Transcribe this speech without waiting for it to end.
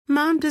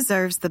Mom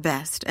deserves the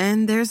best,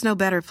 and there's no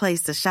better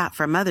place to shop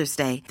for Mother's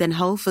Day than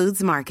Whole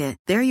Foods Market.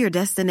 They're your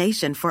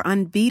destination for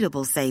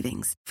unbeatable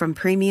savings, from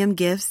premium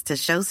gifts to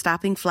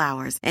show-stopping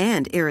flowers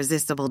and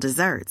irresistible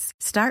desserts.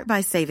 Start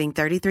by saving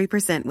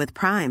 33% with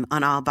Prime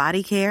on all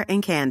body care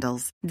and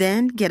candles.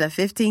 Then get a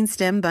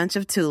 15-stem bunch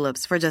of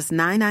tulips for just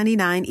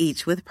 $9.99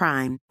 each with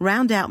Prime.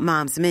 Round out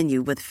Mom's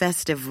menu with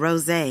festive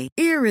rosé,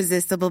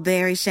 irresistible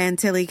berry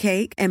chantilly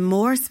cake, and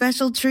more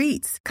special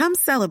treats. Come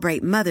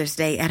celebrate Mother's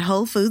Day at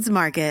Whole Foods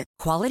Market.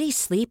 Quality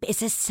sleep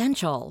is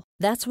essential.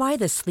 That's why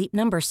the Sleep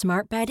Number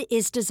Smart Bed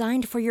is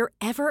designed for your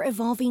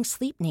ever-evolving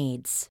sleep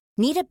needs.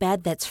 Need a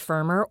bed that's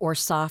firmer or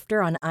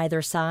softer on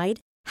either side?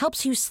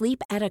 Helps you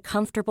sleep at a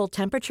comfortable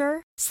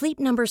temperature? Sleep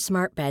Number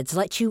Smart Beds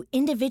let you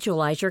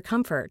individualize your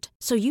comfort,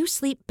 so you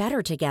sleep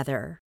better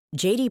together.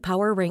 J.D.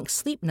 Power ranks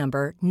Sleep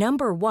Number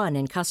number 1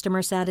 in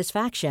customer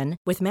satisfaction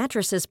with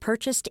mattresses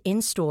purchased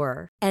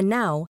in-store. And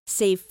now,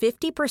 save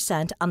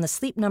 50% on the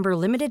Sleep Number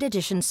Limited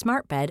Edition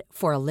Smart Bed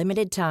for a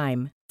limited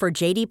time. For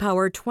J.D.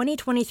 Power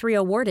 2023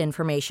 award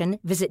information,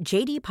 visit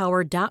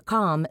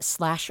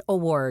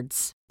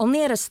jdpower.com/awards.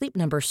 Only at a Sleep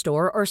Number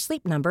store or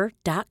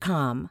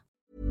sleepnumber.com.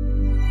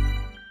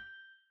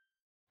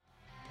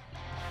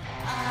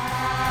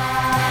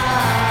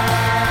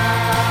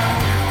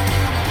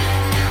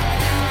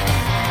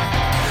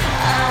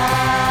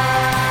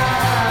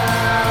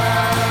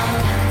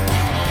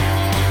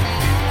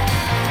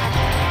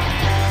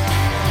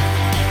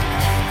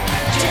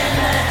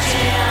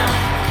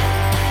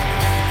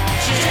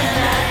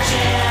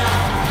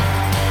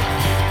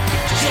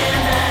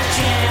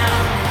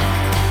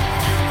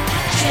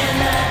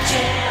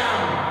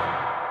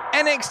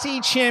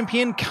 NXT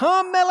champion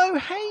Carmelo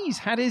Hayes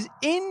had his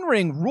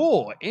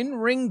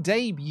in-ring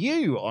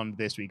debut on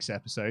this week's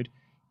episode.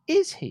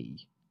 Is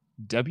he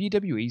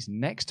WWE's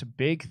next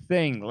big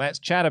thing? Let's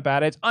chat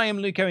about it. I am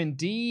Luco in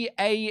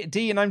DAD,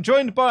 and I'm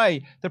joined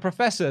by the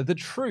Professor, the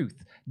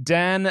Truth,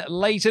 Dan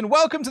Layton.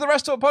 Welcome to the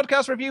Rest Talk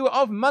podcast review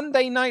of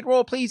Monday Night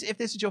Raw. Please, if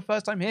this is your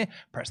first time here,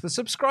 press the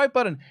subscribe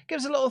button. Give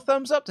us a little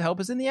thumbs up to help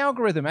us in the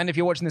algorithm. And if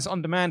you're watching this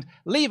on demand,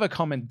 leave a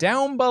comment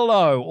down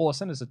below or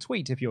send us a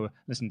tweet if you're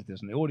listening to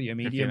this on the audio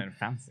medium.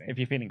 If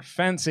you're feeling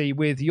fancy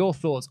with your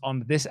thoughts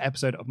on this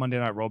episode of Monday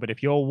Night Raw. But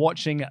if you're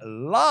watching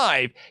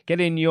live,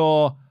 get in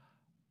your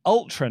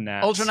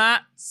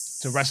Ultranats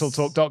to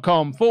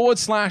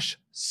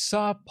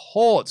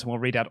WrestleTalk.com/support. We'll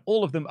read out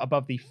all of them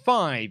above the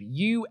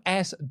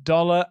 $5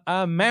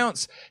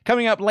 amounts.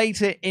 Coming up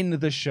later in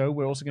the show,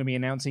 we're also going to be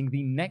announcing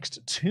the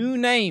next 2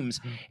 names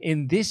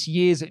in this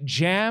year's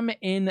Jam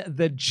in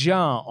the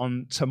Jar.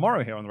 On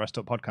tomorrow here on the Rest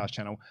Talk podcast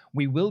channel,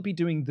 we will be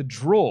doing the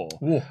draw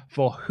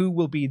for who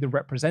will be the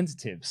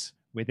representatives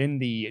within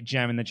the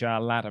Jam in the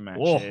Jar ladder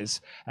matches,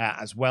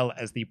 as well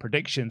as the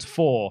predictions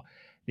for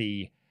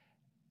the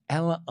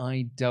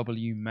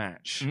LIW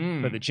match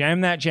for the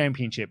Jam That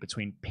Championship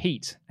between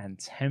Pete and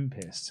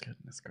Tempest.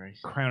 Goodness gracious.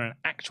 Crown an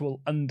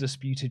actual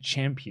undisputed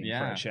champion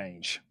for a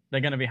change.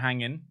 They're going to be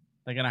hanging.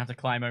 They're going to have to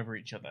climb over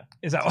each other.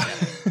 Is that what?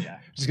 Yeah.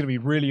 It's going to be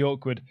really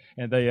awkward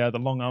in the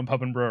Long Arm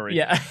Pub and Brewery.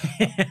 Yeah.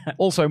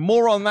 Also,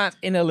 more on that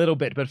in a little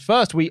bit. But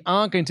first, we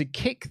are going to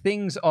kick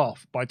things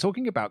off by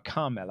talking about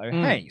Carmelo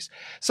Hayes.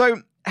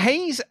 So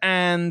Hayes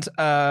and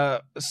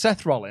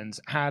Seth Rollins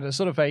had a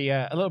sort of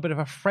a little bit of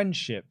a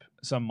friendship,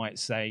 some might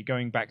say,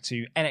 going back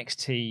to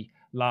NXT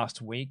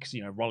last week.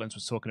 So, Rollins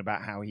was talking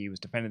about how he was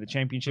defending the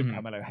championship.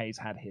 Carmelo Hayes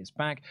had his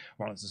back.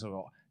 Rollins sort of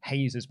got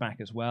Hayes' back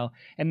as well.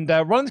 And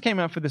Rollins came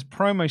out for this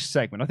promo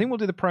segment. I think we'll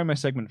do the promo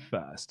segment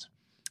first,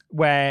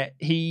 where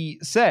he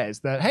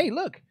says that, hey,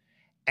 look,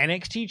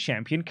 NXT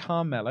champion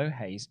Carmelo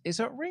Hayes is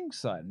at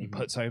ringside. And he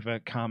puts over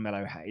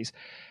Carmelo Hayes.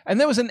 And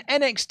there was an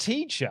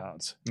NXT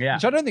chant,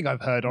 which I don't think I've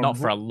heard on... Not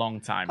for a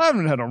long time. I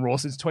haven't heard on Raw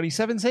since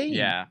 2017.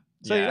 Yeah.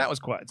 So that was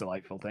quite a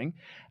delightful thing.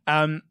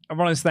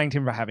 Rollins thanked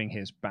him for having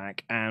his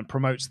back and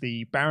promotes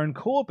the Baron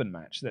Corbin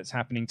match that's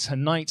happening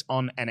tonight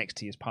on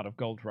NXT as part of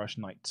Gold Rush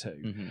Night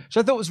 2. So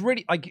I thought it was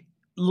really...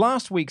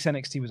 last week's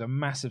NXT was a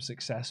massive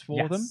success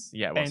for them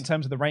in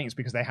terms of the ratings,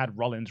 because they had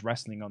Rollins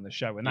wrestling on the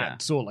show, and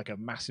that saw a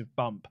massive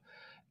bump,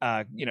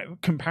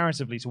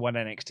 comparatively to what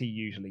NXT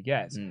usually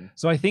gets.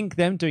 So I think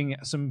them doing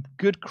some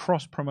good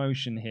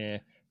cross-promotion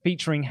here,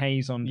 featuring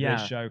Hayes on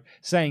this show,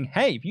 saying,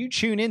 hey, if you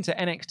tune into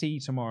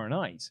NXT tomorrow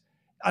night...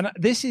 And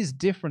this is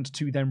different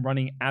to them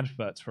running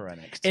adverts for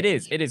NXT. It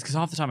is, because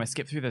half the time I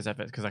skip through those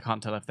adverts because I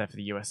can't tell if they're for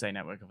the USA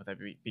Network or for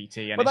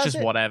BT, and it's just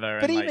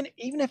whatever. But even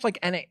if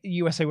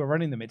USA were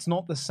running them, it's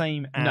not the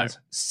same as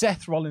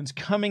Seth Rollins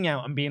coming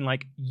out and being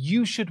like,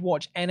 you should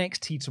watch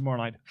NXT tomorrow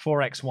night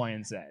for X, Y,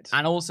 and Z.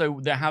 And also,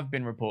 there have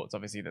been reports,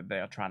 obviously, that they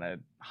are trying to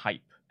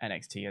hype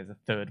NXT as a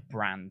third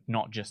brand,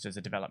 not just as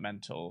a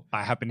developmental.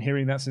 I have been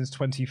hearing that since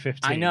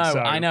 2015. I know.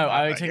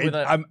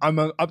 I'm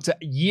up to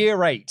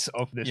year 8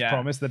 of this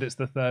promise that it's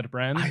the third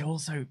brand. I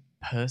also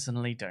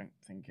personally don't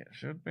think it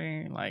should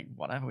be.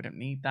 Whatever, we don't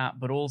need that.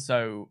 But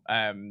also,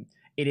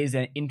 it is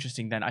an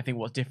interesting then. I think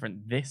what's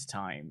different this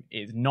time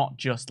is not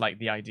just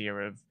the idea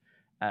of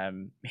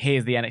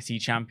here's the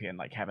NXT champion,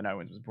 like Kevin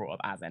Owens was brought up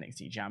as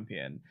NXT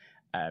champion.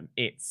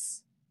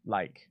 It's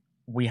like,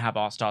 we have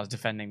our stars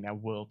defending their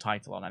world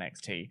title on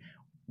NXT.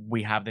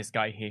 We have this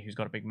guy here who's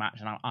got a big match,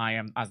 and I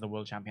am, as the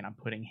world champion, I'm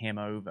putting him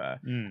over,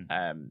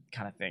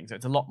 kind of thing. So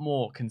it's a lot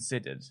more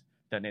considered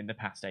than in the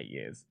past 8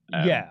 years.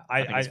 I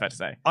think it's fair to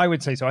say. I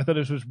would say so. I thought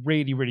this was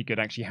really, really good,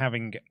 actually,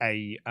 having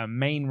a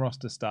main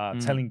roster star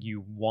telling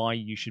you why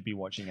you should be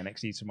watching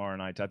NXT tomorrow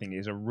night. I think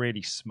is a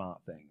really smart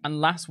thing. And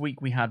last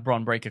week we had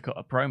Bron Breakker cut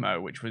a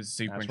promo, which was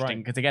super interesting,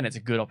 because again, it's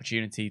a good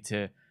opportunity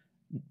to,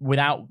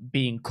 without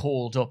being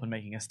called up and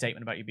making a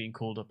statement about you being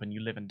called up and you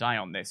live and die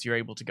on this, you're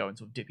able to go and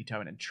sort of dip your toe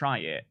in and try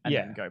it and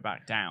then go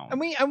back down.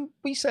 And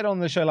we said on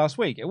the show last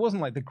week, it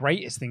wasn't like the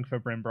greatest thing for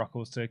Bryn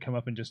Brockles to come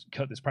up and just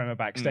cut this promo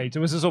backstage. It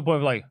was a sort of point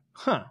of like,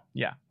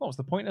 what was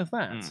the point of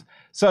that?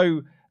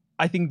 So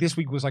I think this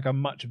week was like a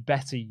much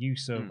better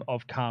use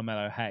of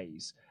Carmelo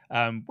Hayes,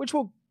 which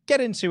we'll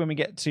get into when we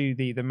get to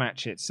the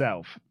match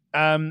itself.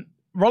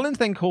 Rollins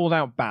then called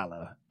out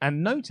Balor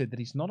and noted that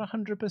he's not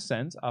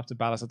 100% after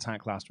Balor's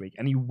attack last week,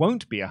 and he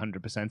won't be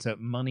 100% at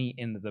Money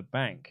in the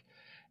Bank.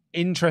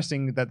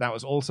 Interesting that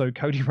was also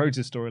Cody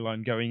Rhodes'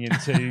 storyline going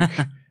into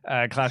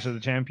Clash of the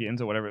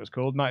Champions, or whatever it was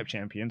called, Night of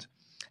Champions.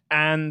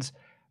 And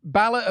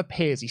Balor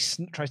appears,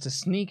 he tries to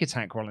sneak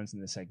attack Rollins in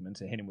this segment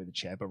to hit him with a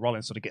chair, but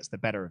Rollins sort of gets the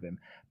better of him.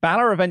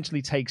 Balor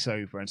eventually takes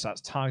over and starts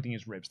targeting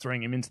his ribs,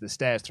 throwing him into the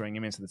stairs, throwing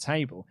him into the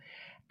table.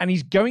 And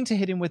he's going to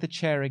hit him with a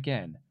chair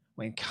again,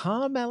 when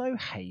Carmelo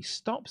Hayes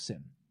stops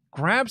him,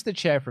 grabs the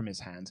chair from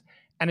his hand,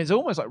 and it's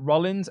almost like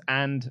Rollins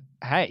and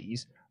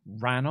Hayes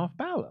ran off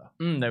Balor.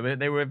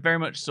 They were very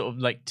much sort of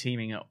like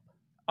teaming up.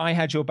 I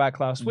had your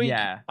back last week.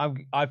 Yeah,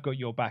 I've got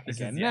your back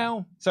again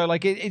now. So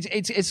like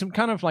it's some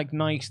kind of like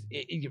nice.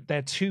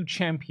 They're two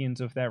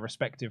champions of their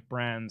respective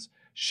brands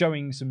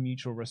showing some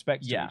mutual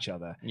respect to each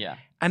other. Yeah,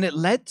 and it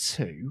led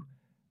to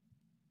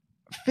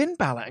Finn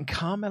Balor and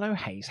Carmelo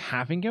Hayes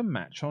having a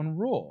match on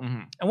Raw.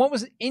 And what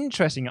was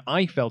interesting,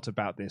 I felt,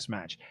 about this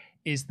match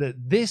is that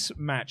this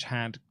match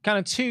had kind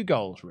of two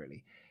goals,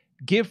 really.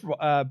 Give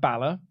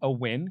Balor a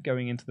win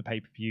going into the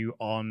pay-per-view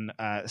on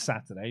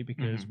Saturday,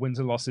 because wins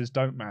and losses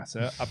don't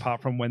matter,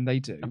 apart from when they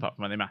do. Apart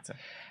from when they matter.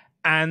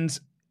 And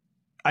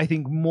I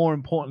think more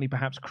importantly,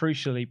 perhaps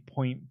crucially,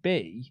 point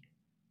B,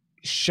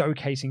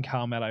 showcasing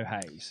Carmelo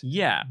Hayes.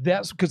 Yeah.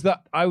 That's because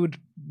I would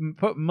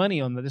put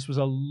money on that this was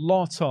a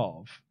lot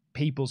of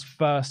people's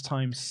first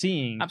time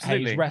seeing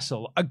Hayes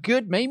wrestle. A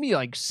good maybe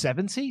like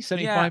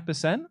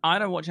 75%. I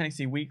don't watch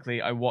NXT weekly.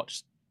 I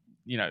watch,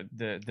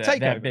 their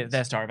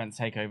star events,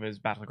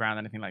 takeovers, Battleground,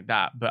 anything like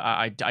that. But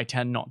I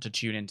tend not to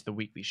tune into the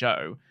weekly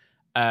show.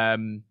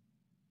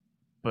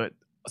 But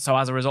so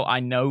as a result,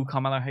 I know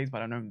Carmelo Hayes, but I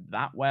don't know him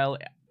that well.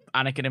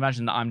 And I can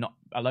imagine that I'm not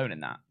alone in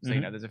that. So,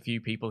 there's a few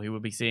people who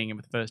will be seeing him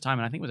for the first time,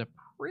 and I think it was a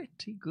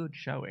pretty good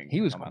showing. He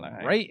was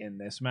great in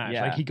this match.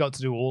 Yeah. Like, he got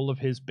to do all of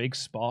his big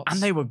spots.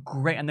 And they were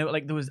great. And they were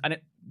like,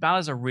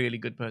 Balor's a really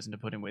good person to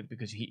put him with,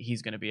 because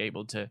he's going to be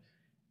able to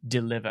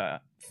deliver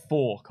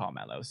for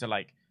Carmelo. So,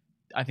 like,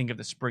 I think of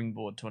the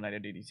springboard tornado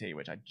DDT,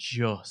 which I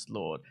just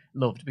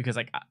loved, because,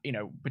 like,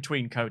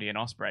 between Cody and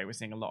Ospreay, we're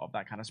seeing a lot of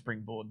that kind of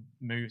springboard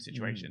move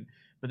situation.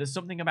 But there's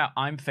something about,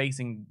 I'm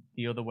facing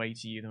the other way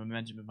to you, the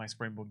momentum of my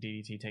springboard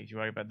DDT takes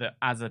you over, that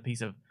as a piece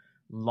of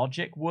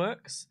logic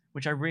works,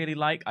 which I really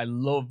like. I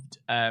loved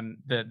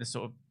the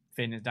sort of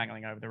Finn is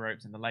dangling over the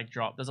ropes and the leg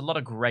drop. There's a lot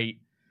of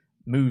great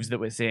moves that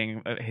we're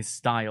seeing, his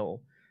style.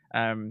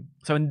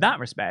 So in that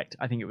respect,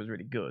 I think it was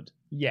really good.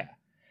 Yeah.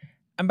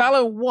 And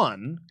Balor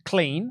won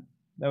clean.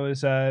 There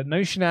was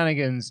no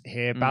shenanigans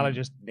here. Balor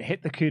just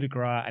hit the coup de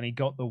grace and he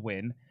got the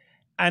win.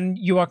 And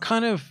you are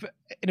kind of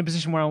in a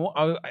position where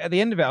at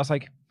the end of it, I was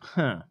like,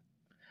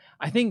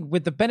 I think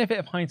with the benefit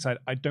of hindsight,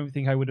 I don't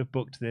think I would have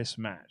booked this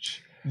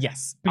match.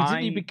 Yes.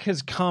 Particularly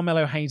because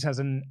Carmelo Hayes has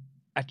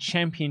a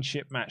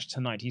championship match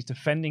tonight. He's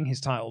defending his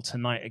title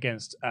tonight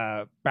against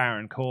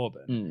Baron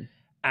Corbin.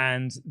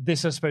 And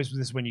this, I suppose,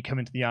 is when you come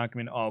into the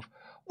argument of,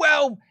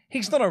 well,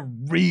 he's not a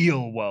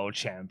real world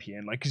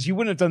champion. Like, because you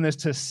wouldn't have done this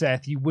to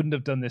Seth, you wouldn't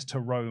have done this to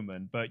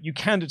Roman, but you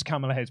can do it to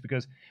Carmelo Hayes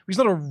because he's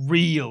not a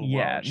real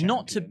world champion.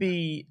 Not to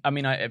be. I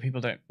mean,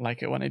 people don't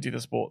like it when I do the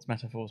sports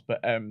metaphors,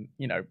 but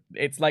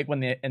it's like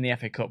when in the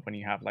FA Cup when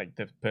you have like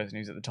the person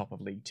who's at the top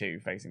of League Two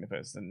facing the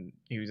person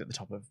who's at the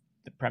top of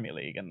the Premier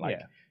League, and like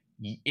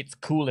it's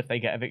cool if they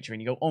get a victory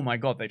and you go, oh my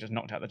god, they just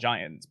knocked out the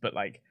Giants, but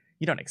like,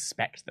 you don't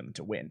expect them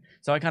to win.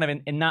 So I kind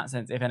of, in that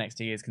sense, if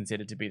NXT is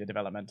considered to be the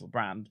developmental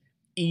brand,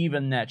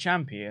 even their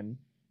champion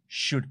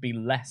should be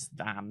less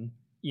than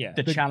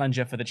the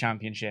challenger for the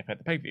championship at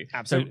the pay-per-view.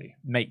 Absolutely.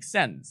 So makes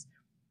sense.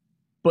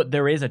 But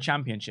there is a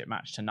championship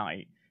match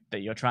tonight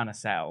that you're trying to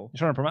sell. You're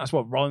trying to promote. That's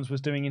what Rollins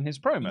was doing in his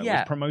promo.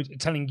 Yeah. Was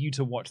telling you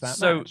to watch that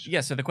match.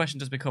 So the question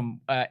does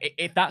become,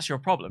 if that's your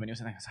problem, and you're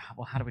saying,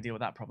 well, how do we deal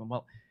with that problem?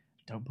 Well,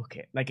 don't book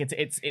it. Like,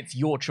 it's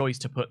your choice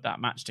to put that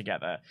match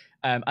together.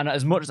 And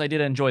as much as I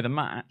did enjoy the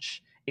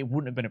match, it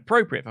wouldn't have been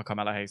appropriate for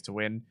Carmelo Hayes to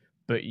win.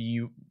 But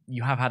you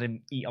have had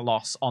him eat a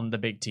loss on the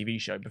big TV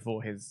show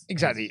before his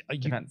exactly. His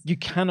defense. You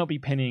cannot be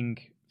pinning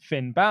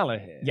Finn Balor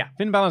here. Yeah,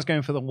 Finn Balor's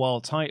going for the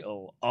world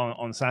title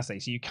on Saturday,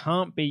 so you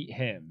can't beat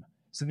him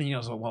So then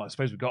you're like, well, I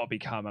suppose we've got to be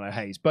Carmelo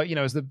Hayes. But,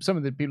 as some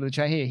of the people in the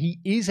chat here, he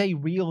is a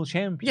real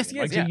champion. Yes, he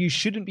is, So you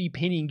shouldn't be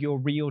pinning your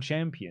real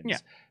champions. Yeah.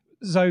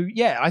 So,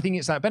 yeah, I think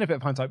it's that benefit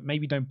of hindsight.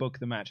 Maybe don't book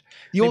the match.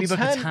 Maybe book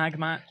a tag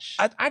match.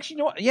 Actually, you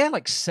know what? Yeah,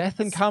 like Seth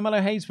and Carmelo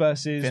Hayes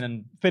versus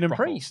Finn and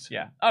Priest.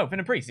 Yeah. Oh, Finn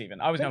and Priest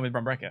even. I was going with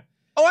Bron Breakker.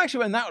 Oh,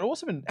 actually, and that would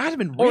also been, that'd have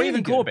been really Or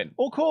even good. Corbin.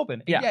 Or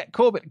Corbin. Yeah,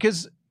 Corbin.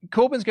 Because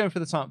Corbin's going for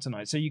the title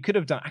tonight, so you could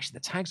have done... Actually,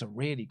 the tag's a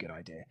really good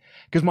idea.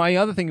 Because my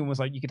other thinking was,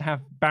 like, you could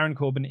have Baron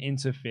Corbin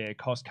interfere,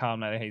 cost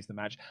Carmelo Hayes the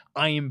match.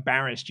 I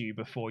embarrassed you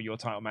before your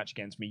title match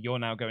against me. You're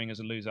now going as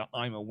a loser.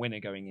 I'm a winner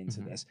going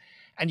into this.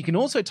 And you can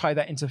also tie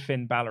that into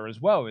Finn Balor as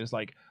well. It's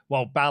like,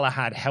 well, Balor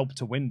had help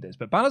to win this,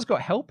 but Balor's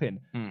got help in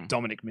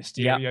Dominic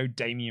Mysterio,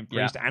 Damian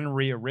Priest, and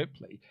Rhea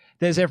Ripley.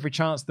 There's every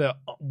chance that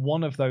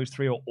one of those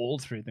three or all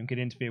three of them could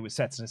interfere with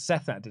Seth, and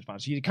Seth at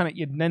advantage.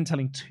 You're then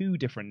telling two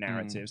different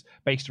narratives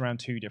based around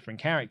two different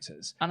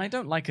characters. And I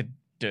don't like a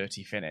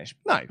dirty finish.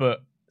 No.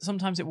 But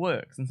sometimes it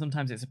works and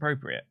sometimes it's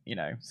appropriate,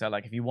 So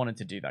like if you wanted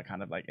to do that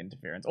kind of like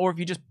interference, or if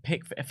you just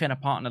pick Finn a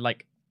partner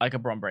like a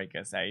Bron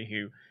Breakker, say,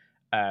 who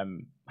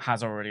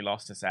has already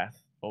lost to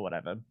Seth or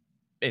whatever,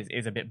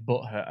 is a bit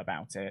butthurt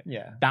about it.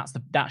 Yeah.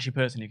 That's your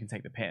person who can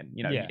take the pin.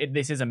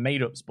 This is a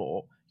made up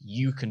sport.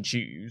 You can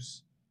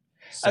choose.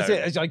 So, that's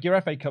it. It's like your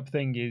FA Cup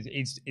thing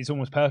is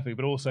almost perfect,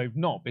 but also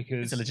not,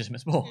 because it's a legitimate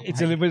sport. It's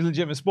a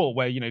legitimate sport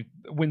where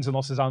wins and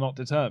losses are not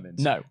determined.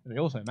 No, they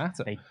also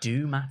matter. They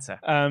do matter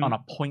on a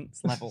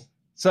points level.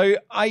 So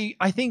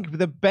I think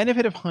the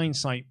benefit of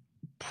hindsight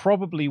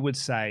probably would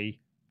say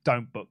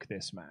don't book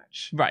this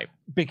match, right?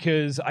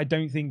 Because I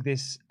don't think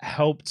this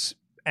helped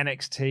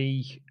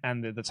NXT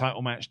and the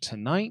title match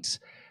tonight.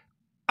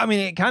 I mean,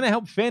 it kind of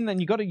helped Finn,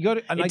 and you got to.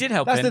 It did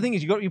help. That's Finn. The thing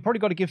is, you probably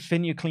got to give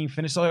Finn your clean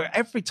finish. So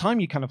every time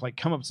you kind of like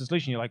come up with a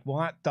solution, you're like, well,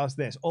 that does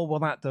this, or well,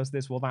 that does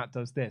this, well, that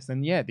does this.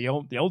 Then yeah, the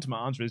ultimate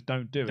answer is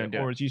don't do it,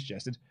 or as you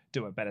suggested,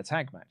 do a better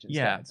tag match instead.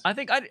 Yeah, I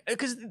think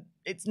because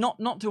it's not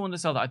to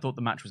undersell that I thought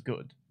the match was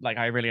good. Like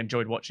I really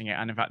enjoyed watching it,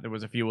 and in fact, there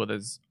was a few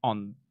others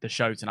on the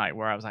show tonight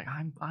where I was like,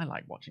 I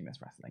like watching this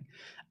wrestling,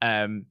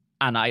 and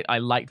I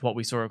liked what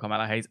we saw of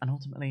Carmelo Hayes, and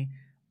ultimately,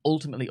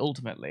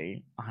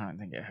 I don't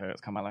think it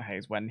hurts Carmelo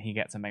Hayes when he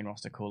gets a main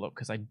roster call up,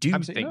 because I do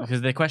think,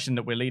 because the question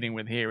that we're leading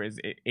with here is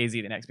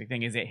he the next big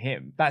thing? Is it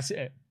him? That's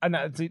it. And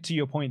to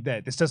your point there,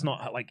 this does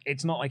not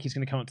it's not like he's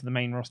going to come up to the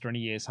main roster in a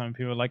year's time.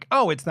 People are like,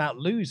 oh, it's that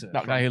loser,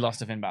 that guy who lost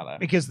to Finn Balor.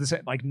 Because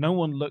no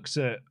one looks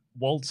at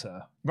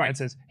Walter and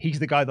says he's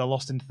the guy that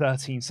lost in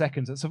 13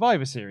 seconds at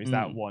Survivor Series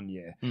that 1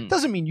 year.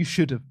 Doesn't mean you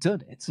should have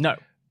done it. No.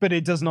 But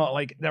it does not,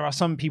 there are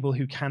some people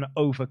who can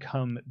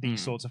overcome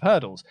these sorts of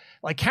hurdles.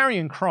 Like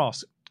Karrion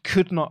Kross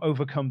could not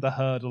overcome the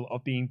hurdle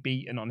of being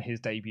beaten on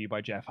his debut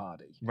by Jeff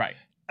Hardy. Right.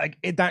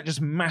 That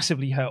just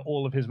massively hurt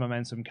all of his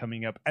momentum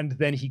coming up. And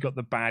then he got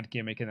the bad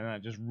gimmick, and then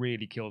that just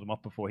really killed him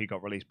off before he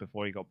got released,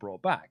 before he got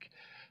brought back.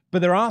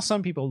 But there are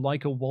some people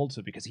like a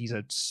Walter, because he's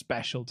a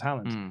special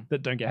talent,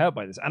 that don't get hurt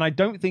by this. And I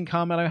don't think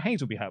Carmelo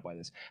Hayes will be hurt by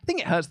this. I think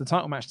it hurts the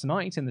title match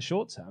tonight in the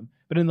short term,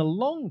 but in the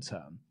long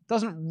term,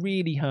 doesn't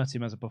really hurt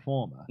him as a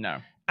performer. No.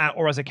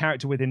 Or as a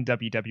character within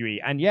WWE.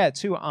 And yeah,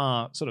 to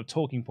our sort of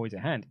talking point at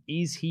hand,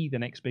 is he the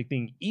next big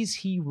thing? Is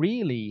he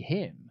really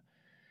him?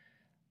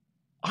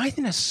 I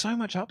think there's so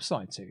much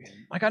upside to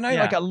him. I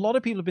know a lot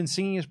of people have been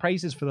singing his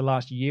praises for the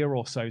last year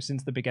or so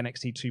since the big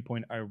NXT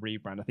 2.0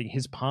 rebrand. I think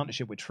his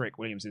partnership with Trick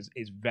Williams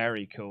is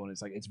very cool, and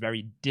it's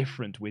very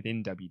different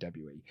within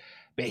WWE.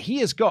 But he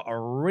has got a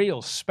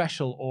real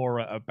special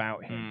aura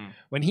about him.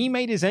 When he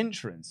made his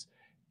entrance,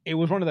 it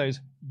was one of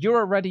those,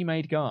 you're a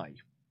ready-made guy.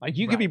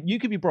 You could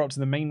be brought to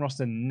the main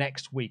roster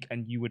next week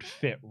and you would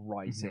fit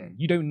right in.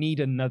 You don't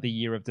need another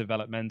year of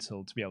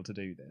developmental to be able to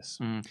do this.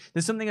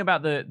 There's something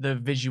about the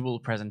visual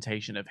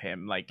presentation of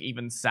him,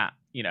 even sat,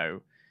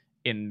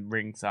 in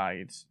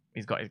ringside.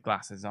 He's got his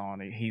glasses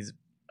on. He's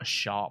a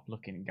sharp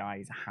looking guy.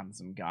 He's a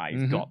handsome guy.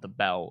 He's got the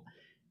belt.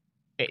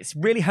 It's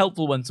really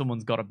helpful when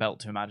someone's got a belt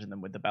to imagine them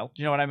with the belt.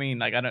 Do you know what I mean?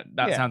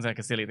 That sounds like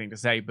a silly thing to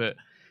say, but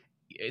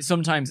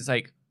sometimes it's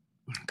like,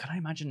 can I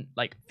imagine,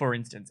 for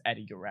instance,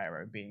 Eddie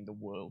Guerrero being the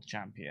world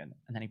champion,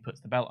 and then he puts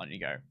the belt on and you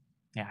go,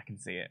 yeah, I can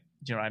see it.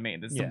 Do you know what I mean?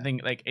 There's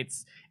something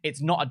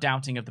it's not a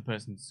doubting of the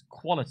person's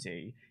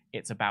quality.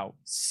 It's about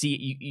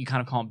you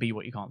kind of can't be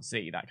what you can't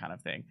see, that kind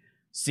of thing.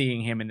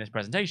 Seeing him in this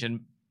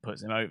presentation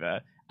puts him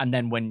over. And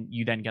then when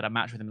you then get a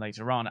match with him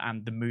later on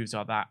and the moves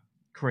are that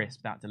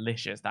crisp, that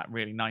delicious, that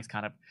really nice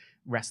kind of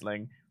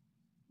wrestling,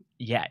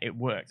 yeah, it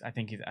works. I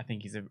think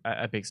he's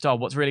a big star.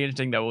 What's really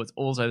interesting though is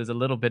also there's a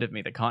little bit of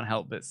me that can't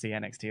help but see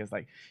NXT as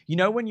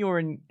when you're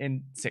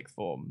in sixth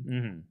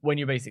form, when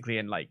you're basically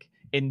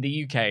in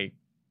the UK,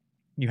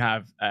 you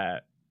have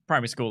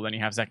primary school, then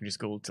you have secondary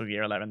school till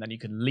year 11, then you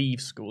can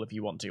leave school if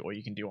you want to, or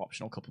you can do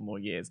optional couple more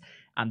years.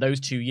 And those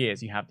 2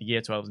 years, you have the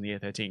year 12s and the year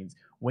 13s.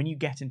 When you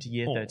get into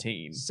year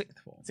 13, sixth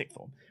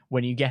form.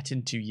 When you get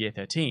into year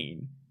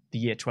 13. The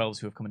year 12s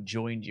who have come and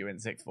joined you in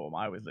sixth form,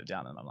 I always look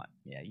down and I'm like,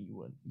 yeah,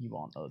 you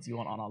aren't us, you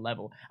aren't on our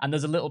level. And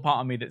there's a little part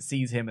of me that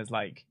sees him as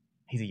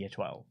he's a year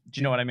 12. Do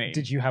you know what I mean?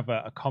 Did you have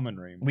a common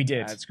room? We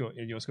did. At school,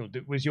 in your school?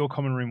 Was your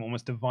common room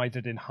almost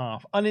divided in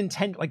half?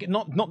 Like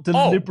not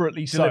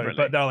deliberately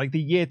but they're like the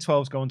year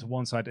 12s go onto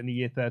one side and the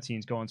year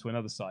 13s go onto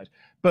another side.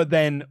 But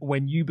then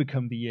when you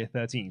become the year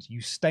 13s,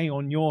 you stay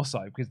on your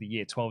side because the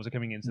year 12s are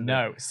coming into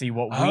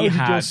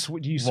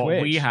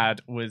what we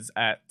had was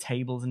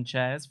tables and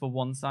chairs for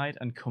one side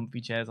and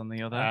comfy chairs on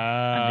the other.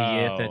 And the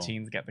year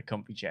 13s get the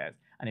comfy chairs.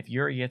 And if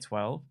you're a year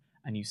 12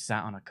 and you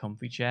sat on a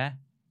comfy chair,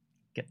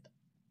 get the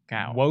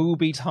out. Woe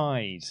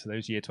betide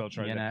those year 12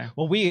 tropes. You know?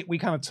 Well, we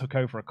kind of took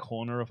over a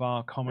corner of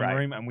our common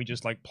room and we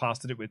just like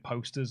plastered it with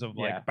posters of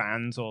like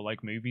bands or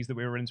like movies that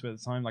we were into at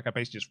the time. Like I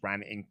basically just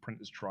ran ink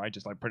printers tried,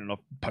 just like printing off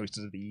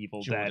posters of the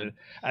Evil Dead.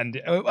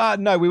 And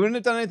no, we wouldn't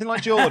have done anything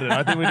like Jordan.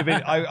 I think we'd have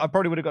been. I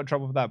probably would have got in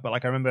trouble for that. But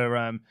like I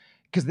remember.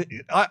 Because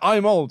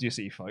I'm old, you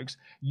see, folks,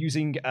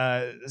 using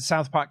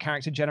South Park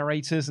character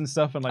generators and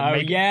stuff, and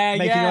like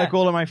making like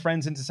all of my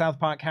friends into South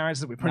Park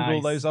characters. We printed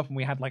all those off, and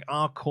we had like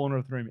our corner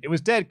of the room. It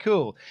was dead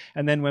cool.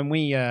 And then when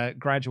we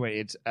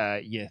graduated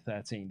year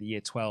 13, the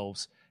year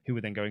 12s, who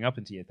were then going up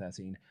into year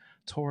 13,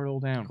 tore it all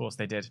down. Of course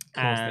they did.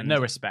 No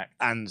respect.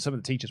 And some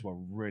of the teachers were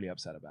really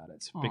upset about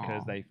it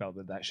because they felt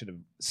that should have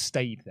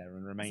stayed there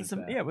and remained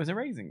there. Yeah, it was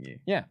erasing you.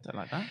 Yeah. Don't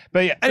like that.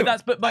 But yeah, anyway,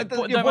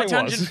 my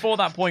tangent for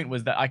that point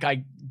was that like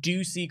I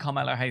do see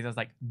Carmelo Hayes as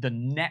like the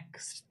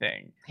next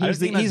thing.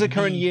 He's a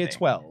current year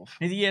 12.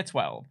 He's a year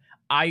 12.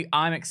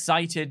 I'm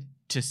excited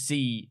to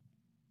see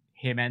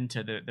him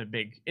enter the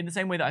big, in the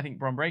same way that I think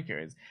Bron Breakker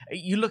is.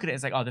 You look at it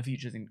as like, the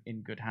future's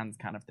in good hands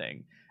kind of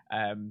thing.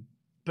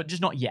 But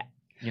just not yet.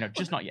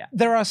 Just not yet.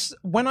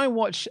 When I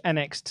watch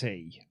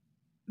NXT,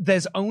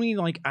 there's only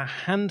like a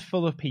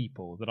handful of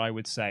people that I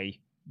would say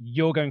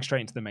you're going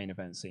straight into the main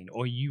event scene,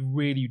 or you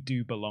really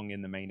do belong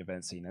in the main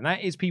event scene, and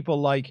that is people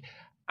like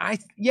I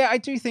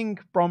do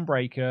think Bron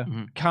Breakker,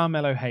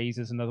 Carmelo Hayes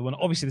is another one.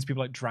 Obviously, there's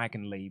people like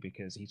Dragon Lee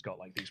because he's got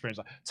like the experience.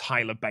 Like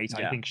Tyler Bate,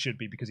 I think should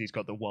be because he's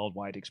got the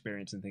worldwide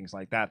experience and things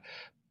like that.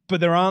 But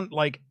there aren't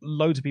like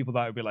loads of people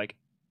that would be like,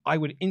 I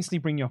would instantly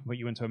bring you up and put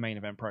you into a main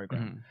event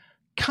program.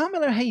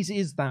 Carmelo Hayes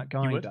is that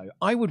guy, though.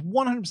 I would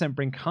 100%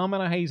 bring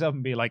Carmelo Hayes up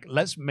and be like,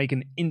 let's make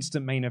an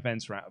instant main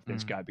eventer out of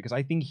this guy, because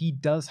I think he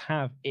does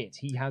have it.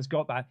 He has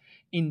got that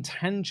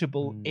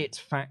intangible it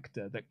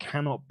factor that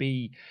cannot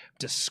be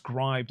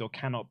described or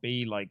cannot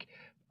be like,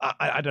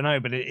 I don't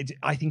know, but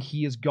I think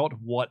he has got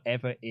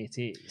whatever it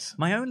is.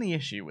 My only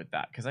issue with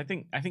that, because I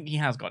think he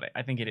has got it.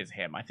 I think it is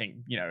him. I think,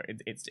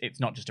 it's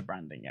not just a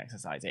branding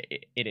exercise.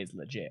 It is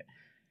legit.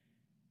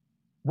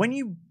 When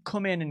you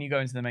come in and you go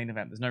into the main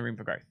event, there's no room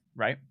for growth,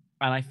 right?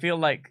 And I feel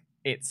like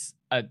it's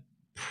a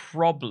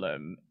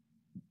problem,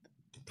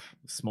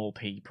 small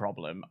p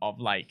problem, of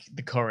like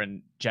the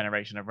current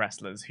generation of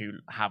wrestlers who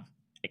have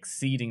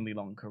exceedingly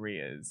long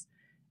careers,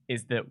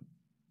 is that,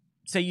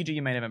 say you do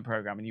your main event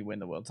program and you win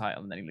the world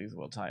title and then you lose the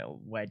world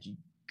title, where do you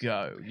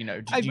go?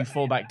 Do you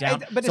fall back down?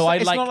 But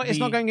it's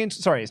not going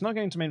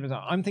into main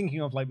event. I'm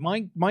thinking of like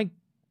my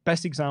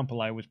best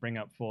example I always bring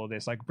up for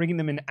this, like bringing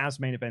them in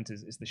as main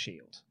eventers, is the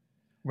Shield.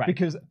 Right.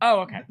 Because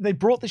they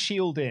brought the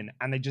Shield in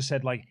and they just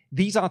said, like,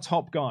 these are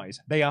top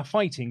guys. They are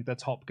fighting the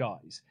top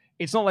guys.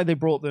 It's not like they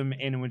brought them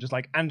in and were just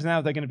like, and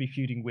now they're going to be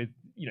feuding with,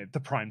 the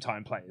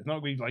primetime players.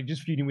 Not like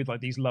just feuding with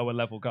like these lower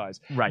level guys.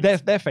 Right.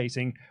 They're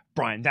facing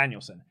Bryan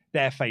Danielson.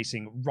 They're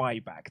facing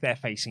Ryback. They're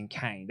facing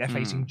Kane. They're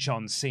facing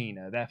John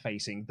Cena. They're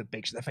facing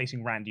they're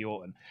facing Randy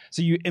Orton.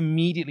 So you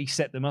immediately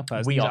set them up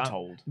as we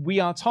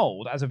are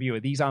told as a viewer,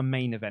 these are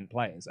main event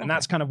players, and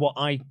that's kind of what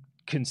I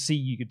can see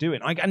you could do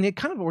it. And they're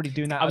kind of already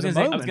doing that. I was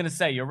going to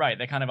say, you're right.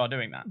 They kind of are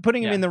doing that.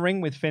 Putting him in the ring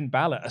with Finn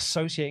Balor,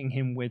 associating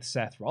him with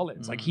Seth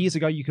Rollins. Like, he is a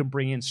guy you can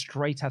bring in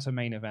straight at a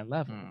main event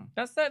level.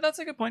 That's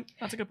a good point.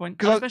 That's a good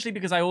point. Especially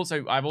because I've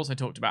also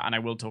talked about, and I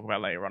will talk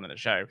about later on in the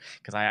show,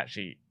 because I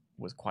actually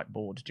was quite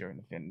bored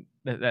during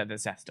the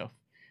Seth stuff.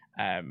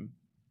 The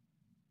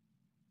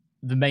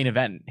main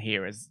event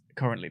here is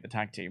currently the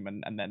tag team,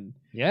 and then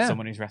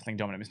someone who's wrestling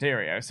Dominic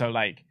Mysterio. So,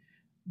 like,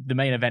 the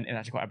main event is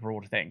actually quite a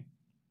broad thing.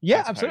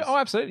 Yeah, absolutely. Oh,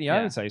 absolutely. Yeah,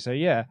 I would say so.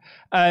 Yeah,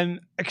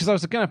 because I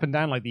was looking up and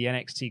down like the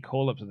NXT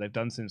call-ups that they've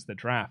done since the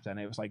draft, and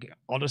it was like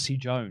Odyssey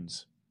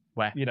Jones.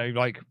 Where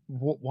like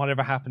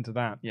whatever happened to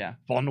that? Yeah,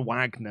 Von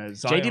Wagner,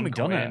 JD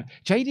McDonough.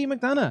 JD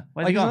McDonough.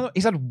 Like,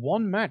 he's had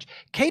one match.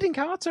 Caden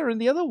Carter in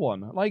the other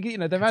one. Like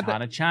they've had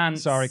Katana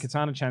Chance. Sorry,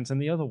 Katana Chance in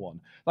the other one.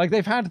 Like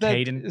they've had their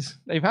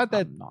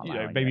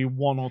maybe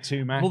one or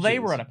two matches. Well, they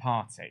were at a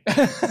party.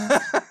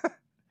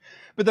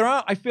 But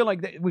I feel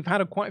like we've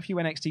had quite a few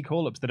NXT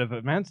call-ups that have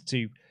amounted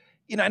to,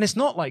 and it's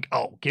not like,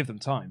 give them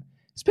time.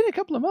 It's been a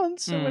couple of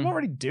months, and we're not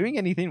really doing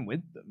anything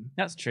with them.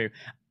 That's true.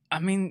 I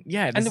mean,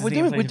 yeah, we're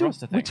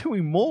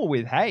doing more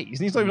with Hayes, and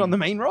he's not even on the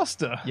main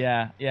roster.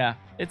 Yeah,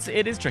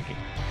 it is tricky.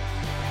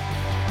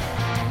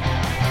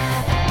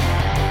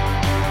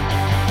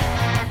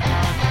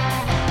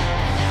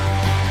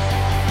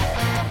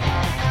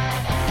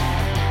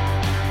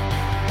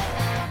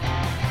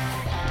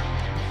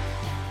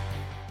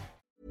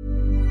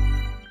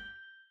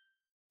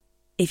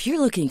 If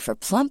you're looking for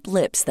plump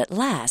lips that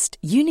last,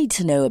 you need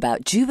to know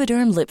about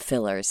Juvederm lip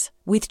fillers.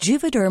 With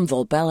Juvederm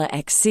Volbella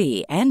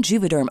XC and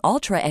Juvederm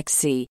Ultra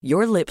XC,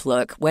 your lip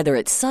look, whether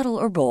it's subtle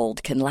or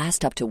bold, can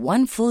last up to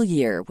 1 full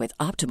year with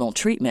optimal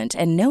treatment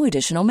and no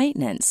additional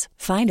maintenance.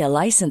 Find a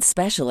licensed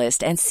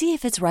specialist and see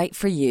if it's right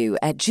for you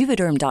at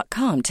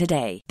Juvederm.com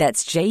today.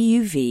 That's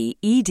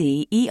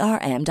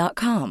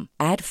JUVEDERM.com.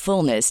 Add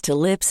fullness to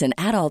lips in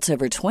adults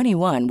over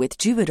 21 with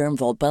Juvederm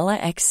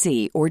Volbella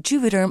XC or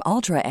Juvederm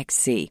Ultra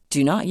XC.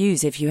 Do not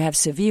use if you have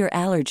severe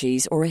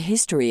allergies or a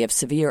history of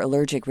severe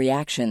allergic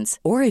reactions,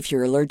 or if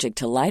you're allergic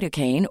to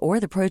lidocaine or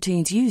the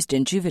proteins used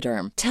in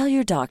Juvederm. Tell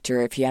your doctor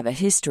if you have a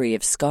history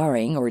of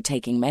scarring or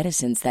taking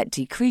medicines that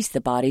decrease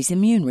the body's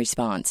immune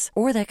response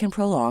or that can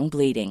prolong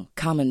bleeding.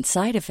 Common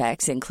side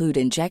effects include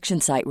injection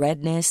site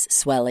redness,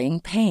 swelling,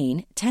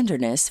 pain,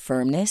 tenderness,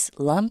 firmness,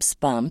 lumps,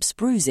 bumps,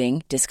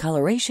 bruising,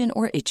 discoloration,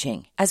 or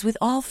itching. As with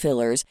all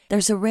fillers,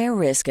 there's a rare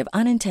risk of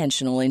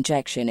unintentional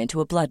injection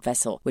into a blood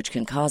vessel, which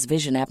can cause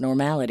vision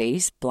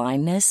abnormalities,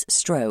 blindness,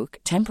 stroke,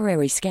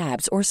 temporary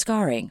scabs, or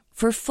scarring.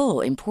 For full,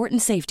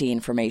 important safety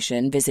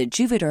information, visit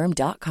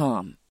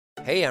Juvederm.com.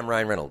 Hey, I'm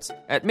Ryan Reynolds.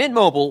 At Mint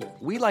Mobile,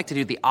 we like to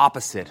do the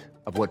opposite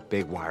of what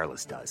Big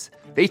Wireless does.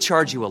 They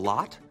charge you a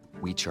lot,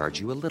 we charge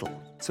you a little.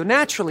 So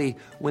naturally,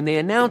 when they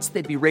announced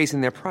they'd be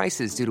raising their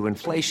prices due to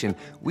inflation,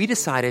 we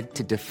decided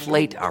to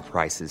deflate our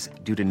prices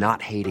due to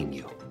not hating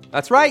you.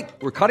 That's right.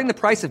 We're cutting the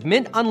price of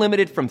Mint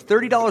Unlimited from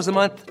 $30 a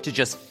month to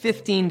just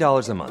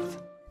 $15 a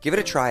month. Give it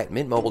a try at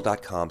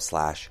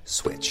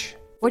mintmobile.com/switch.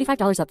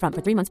 $45 up front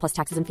for 3 months plus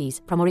taxes and fees.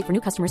 Promo rate for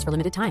new customers for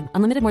limited time.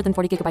 Unlimited more than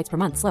 40 gigabytes per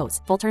month.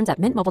 Slows full terms at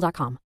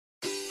mintmobile.com.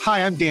 Hi,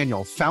 I'm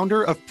Daniel,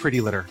 founder of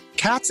Pretty Litter.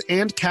 Cats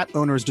and cat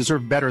owners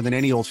deserve better than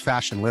any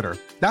old-fashioned litter.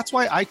 That's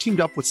why I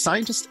teamed up with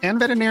scientists and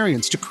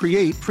veterinarians to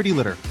create Pretty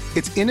Litter.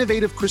 Its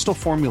innovative crystal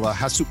formula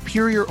has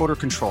superior odor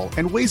control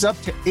and weighs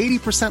up to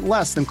 80%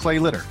 less than clay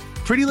litter.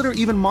 Pretty Litter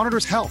even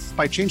monitors health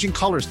by changing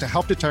colors to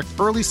help detect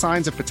early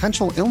signs of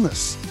potential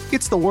illness.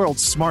 It's the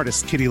world's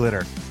smartest kitty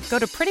litter. Go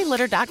to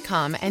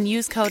prettylitter.com and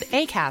use code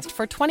ACAST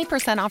for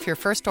 20% off your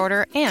first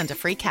order and a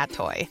free cat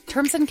toy.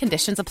 Terms and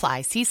conditions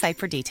apply. See site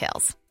for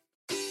details.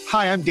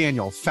 Hi, I'm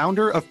Daniel,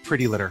 founder of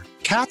Pretty Litter.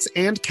 Cats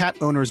and cat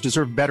owners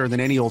deserve better than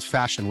any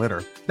old-fashioned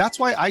litter. That's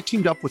why I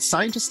teamed up with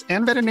scientists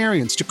and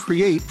veterinarians to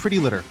create Pretty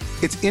Litter.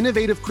 Its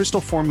innovative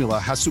crystal formula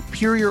has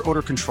superior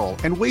odor control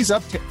and weighs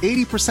up to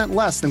 80%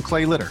 less than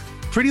clay litter.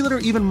 Pretty Litter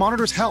even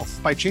monitors health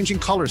by changing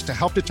colors to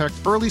help detect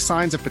early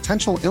signs of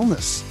potential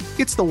illness.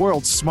 It's the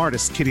world's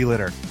smartest kitty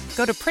litter.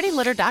 Go to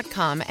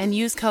prettylitter.com and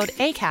use code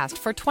ACAST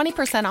for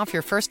 20% off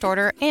your first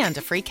order and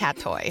a free cat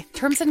toy.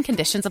 Terms and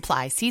conditions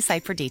apply. See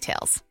site for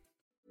details.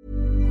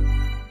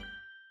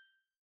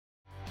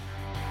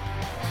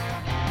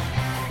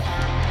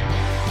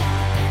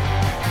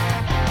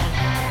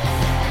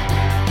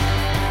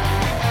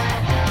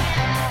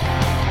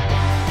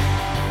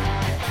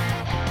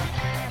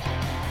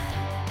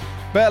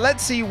 But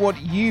let's see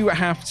what you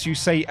have to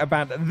say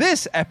about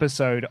this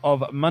episode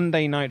of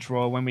Monday Night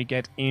Raw when we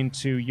get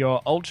into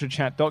your Ultra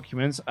Chat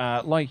documents.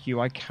 Like you,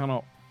 I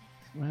cannot...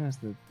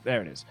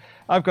 There it is.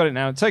 I've got it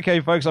now. It's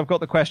okay, folks. I've got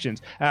the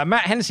questions.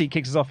 Matt Hennessy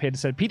kicks us off here to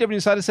say, PW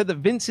Insider said that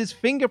Vince's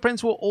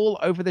fingerprints were all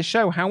over the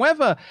show.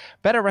 However,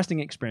 Better Wrestling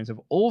Experience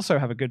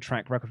have a good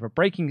track record for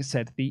breaking,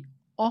 said the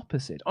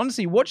opposite.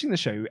 Honestly, watching the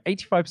show,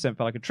 85% felt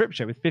like a trip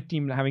show, with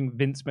 15 having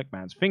Vince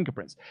McMahon's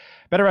fingerprints.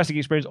 Better Wrestling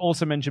Experience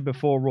also mentioned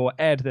before Raw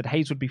aired that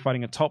Hayes would be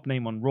fighting a top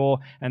name on Raw,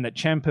 and that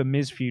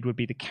Ciampa-Miz feud would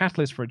be the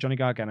catalyst for a Johnny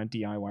Gargano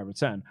DIY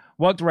return.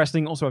 Worked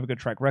Wrestling also have a good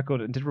track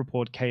record and did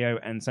report KO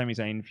and Sami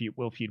Zayn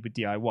will feud with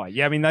DIY.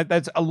 Yeah, I mean,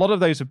 that's a lot of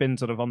those have been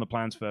sort of on the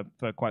plans for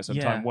quite some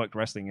time. Worked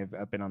Wrestling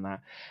have been on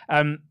that.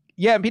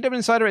 Yeah, PW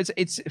Insider,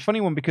 it's a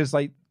funny one because,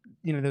 like,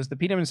 you know, there's the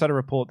PW Insider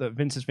report that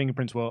Vince's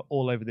fingerprints were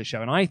all over the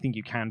show, and I think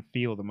you can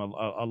feel them a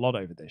lot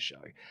over this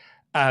show.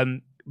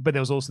 But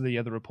there was also the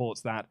other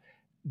reports that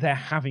they're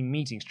having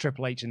meetings,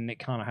 Triple H and Nick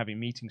Khan are having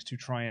meetings to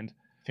try and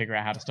figure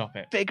out how to stop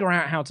it. Figure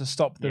out how to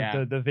stop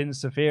the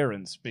Vince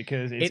interference,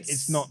 because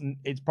it's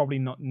probably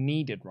not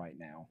needed right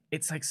now.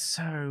 It's like,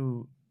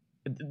 so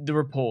the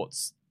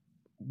reports,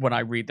 when I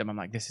read them, I'm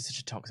like, this is such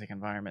a toxic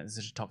environment. This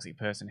is such a toxic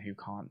person who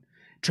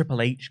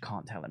Triple H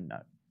can't tell him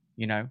no,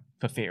 you know,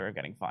 for fear of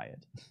getting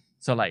fired.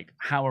 So, like,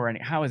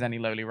 how is any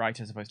lowly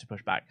writer supposed to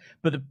push back?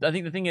 But I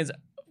think the thing is,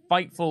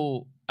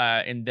 Fightful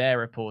in their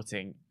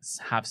reporting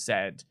have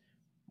said,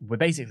 we're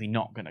basically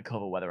not going to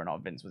cover whether or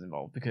not Vince was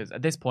involved, because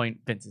at this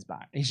point, Vince is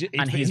back. He's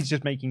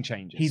just making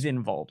changes. He's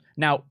involved.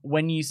 Now,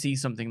 when you see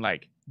something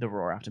like the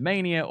Raw after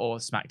Mania or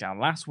SmackDown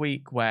last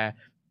week, where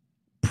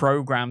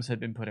programs had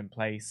been put in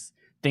place,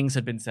 things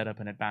had been set up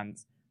in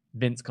advance,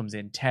 Vince comes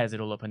in, tears it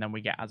all up, and then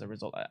we get, as a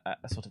result,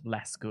 a sort of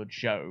less good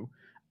show.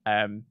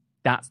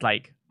 That's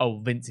like, oh,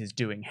 Vince is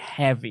doing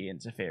heavy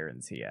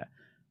interference here.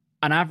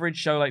 An average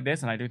show like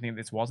this, and I do think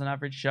this was an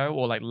average show,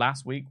 or like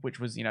last week,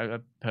 which was, you know, a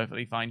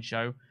perfectly fine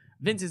show,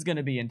 Vince is going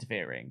to be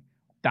interfering.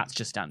 That's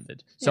just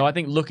standard. Yeah. So I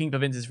think looking for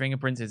Vince's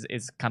fingerprints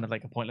is kind of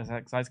like a pointless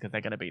exercise, because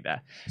they're going to be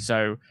there.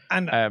 So,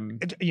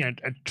 and you know,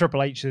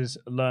 Triple H has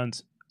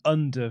learned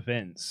under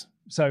Vince.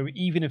 So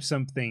even if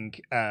something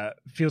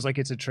feels like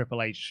it's a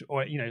Triple H,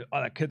 or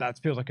that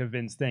feels like a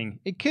Vince thing,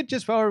 it could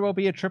just very well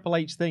be a Triple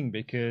H thing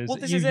because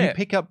you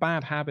pick up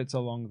bad habits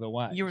along the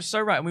way. You were so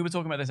right, and we were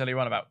talking about this earlier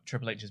on about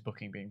Triple H's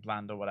booking being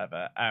bland or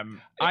whatever.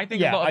 I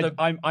think a lot of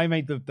I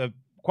made the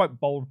quite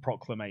bold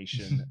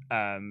proclamation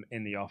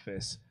in the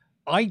office.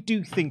 I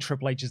do think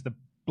Triple H is the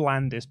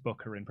blandest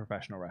booker in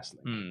professional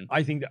wrestling.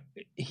 I think that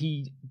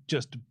he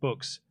just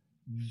books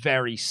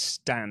very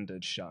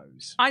standard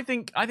shows. I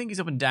think he's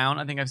up and down.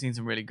 I think I've seen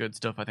some really good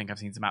stuff. I think I've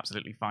seen some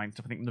absolutely fine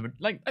stuff. I think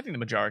the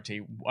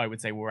majority, I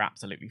would say, were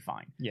absolutely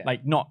fine. Yeah.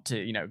 Like, not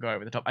to go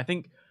over the top. I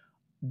think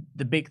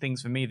the big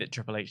things for me that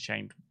Triple H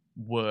changed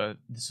were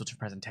the sort of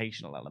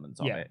presentational elements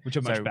of it, which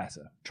are much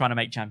better. Trying to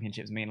make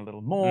championships mean a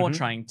little more.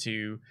 Trying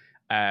to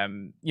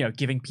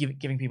giving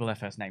people their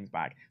first names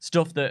back.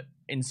 Stuff that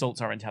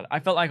insults our intelligence. I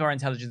felt like our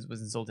intelligence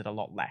was insulted a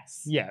lot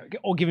less. Yeah,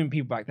 or giving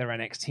people back their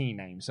NXT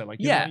names. So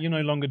you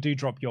no longer do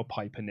drop your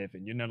Piper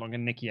Niven. You're no longer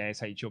Nikki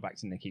ASH. You're back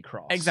to Nikki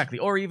Cross. Exactly.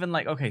 Or even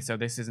like, okay, so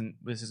this isn't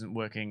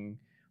working.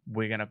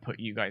 We're gonna put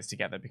you guys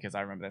together because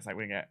I remember this. Like,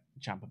 we're gonna get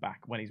Ciampa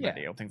back when he's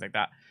ready, or things like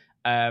that.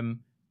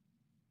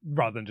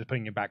 Rather than just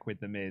putting it back with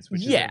the Miz,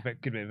 which is a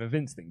good bit of a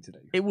Vince thing to do.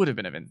 It would have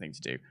been a Vince thing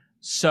to do.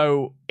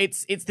 So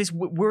it's this.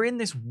 We're in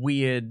this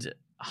weird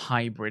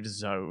hybrid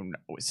zone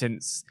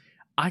since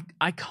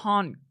I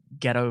can't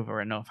get over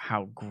enough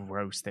how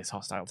gross this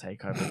hostile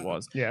takeover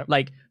was. Yeah,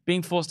 like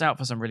being forced out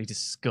for some really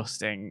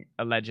disgusting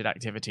alleged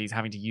activities,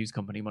 having to use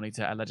company money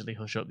to allegedly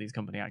hush up these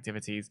company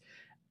activities,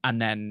 and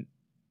then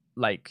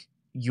like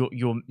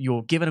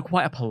you're given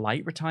quite a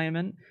polite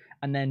retirement,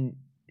 and then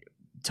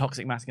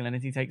toxic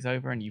masculinity takes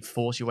over and you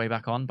force your way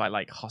back on by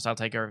like hostile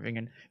takeover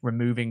and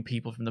removing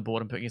people from the board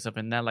and putting yourself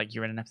in there like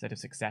you're in an episode of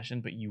Succession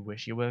but you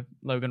wish you were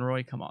Logan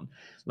Roy. Come on,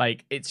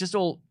 like it's just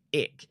all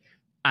ick,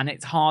 and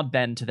it's hard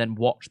then to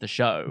watch the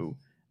show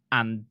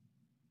and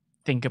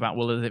think about,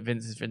 well, is it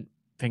Vince's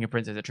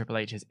fingerprints, is it Triple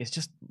H's? It's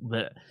just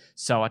bleh.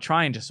 So I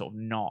try and just sort of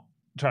not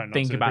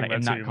think about it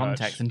in that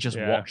context and just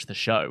watch the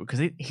show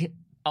because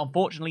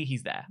unfortunately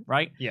he's there,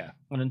 right? Yeah,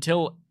 and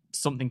until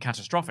something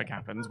catastrophic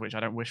happens, which I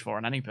don't wish for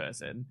on any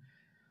person,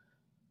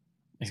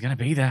 he's going to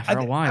be there for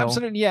a while.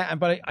 Absolutely, yeah.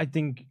 But I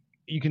think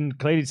you can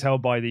clearly tell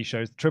by these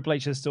shows, Triple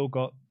H has still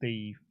got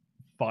the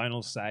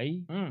final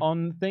say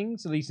on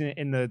things, at least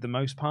in the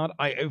most part.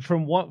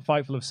 From what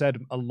Fightful have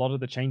said, a lot of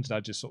the changes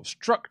are just sort of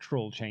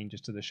structural changes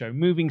to the show,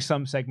 moving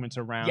some segments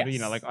around.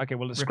 Yes. Like, okay,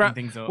 well, let's scrap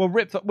things up. We'll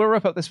rip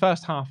up this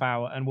first half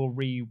hour and we'll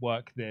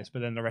rework this,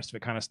 but then the rest of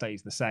it kind of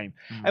stays the same.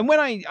 And when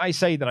I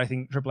say that I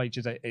think Triple H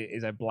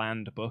is a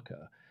bland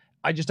booker,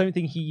 I just don't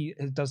think he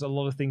does a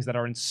lot of things that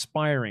are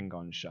inspiring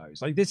on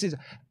shows. Like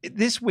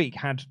this week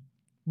had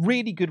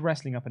really good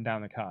wrestling up and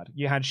down the card.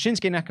 You had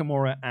Shinsuke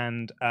Nakamura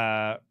and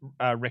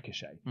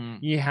Ricochet.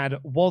 You had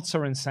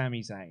Walter and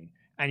Sami Zayn.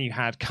 And you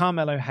had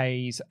Carmelo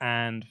Hayes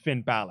and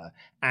Finn Balor.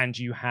 And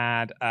you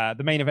had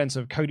the main events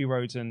of Cody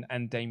Rhodes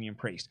and Damian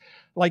Priest.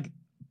 Like,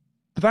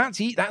 that's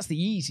the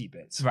easy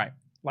bits. Right.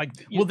 Like,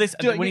 well,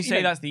 when you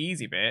say that's the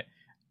easy bit,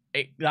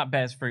 that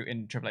bears fruit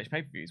in Triple H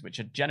pay-per-views, which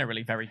are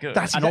generally very good.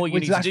 All you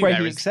need to do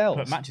there is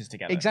put matches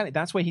together. Exactly,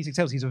 that's where he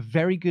excels. He's a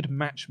very good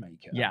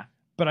matchmaker. Yeah.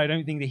 But I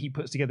don't think that he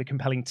puts together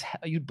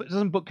he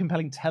doesn't book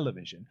compelling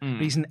television, but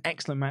he's an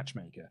excellent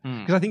matchmaker.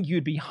 Because I think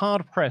you'd be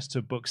hard-pressed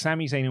to book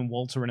Sami Zayn and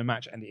Walter in a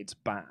match, and it's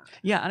bad.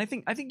 Yeah, and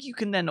I think you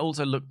can then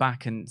also look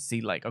back and see,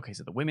 like, okay,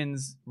 so the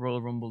women's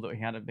Royal Rumble that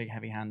he had a big,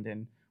 heavy hand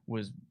in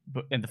was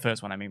the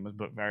first one, was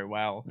booked very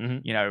well.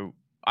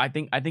 I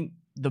think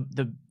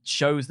the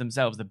shows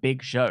themselves, the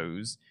big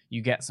shows,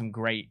 you get some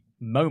great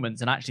moments.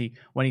 And actually,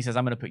 when he says,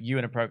 I'm going to put you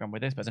in a program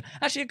with this person,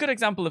 actually a good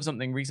example of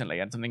something recently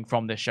and something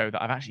from this show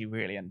that I've actually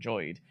really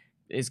enjoyed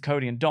is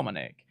Cody and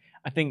Dominic.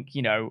 I think,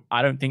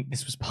 I don't think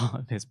this was part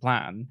of his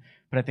plan,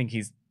 but I think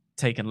he's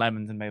taken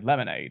lemons and made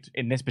lemonade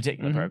in this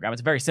particular program.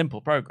 It's a very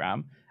simple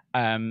program,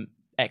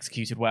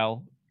 executed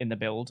well in the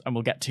build, and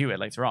we'll get to it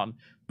later on.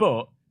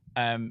 But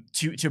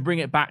to bring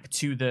it back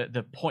to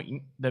the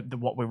point,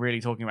 what we're really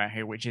talking about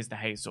here, which is the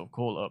Hayes sort of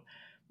call-up,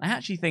 I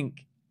actually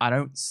think I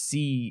don't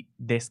see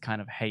this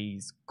kind of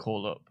Hayes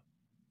call-up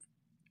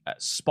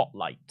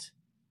spotlight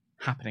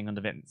happening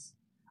under Vince.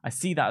 I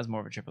see that as more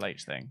of a Triple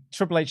H thing.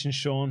 Triple H and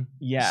Shawn,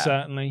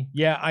 certainly.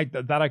 Yeah, I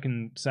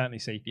can certainly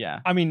see. Yeah.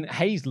 I mean,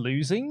 Hayes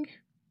losing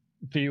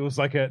feels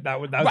like that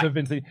was a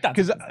Vince thing.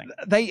 Because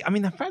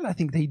the fact that I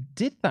think they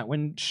did that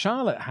when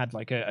Charlotte had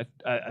like I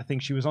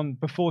think she was on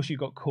before she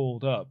got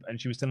called up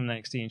and she was still in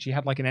NXT and she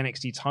had like an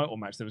NXT title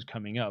match that was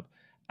coming up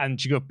and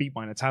she got beat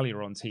by Natalya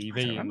on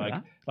TV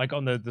and like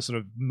on the sort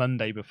of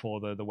Monday before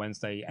the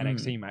Wednesday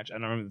NXT match.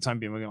 And I remember the time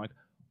being going like,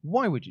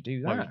 why would you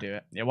do that? Why would you do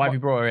it? Yeah, why have you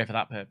brought her here for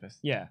that purpose?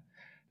 Yeah.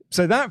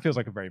 So that feels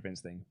like a very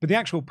Vince thing. But the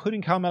actual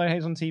putting Carmelo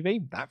Hayes on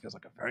TV, that feels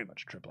like a very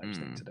much Triple H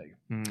thing to do.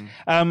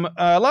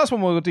 Last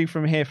one we'll do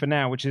from here for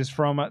now, which is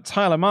from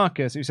Tyler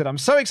Marcus, who said, I'm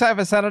so excited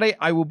for Saturday.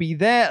 I will be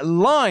there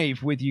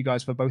live with you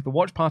guys for both the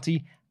Watch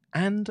Party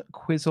and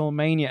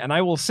Quizzlemania. And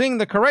I will sing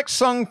the correct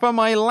song for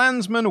my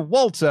landsman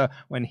Walter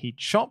when he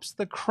chops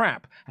the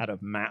crap out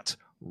of Matt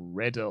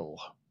Riddle.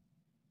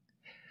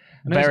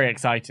 Very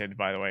excited,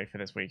 by the way, for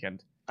this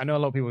weekend. I know a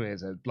lot of people here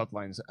say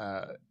Bloodlines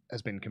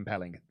has been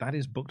compelling. That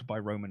is booked by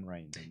Roman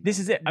Reigns. This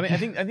is it. I mean, I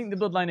think the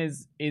Bloodline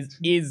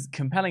is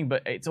compelling,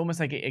 but it's almost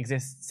like it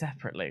exists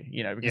separately,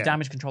 because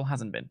Damage Control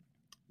hasn't been.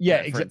 Yeah,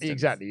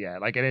 exactly. Yeah,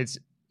 like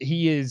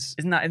he is.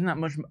 Isn't that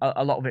much?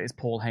 A lot of it is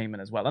Paul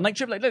Heyman as well, and like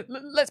Triple H.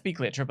 Let's be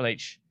clear, Triple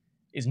H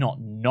is not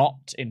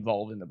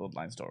involved in the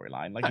Bloodline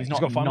storyline. Like he's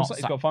got final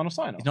sign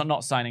off. He's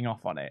not signing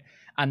off on it,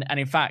 and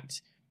in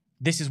fact.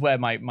 This is where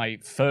my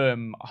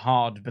firm,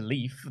 hard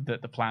belief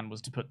that the plan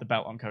was to put the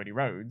belt on Cody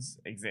Rhodes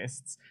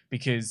exists,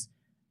 because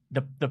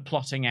the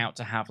plotting out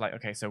to have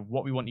so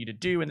what we want you to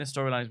do in this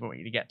storyline is we want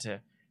you to get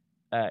to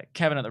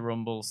Kevin at the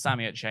Rumble,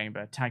 Sami at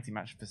Chamber, tag team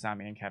match for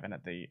Sami and Kevin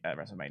at the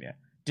WrestleMania.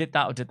 Did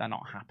that or did that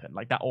not happen?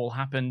 Like, that all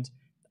happened.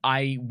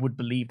 I would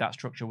believe that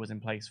structure was in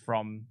place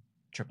from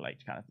Triple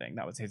H kind of thing.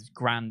 That was his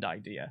grand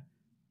idea.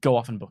 Go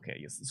off and book it.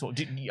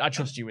 I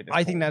trust you with this.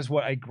 I think that's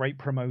what a great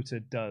promoter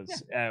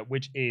does,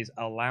 which is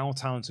allow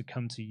talent to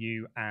come to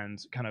you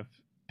and kind of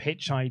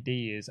pitch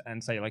ideas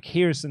and say, like,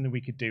 here's something we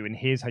could do, and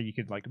here's how you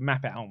could like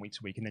map it out week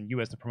to week, and then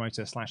you as the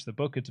promoter / the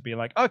booker to be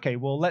like, okay,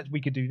 well,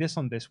 we could do this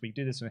on this week,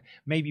 do this,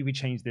 maybe we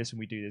change this and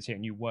we do this here,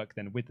 and you work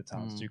then with the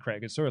talent to create a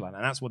good storyline,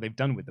 and that's what they've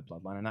done with the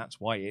Bloodline, and that's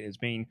why it has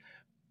been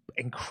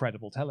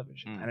incredible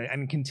television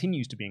and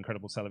continues to be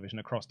incredible television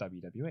across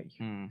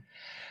WWE.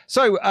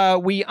 So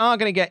we are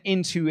going to get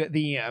into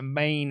the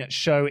main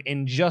show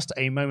in just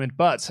a moment,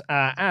 but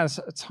as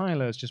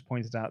Tyler has just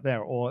pointed out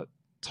there, or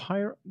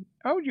how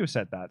would you have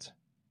said that?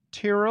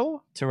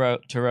 Tyrrell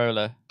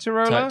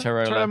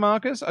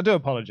Marcus? I do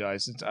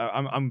apologize.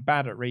 I'm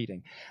bad at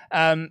reading.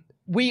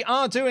 We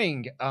are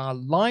doing a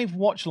live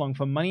watch along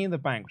for Money in the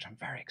Bank, which I'm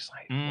very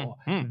excited for.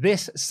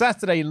 This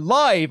Saturday,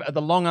 live at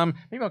the Long Arm.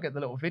 Maybe I'll get the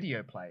little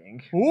video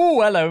playing.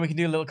 Oh, hello. We can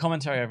do a little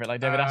commentary over it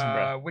like David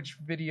Attenborough. Which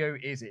video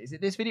is it? Is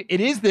it this video? It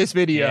is this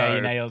video. Yeah,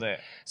 you nailed it.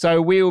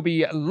 So we will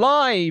be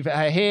live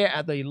here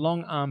at the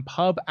Long Arm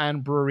Pub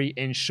and Brewery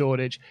in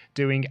Shoreditch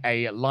doing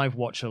a live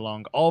watch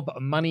along of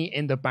Money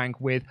in the Bank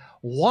with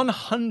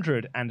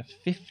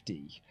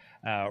 150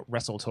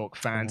 Wrestle Talk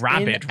fans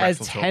in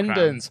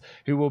attendance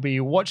who will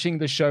be watching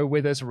the show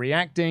with us,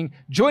 reacting,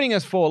 joining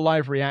us for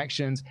live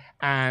reactions,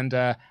 and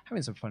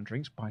having some fun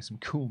drinks, buy some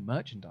cool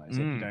merchandise if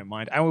you don't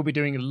mind. And we'll be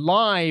doing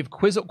live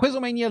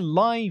Quizzlemania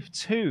Live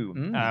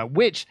 2,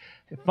 which,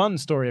 fun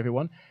story,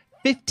 everyone.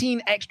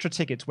 15 extra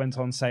tickets went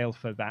on sale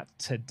for that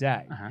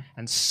today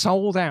and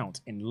sold out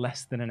in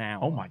less than an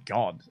hour. Oh my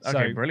God.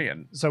 Okay,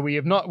 brilliant. So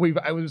we've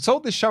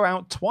sold this show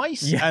out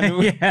twice and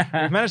we've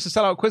managed to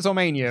sell out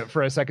Quizlemania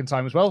for a second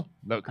time as well.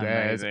 Look,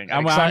 amazing.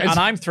 And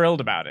I'm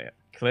thrilled about it,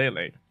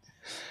 clearly.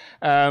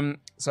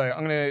 So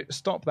I'm going to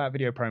stop that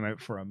video promo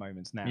for a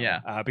moment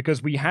now,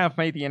 because we have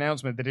made the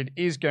announcement that it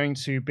is going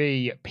to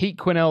be Pete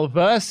Quinnell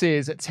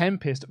versus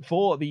Tempest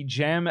for the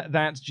Jam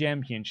That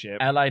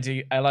Championship.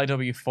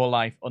 LIW for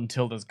life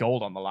until there's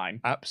gold on the line.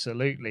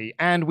 Absolutely.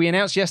 And we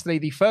announced yesterday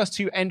the first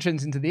two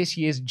entrants into this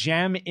year's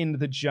Jam in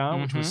the Jar,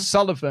 which was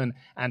Sullivan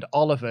and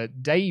Oliver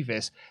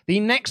Davis. The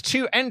next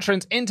two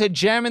entrants into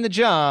Jam in the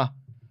Jar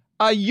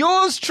are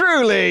yours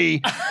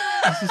truly.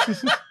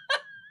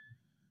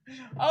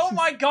 Oh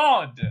my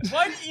God!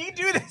 Why do you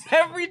do this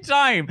every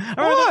time?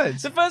 What?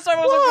 The first time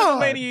I was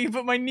like, you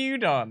put my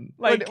nude on.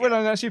 Like when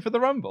I asked you for the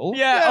Rumble?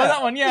 Yeah. Oh,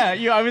 that one, yeah.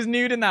 I was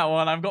nude in that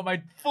one. I've got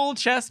my full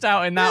chest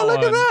out in that one.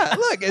 Look at that.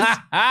 Look,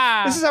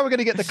 this is how we're going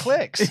to get the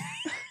clicks.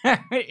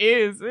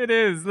 It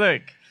is.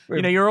 Look.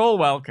 You're all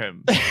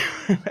welcome.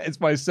 It's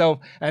myself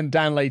and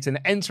Dan Layton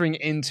entering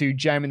into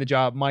Jam in the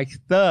Jar, my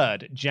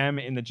third Jam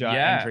in the Jar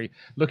entry,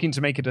 looking to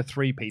make it a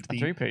three-peat.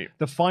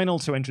 The final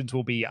two entrants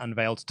will be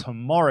unveiled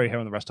tomorrow here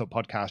on the Rest Talk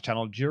podcast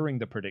channel during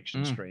the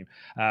prediction stream,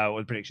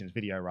 or the predictions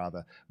video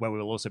rather, where we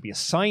will also be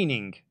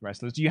assigning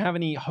wrestlers. Do you have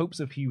any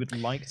hopes of who you would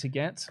like to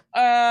get?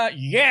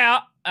 Yeah.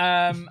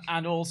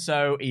 And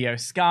also Io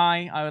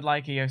Sky. I would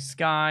like Io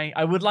Sky.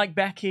 I would like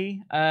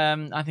Becky.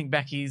 I think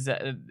Becky's,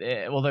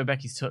 although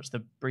Becky's touched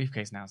the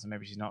briefcase now, so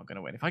maybe she's not going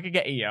to win. If I could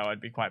get Io,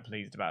 I'd be quite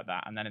pleased about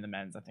that. And then in the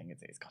men's, I think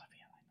it's got to be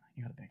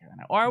you got to pick her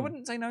now. Or I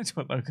wouldn't say no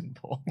to a Logan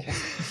Paul.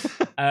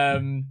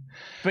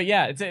 But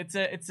yeah, it's.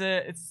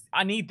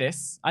 I need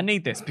this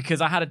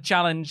because I had a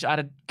challenge. I had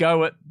a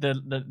go at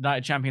the Night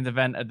of Champions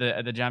event at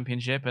the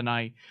championship, and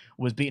I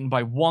was beaten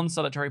by one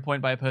solitary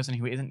point by a person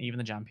who isn't even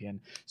the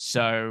champion.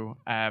 So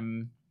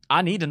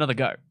I need another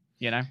go.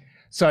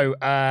 So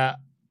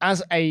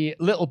as a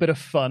little bit of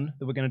fun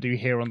that we're going to do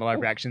here on the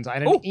live reactions, I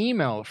had an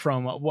email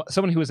from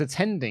someone who was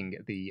attending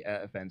the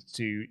event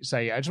to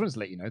say, I just wanted to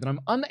let you know that I'm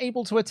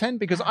unable to attend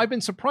because I've been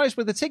surprised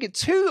with a ticket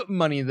to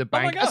Money in the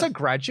Bank as a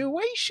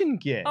graduation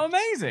gift. Oh,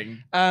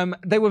 amazing.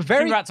 They were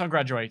very... Congrats on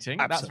graduating.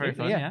 Absolutely, that's very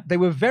fun, yeah. They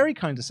were very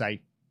kind to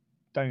say,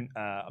 I'm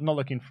not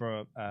looking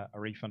for a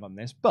refund on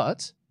this,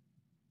 but...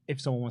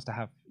 if someone wants to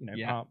have,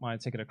 my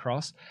ticket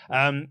across.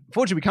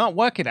 Fortunately, we can't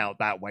work it out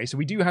that way, so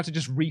we do have to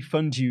just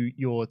refund you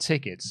your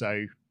ticket.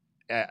 So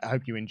I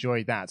hope you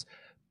enjoy that.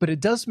 But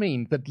it does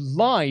mean that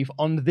live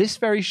on this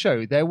very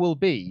show, there will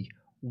be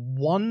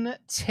one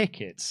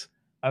ticket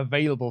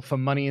available for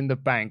Money in the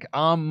Bank.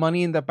 Our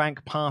Money in the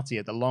Bank party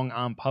at the Long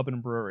Arm Pub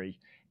and Brewery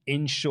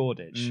in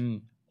Shoreditch.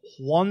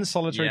 One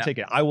solitary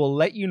ticket. I will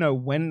let you know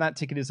when that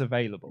ticket is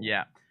available.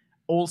 Yeah.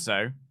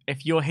 Also,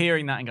 if you're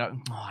hearing that and go,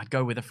 I'd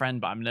go with a friend,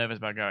 but I'm nervous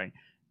about going,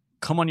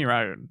 come on your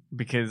own,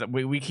 because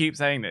we keep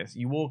saying this.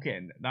 You walk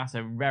in, that's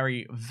a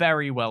very,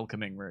 very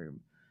welcoming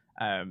room.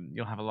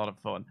 You'll have a lot of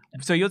fun.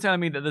 So you're telling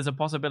me that there's a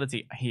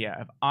possibility here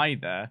of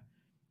either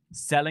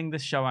selling the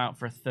show out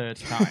for a third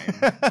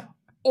time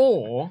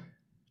or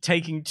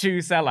taking 2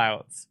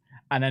 sellouts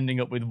and ending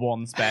up with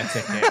 1 spare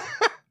ticket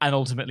and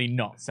ultimately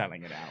not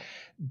selling it out.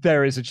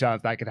 There is a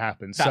chance that could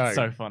happen. That's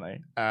so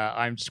funny.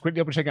 I'm just quickly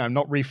double checking. I'm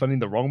not refunding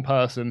the wrong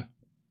person.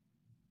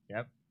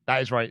 Yep,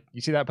 that is right.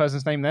 You see that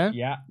person's name there?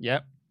 Yeah.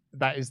 Yep.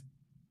 That is.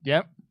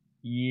 Yep.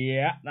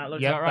 Yeah. That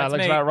looks about right that to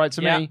looks me. about right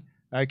to me.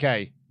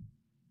 Okay.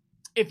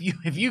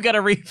 If you get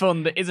a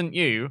refund that isn't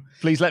you,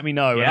 please let me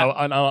know,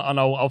 and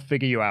I'll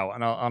figure you out,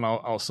 and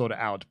I'll sort it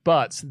out.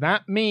 But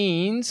that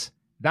means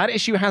that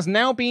issue has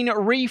now been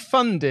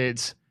refunded.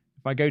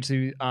 If I go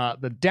to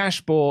the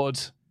dashboard,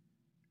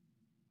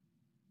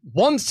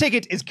 1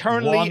 ticket is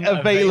currently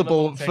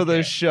available for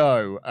the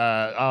show.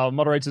 Our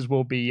moderators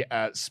will be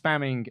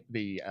spamming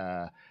the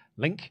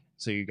link,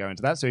 so you go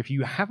into that. So if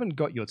you haven't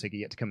got your ticket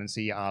yet to come and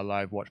see our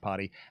live watch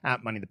party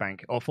at Money in the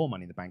Bank, or for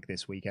Money in the Bank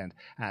this weekend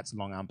at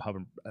Long Arm Pub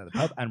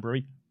and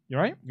Brewery, you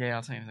all right? Yeah,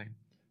 I'll tell you in a second.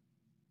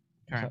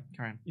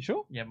 Carry on. You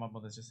sure? Yeah, my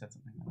mother's just said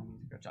something.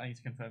 I need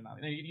to confirm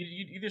that. No,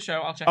 you do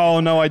show. I'll check. Oh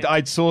no,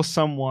 I saw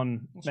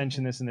someone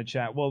mention this in the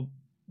chat. Well,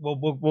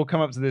 we'll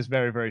come up to this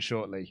very, very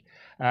shortly.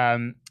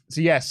 So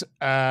yes,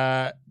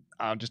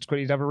 I'll just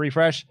quickly have a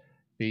refresh.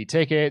 The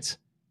ticket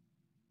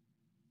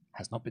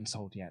has not been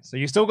sold yet, so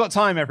you still got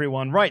time,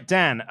 everyone. Right,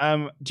 Dan.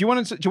 Do you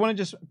want to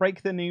just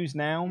break the news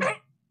now? But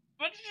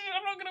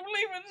I'm not going to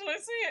believe it until I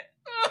see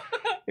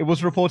it. It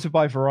was reported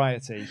by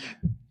Variety.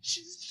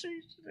 She's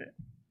treated it.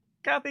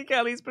 Kathy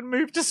Kelly's been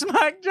moved to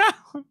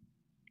SmackDown.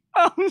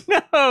 Oh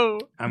no!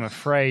 I'm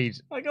afraid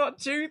I got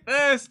too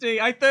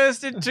thirsty. I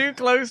thirsted too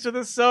close to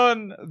the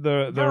sun.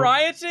 The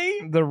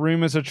Variety? The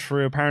rumors are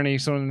true. Apparently,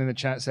 someone in the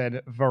chat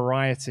said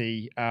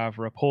Variety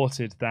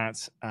reported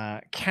that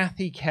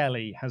Kathy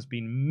Kelly has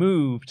been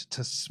moved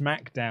to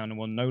SmackDown and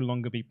will no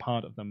longer be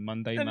part of the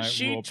Monday Night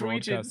Raw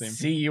broadcasting.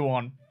 See you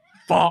on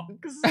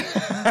Fox.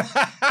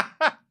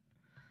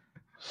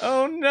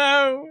 Oh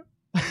no!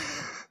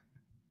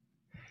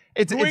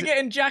 We're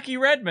getting Jackie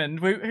Redmond,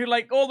 who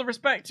like all the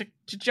respect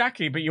to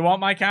Jackie, but you want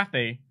my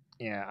Kathy.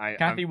 Yeah,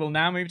 Kathy will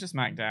now move to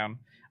SmackDown.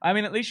 I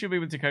mean, at least she'll be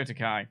with Dakota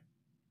Kai.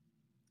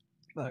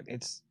 Look,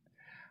 it's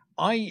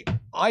I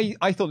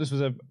thought this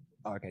was a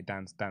okay.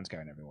 Dan's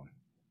going.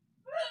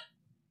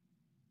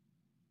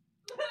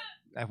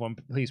 Everyone,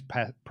 please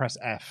press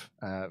F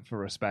for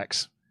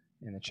respects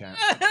in the chat.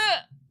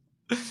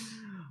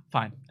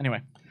 Fine.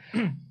 Anyway.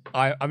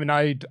 I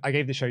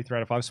gave the show 3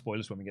 out of 5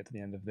 spoilers when we get to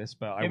the end of this,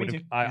 but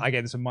I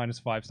gave this a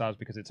 -5 stars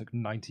because it took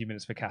 90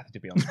 minutes for Kathy to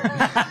be on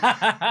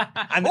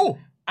screen.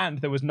 and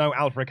there was no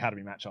Alpha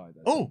Academy match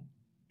either. Oh,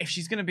 if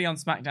she's going to be on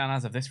SmackDown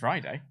as of this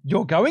Friday.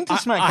 You're going to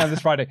SmackDown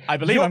this Friday. I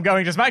believe I'm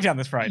going to SmackDown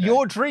this Friday.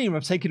 Your dream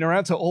of taking her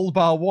out to All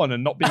Bar 1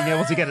 and not being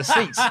able to get a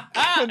seat.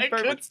 It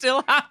could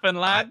still happen,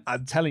 lad.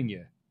 I'm telling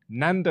you.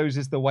 Nando's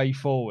is the way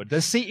forward.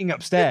 There's seating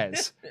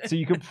upstairs, so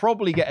you could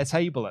probably get a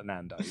table at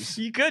Nando's.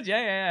 You could,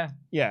 yeah.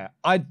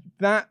 I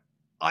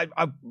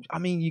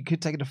mean, you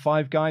could take it to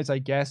Five Guys, I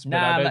guess.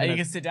 But you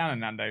can sit down at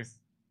Nando's.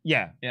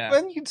 Yeah.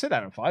 Well, you can sit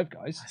down at Five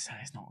Guys.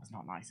 It's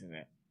not nice, is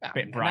it? A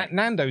bit bright.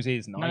 Nando's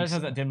is nice. Nando's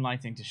has that dim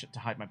lighting to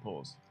hide my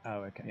pores.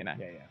 Oh, okay. You know.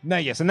 Yeah. No,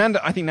 yes. And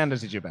I think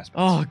Nando's is your best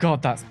bet. Oh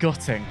God, that's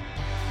gutting.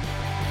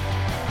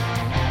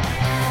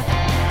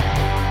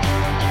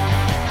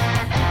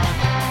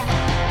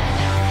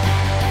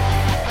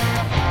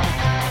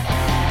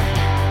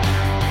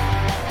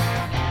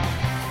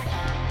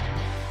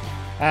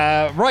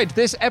 Right,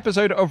 this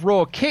episode of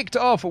Raw kicked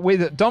off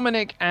with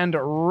Dominic and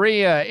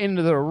Rhea in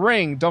the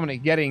ring.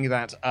 Dominic getting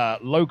that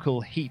local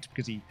heat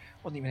because he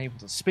wasn't even able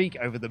to speak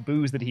over the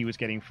boos that he was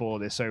getting for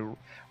this. So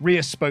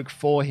Rhea spoke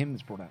for him.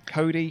 This brought out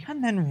Cody.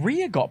 And then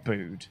Rhea got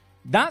booed.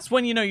 That's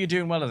when you know you're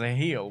doing well as a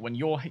heel.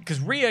 Because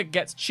Rhea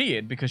gets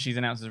cheered because she's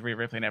announced as Rhea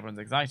Ripley and everyone's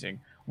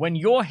exciting. When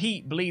your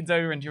heat bleeds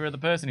over into your other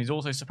person who's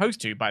also supposed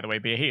to, by the way,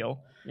 be a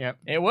heel. Yep.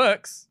 It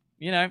works.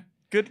 You know,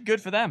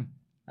 good for them.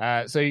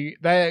 So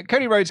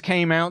Cody Rhodes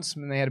came out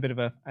and they had a bit of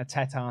a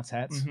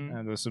tete-a-tete. Mm-hmm.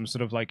 There was some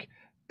sort of like...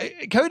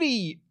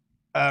 Cody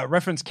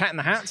referenced Cat in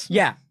the Hat.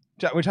 Yeah.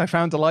 Which I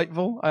found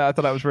delightful. I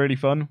thought that was really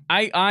fun.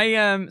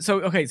 So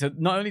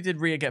not only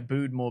did Rhea get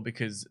booed more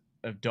because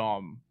of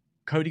Dom,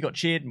 Cody got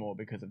cheered more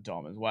because of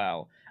Dom as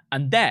well.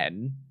 And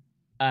then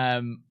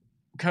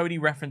Cody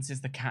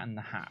references the Cat in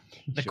the Hat.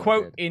 The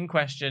quote in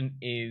question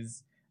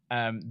is,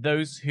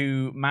 those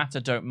who matter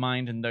don't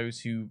mind and those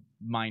who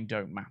mind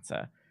don't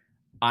matter.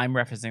 I'm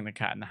referencing the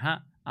Cat in the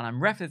Hat, and I'm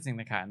referencing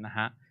the Cat in the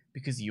Hat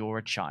because you're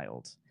a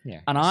child.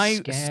 Yeah. And I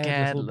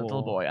scared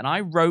little boy. And I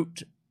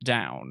wrote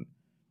down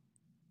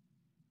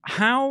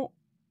how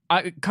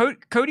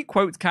Cody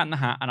quotes Cat in the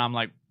Hat, and I'm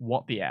like,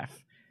 what the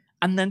F?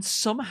 and then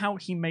somehow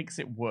he makes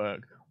it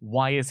work.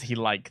 Why is he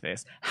like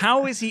this?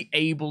 How is he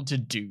able to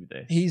do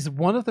this? He's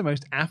one of the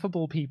most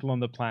affable people on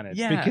the planet.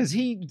 Yeah. Because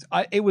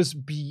it was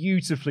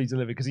beautifully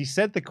delivered. Because he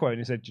said the quote, and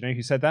he said, do you know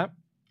who said that?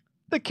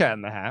 The Cat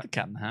in the Hat. The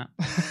Cat in the Hat.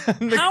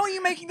 How are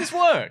you making this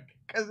work?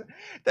 Because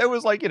there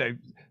was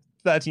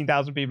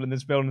 13,000 people in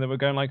this building that were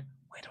going like,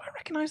 where do I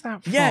recognize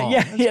that from?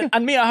 Yeah.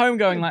 And me at home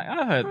going like,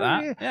 I heard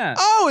that. Yeah.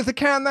 Oh, it's the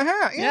Cat in the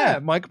Hat. Yeah.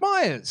 Mike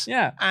Myers.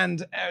 Yeah.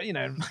 And,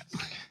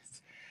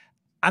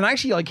 and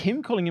actually,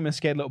 him calling him a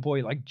scared little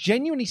boy,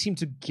 genuinely seemed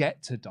to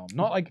get to Dom.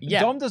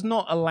 Dom does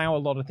not allow a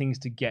lot of things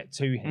to get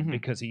to him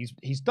because he's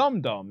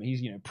Dom.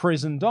 He's,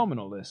 prison Dom and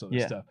all this sort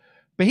of stuff.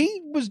 But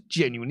he was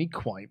genuinely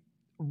quite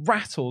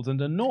rattled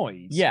and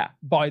annoyed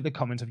by the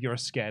comment of you're a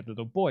scared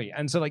little boy.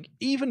 And so,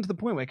 even to the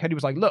point where Cody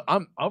was like, look,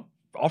 I'm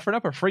offering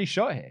up a free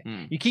shot here.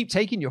 You keep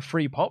taking your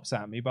free pops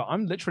at me, but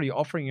I'm literally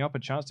offering you up a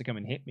chance to come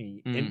and hit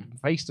me in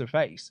face to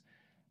face.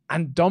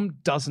 And Dom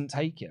doesn't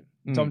take it.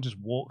 Dom just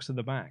walks to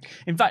the back.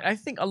 In fact, I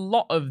think a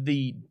lot of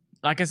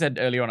like I said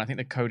earlier on, I think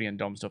the Cody and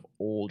Dom stuff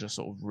all just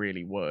sort of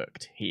really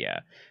worked here.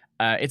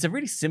 It's a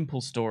really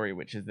simple story,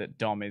 which is that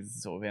Dom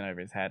is sort of in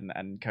over his head,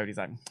 and Cody's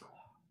like,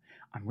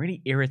 I'm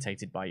really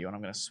irritated by you, and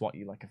I'm going to swat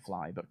you like a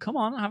fly. But come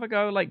on, have a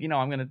go. I'm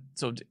going to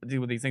sort of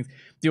deal with these things.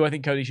 Do I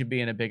think Cody should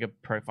be in a bigger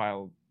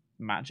profile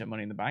match at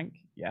Money in the Bank?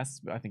 Yes,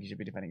 I think he should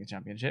be defending his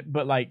championship.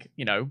 But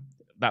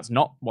that's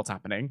not what's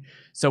happening.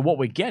 So what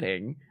we're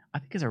getting, I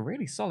think, is a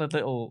really solid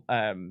little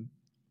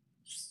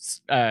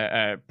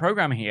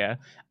program here.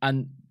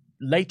 And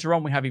later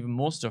on, we have even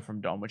more stuff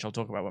from Dom, which I'll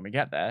talk about when we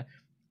get there,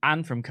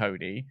 and from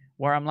Cody,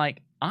 where I'm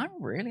like, I'm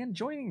really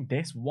enjoying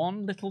this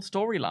one little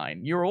storyline.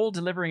 You're all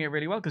delivering it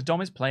really well, because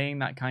Dom is playing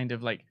that kind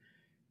of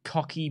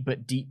cocky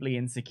but deeply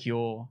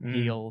insecure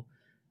heel.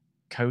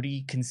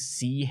 Cody can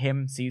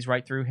sees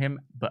right through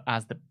him, but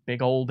as the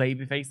big old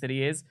baby face that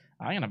he is,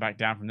 I'm going to back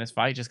down from this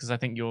fight just because I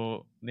think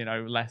you're,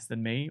 less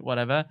than me,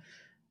 whatever.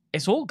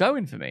 It's all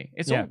going for me.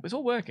 It's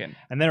all working.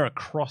 And they're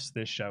across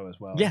this show as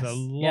well. Yes. There's a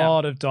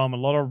lot of Dom, a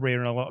lot of Rhea,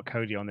 and a lot of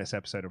Cody on this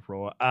episode of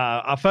Raw.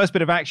 Our first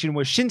bit of action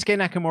was Shinsuke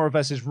Nakamura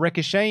versus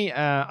Ricochet.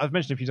 I've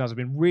mentioned a few times, I've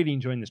been really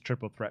enjoying this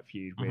triple threat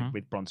feud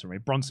with Bronson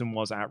Reed. Bronson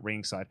was at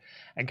ringside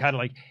and kind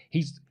of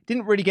he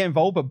didn't really get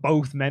involved, but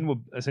both men were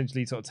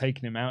essentially sort of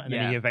taking him out, and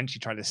then he eventually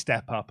tried to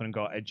step up and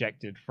got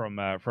ejected from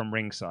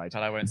ringside.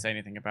 But I won't say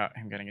anything about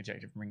him getting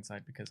ejected from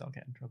ringside because I'll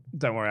get in trouble.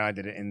 Don't worry, I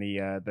did it in the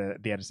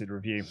edited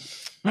review.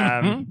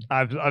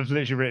 I've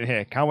literally written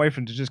here, can't wait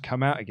for him to just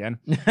come out again.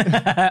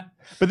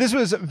 But this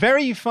was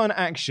very fun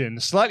action,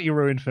 slightly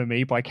ruined for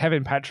me by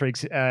Kevin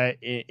Patrick's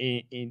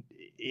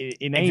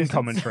inane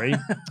commentary,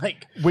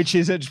 which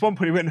is at just one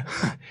point he went,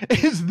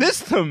 "Is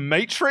this the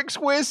Matrix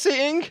we're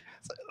seeing?"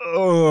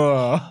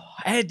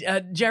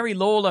 Jerry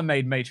Lawler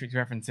made Matrix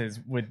references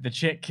with the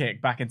chick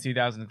kick back in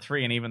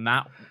 2003, and even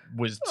that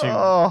was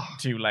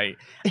too late.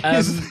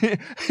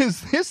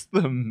 Is this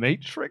the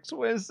Matrix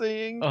we're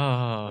seeing?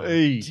 Oh,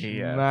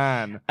 dear.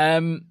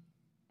 Man.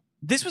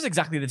 This was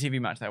exactly the TV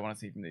match that I want to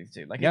see from these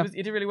two. It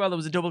did really well. There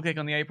was a double kick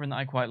on the apron that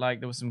I quite liked.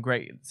 There was some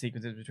great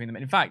sequences between them.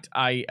 In fact,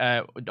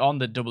 I on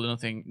the Double or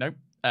Nothing,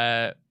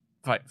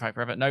 Fight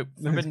Forever,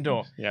 Forbidden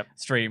Door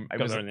stream.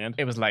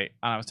 It was late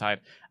and I was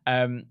tired.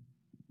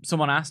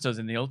 Someone asked us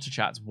in the Ultra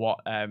Chats what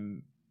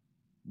the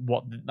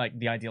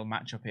ideal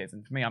matchup is,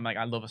 and for me, I'm like,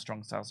 I love a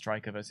strong style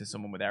striker versus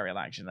someone with aerial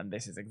action, and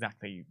this is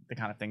exactly the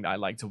kind of thing that I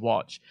like to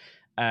watch.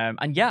 And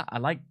I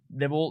like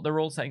they're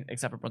all setting,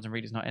 except for Bronson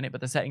Reed is not in it, but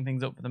they're setting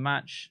things up for the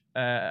match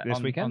this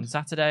weekend on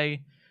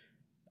Saturday.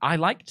 I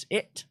liked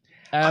it.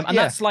 And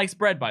that sliced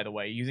bread, by the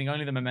way, using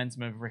only the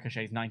momentum of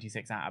Ricochet's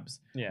 96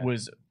 abs,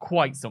 was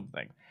quite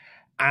something.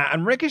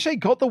 And Ricochet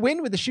got the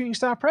win with the shooting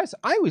star press.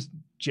 I was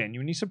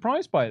genuinely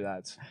surprised by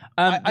that.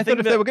 I thought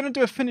if they were going to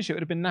do a finish, it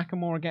would have been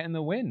Nakamura getting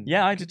the win.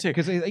 Yeah, I did too.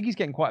 Because I think he's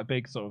getting quite a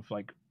big sort of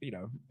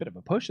bit of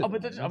a push. But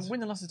win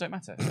and losses don't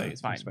matter, so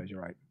it's fine. I suppose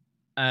you're right.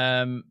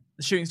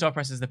 The shooting star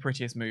press is the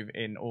prettiest move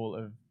in all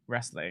of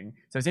wrestling.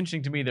 So it's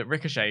interesting to me that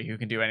Ricochet, who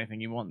can do anything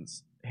he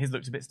wants, his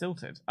looked a bit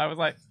stilted. I was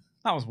like,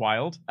 that was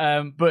wild.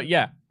 But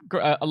yeah,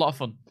 a lot of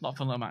fun. A lot of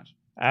fun little match.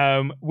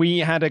 We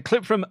had a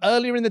clip from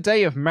earlier in the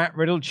day of Matt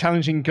Riddle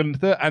challenging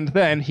Gunther, and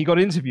then he got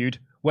interviewed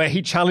where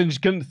he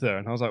challenged Gunther,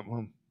 and I was like,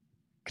 well,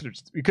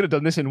 we could have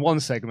done this in one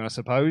segment, I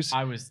suppose.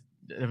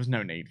 There was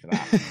no need for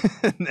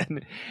that. And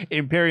then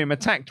Imperium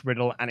attacked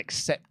Riddle and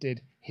accepted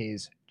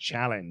his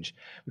challenge.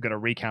 We've got a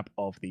recap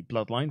of the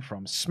Bloodline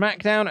from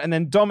SmackDown, and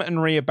then Dom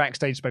and Rhea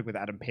backstage spoke with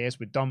Adam Pearce,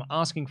 with Dom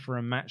asking for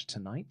a match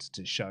tonight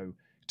to show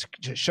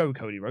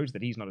Cody Rhodes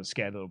that he's not a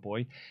scared little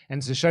boy,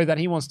 and to show that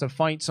he wants to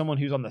fight someone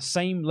who's on the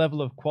same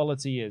level of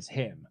quality as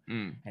him.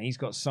 And he's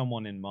got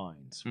someone in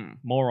mind.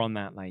 More on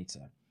that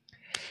later.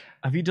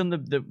 Have you done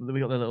we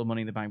got the little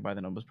Money in the Bank by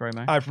the numbers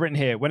promo? I've written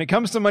here, when it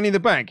comes to Money in the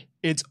Bank,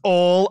 it's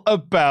all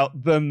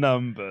about the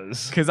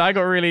numbers. Because I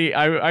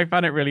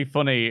found it really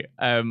funny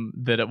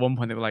that at one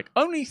point they were like,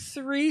 only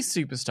 3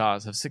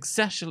 superstars have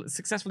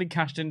successfully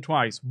cashed in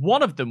twice.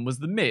 One of them was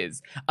The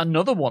Miz.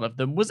 Another one of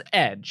them was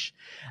Edge.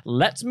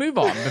 Let's move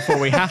on before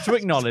we have to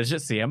acknowledge that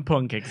CM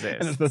Punk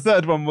exists. And the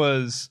third one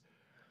was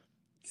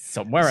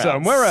somewhere else.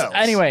 Somewhere else.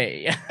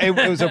 Anyway, it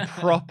was a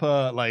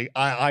proper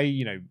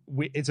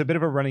it's a bit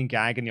of a running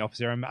gag in the office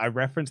here. I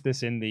referenced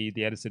this in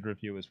the edited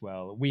review as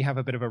well. We have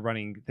a bit of a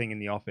running thing in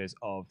the office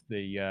of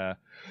the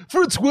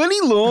for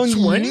 20 long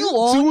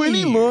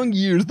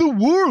years the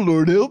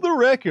warlord held the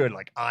record.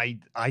 Like I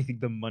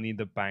think the Money in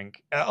the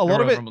Bank, a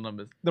lot of it,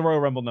 the Royal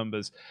Rumble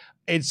numbers,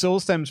 it all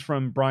stems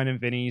from Brian and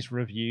Vinny's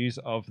reviews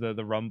of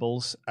the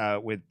Rumbles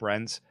with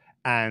Brent.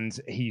 And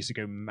he used to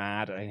go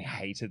mad and he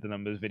hated the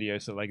numbers video.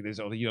 So like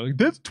there's all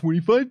that's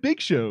 25 big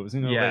shows,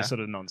 that sort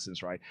of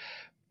nonsense, right?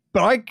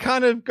 But I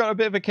kind of got a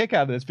bit of a kick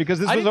out of this because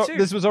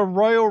this was a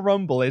Royal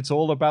Rumble. It's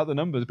all about the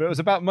numbers, but it was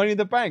about Money in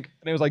the Bank,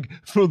 and it was like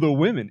for the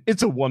women,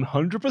 it's a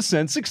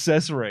 100%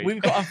 success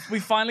rate.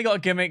 We finally got a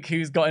gimmick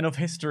who's got enough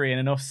history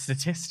and enough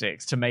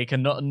statistics to make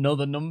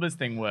another numbers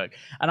thing work.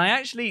 And I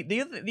actually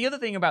the other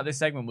thing about this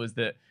segment was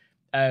that.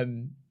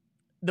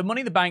 The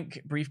Money in the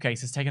Bank briefcase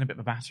has taken a bit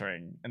of a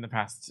battering in the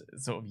past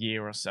sort of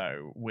year or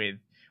so, with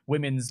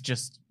women's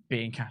just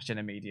being cashed in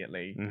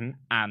immediately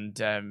and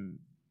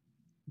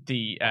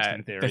the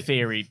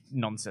theory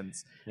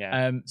nonsense.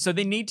 Yeah. So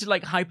they need to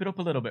like hype it up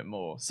a little bit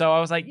more. So I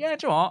was like, yeah,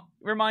 do you know what?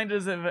 Remind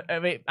us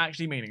of it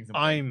actually meaning something.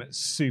 I'm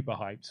super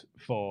hyped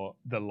for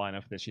the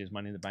lineup for this year's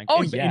Money in the Bank.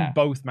 Oh, in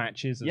both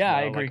matches as well.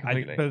 I agree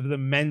completely. But the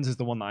men's is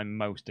the one that I'm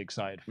most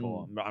excited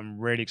for. I'm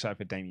really excited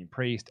for Damian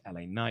Priest,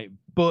 LA Knight,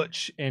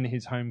 Butch in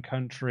his home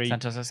country.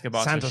 Santos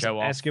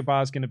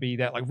Escobar's going to be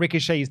there. Like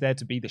Ricochet's there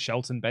to be the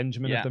Shelton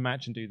Benjamin of the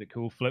match and do the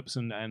cool flips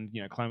and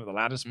climb up the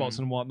ladder spots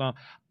and whatnot.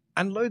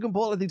 And Logan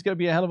Paul, I think, is going to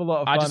be a hell of a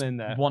lot of fun in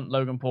there. I want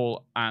Logan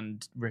Paul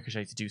and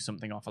Ricochet to do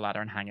something off a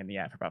ladder and hang in the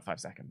air for about 5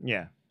 seconds.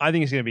 Yeah, I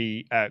think it's going to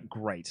be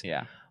great.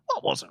 Yeah.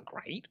 What wasn't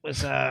great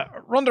was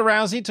Ronda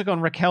Rousey took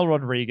on Raquel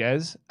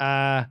Rodriguez.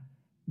 They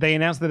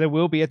announced that there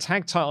will be a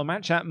tag title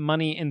match at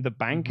Money in the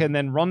Bank, and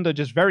then Ronda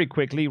just very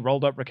quickly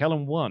rolled up Raquel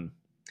and won.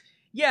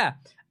 Yeah.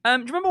 Do you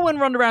remember when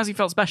Ronda Rousey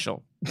felt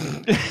special?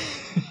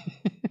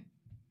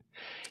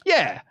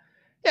 Yeah.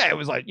 Yeah, it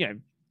was like,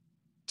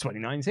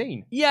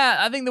 2019. Yeah,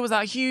 I think there was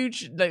that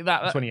huge... that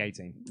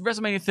 2018.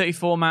 WrestleMania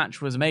 34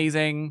 match was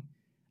amazing.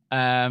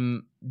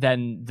 Then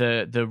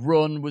the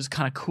run was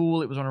kind of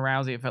cool. It was Ronda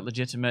Rousey. It felt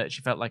legitimate.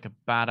 She felt like a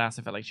badass.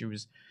 It felt like she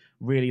was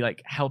really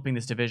like helping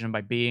this division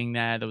by being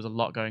there. There was a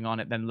lot going on.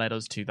 It then led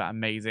us to that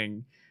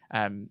amazing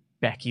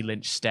Becky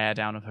Lynch stare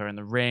down of her in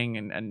the ring.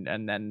 And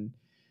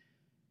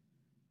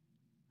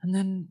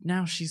then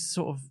now she's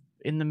sort of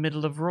in the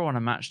middle of Raw on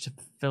a match to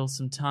fill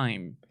some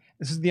time.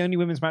 This is the only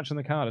women's match on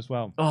the card as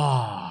well.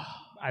 Oh,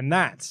 and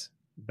that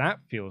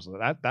feels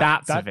like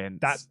that's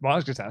Vince. Well, I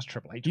was going to say that's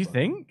Triple H. Do you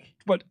think?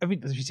 But I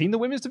mean, have you seen the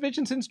women's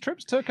division since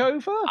Trips took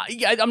over?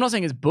 I'm not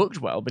saying it's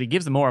booked well, but he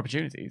gives them more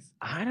opportunities.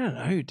 I don't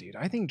know, dude.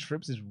 I think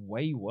Trips is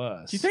way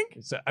worse. Do you think?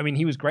 I mean,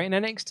 he was great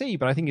in NXT,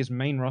 but I think his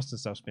main roster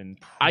stuff's been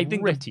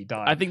pretty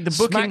dire. I think the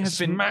booking has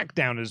been...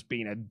 SmackDown has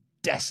been a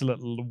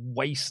desolate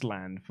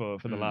wasteland for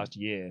the last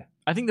year.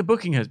 I think the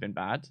booking has been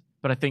bad,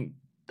 but I think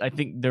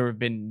there have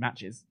been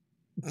matches.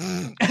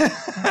 Well,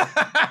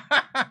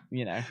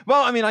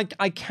 I mean, I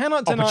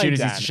cannot deny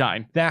opportunities to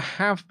shine. There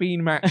have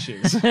been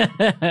matches.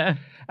 But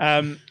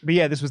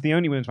yeah, this was the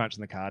only women's match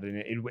on the card, and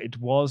it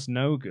was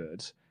no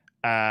good.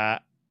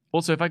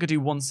 Also, if I could do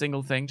one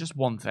single thing, just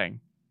one thing,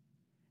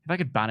 if I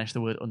could banish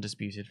the word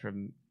undisputed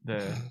from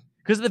the...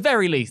 Because at the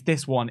very least,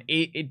 this one,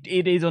 it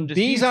is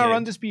undisputed. These are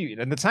undisputed,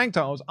 and the tag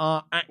titles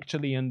are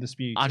actually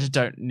undisputed. I just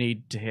don't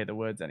need to hear the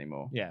words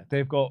anymore. Yeah,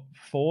 they've got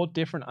 4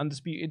 different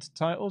undisputed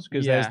titles,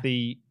 because there's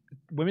the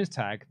women's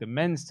tag, the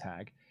men's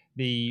tag,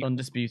 the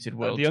Undisputed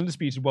World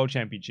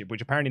Championship,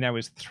 which apparently now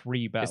is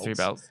 3 belts. It's 3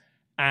 belts.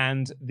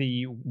 And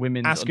the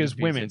Asuka's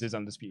women's is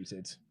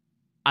undisputed.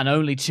 And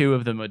only 2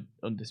 of them are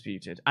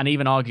undisputed. And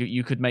even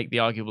you could make the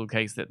arguable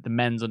case that the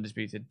men's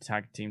undisputed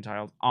tag team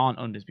titles aren't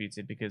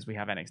undisputed because we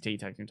have NXT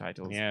tag team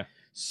titles. Yeah.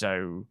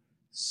 So,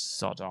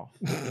 sod off.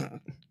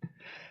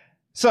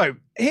 So,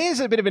 here's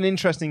a bit of an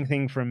interesting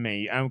thing from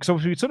me. Because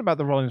obviously we talked about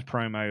the Rollins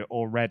promo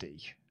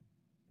already.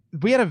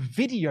 We had a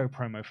video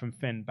promo from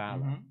Finn Balor.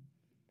 Mm-hmm.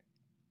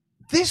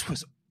 This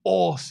was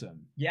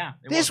awesome. Yeah.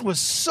 This was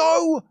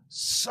so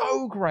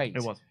great.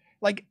 It was.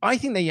 Like, I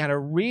think they had a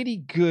really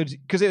good...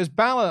 Because it was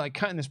Balor like,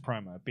 cutting this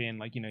promo, being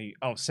like,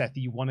 oh, Seth,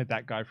 you wanted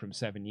that guy from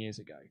 7 years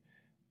ago.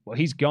 Well,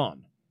 he's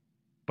gone.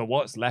 But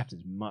what's left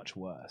is much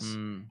worse.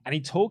 Mm. And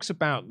he talks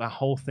about the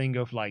whole thing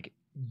of, like,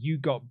 you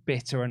got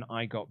bitter and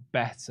I got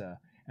better.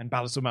 And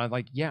Balor's talking about,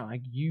 like, yeah, I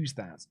used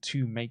that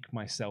to make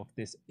myself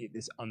this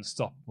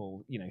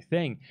unstoppable,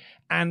 thing.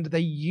 And they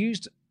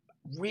used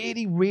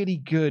really, really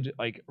good,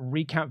 like,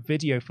 recap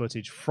video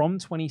footage from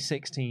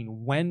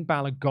 2016 when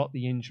Balor got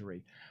the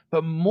injury.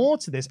 But more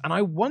to this, and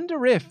I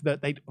wonder if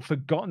that they'd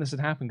forgotten this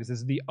had happened, because this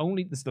is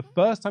the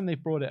first time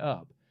they've brought it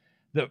up,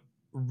 that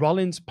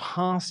Rollins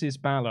passes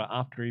Balor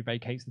after he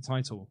vacates the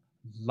title,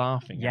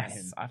 laughing at him.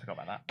 Yes, I forgot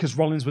about that. Because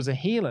Rollins was a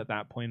heel at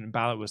that point and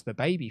Balor was the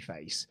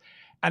babyface.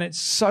 And it's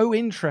so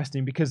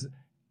interesting because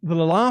the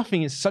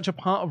laughing is such a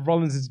part of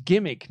Rollins'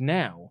 gimmick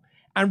now.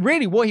 And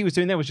really what he was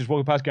doing there was just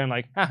walking past going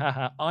like, ha ha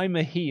ha, I'm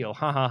a heel,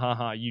 ha ha ha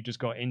ha, you just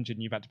got injured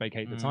and you've had to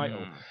vacate the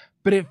title.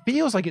 But it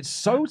feels like it's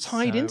so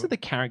tied into the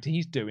character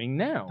he's doing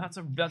now.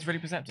 That's really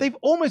perceptive. They've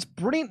almost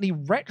brilliantly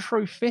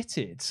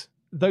retrofitted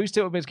those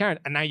two of his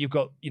characters, and now you've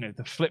got,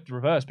 the flipped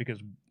reverse because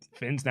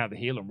Finn's now the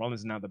heel and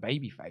Rollins is now the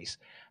babyface.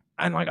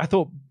 And like I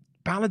thought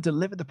Balor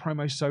delivered the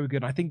promo so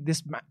good. I think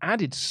this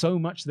added so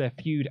much to their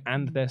feud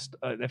and their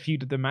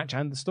feud of the match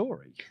and the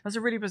story. That's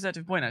a really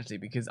perceptive point, actually,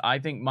 because I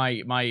think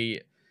my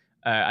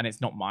and it's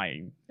not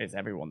mine, it's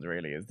everyone's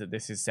really, is that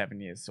this is 7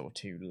 years sort of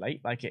too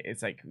late. Like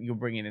it's like you're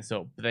bringing this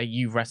up, but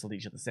you've wrestled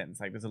each other since.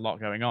 Like there's a lot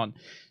going on.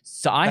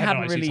 So I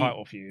hadn't really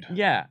title feud.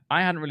 Yeah,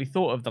 I hadn't really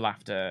thought of the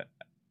laughter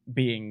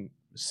being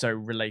so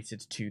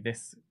related to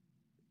this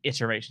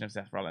iteration of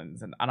Seth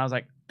Rollins, and I was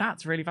like,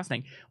 that's really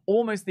fascinating.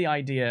 Almost the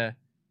idea,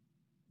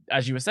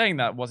 as you were saying,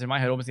 that was in my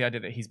head, almost the idea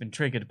that he's been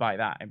triggered by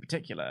that in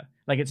particular.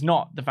 Like, it's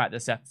not the fact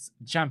that Seth's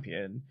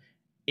champion,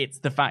 it's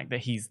the fact that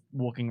he's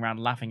walking around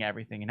laughing at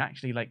everything. And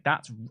actually, like,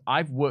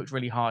 I've worked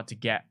really hard to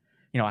get,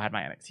 I had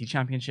my NXT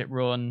championship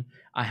run,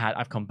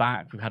 I've come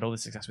back, we've had all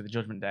this success with the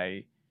Judgment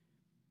Day.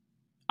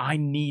 I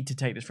need to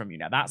take this from you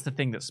now. That's the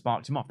thing that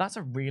sparked him off. That's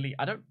a really,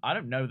 I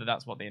don't know that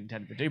that's what they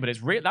intended to do, but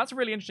that's a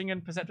really interesting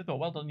and perceptive thought.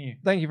 Well done, you.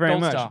 Thank you very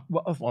Gold much. Star.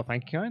 Well,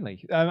 thank you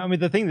kindly.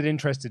 The thing that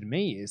interested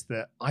me is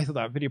that I thought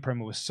that video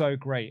promo was so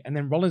great, and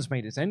then Rollins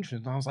made his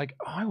entrance, and I was like,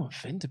 I want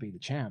Finn to be the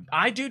champ.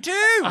 I do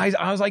too.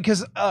 I was like,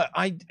 because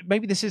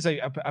maybe this is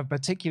a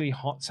particularly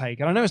hot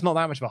take, and I know it's not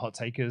that much of a hot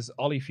take, because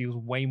Ollie feels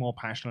way more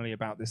passionately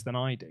about this than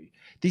I do.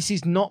 This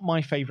is not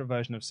my favorite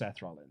version of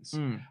Seth Rollins.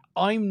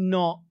 I'm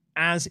not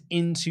as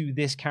into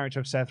this character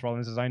of Seth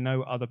Rollins as I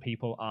know other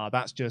people are.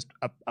 That's just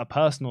a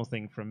personal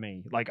thing from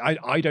me. Like,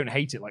 I don't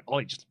hate it. Like,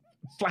 Ollie just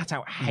flat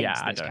out hates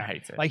this I don't character.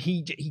 hate it. Like,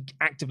 he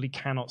actively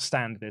cannot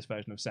stand this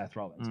version of Seth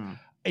Rollins.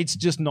 It's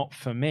just not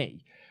for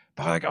me.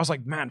 But like, I was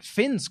like, man,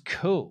 Finn's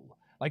cool.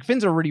 Like,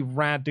 Finn's a really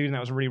rad dude, and that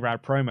was a really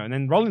rad promo. And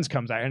then Rollins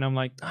comes out, and I'm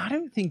like, I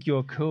don't think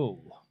you're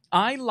cool.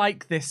 I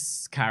like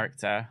this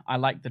character. I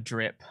like the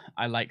drip.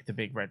 I like the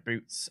big red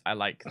boots. I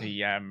like the...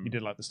 You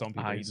did like the stompy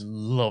boots. I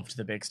loved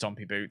the big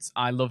stompy boots.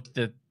 I loved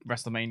the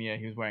WrestleMania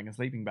he was wearing a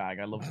sleeping bag.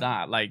 I loved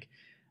that. Like,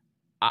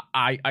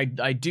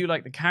 I do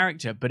like the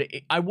character, but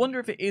I wonder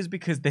if it is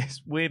because this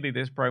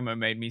promo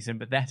made me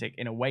sympathetic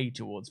in a way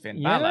towards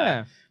Finn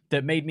Balor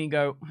that made me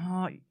go,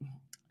 oh,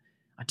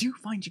 I do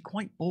find you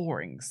quite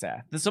boring,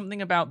 Seth. There's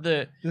something about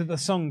the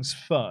song's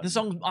fun.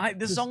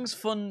 The song's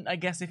fun, I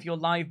guess, if you're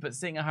live, but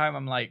sitting at home,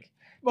 I'm like,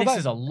 this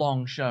is a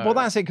long show. Well,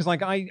 that's it, because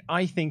like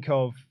I think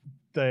of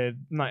the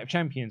Night of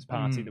Champions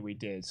party that we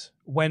did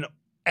when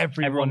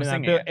everyone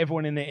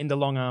in the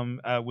long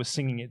arm was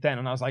singing it then,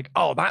 and I was like,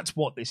 oh, that's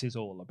what this is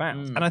all about.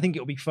 And I think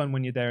it'll be fun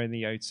when you're there in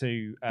the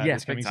O2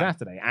 this coming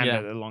Saturday and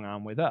at the long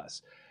arm with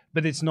us.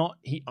 But it's not.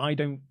 I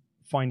don't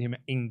find him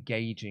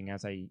engaging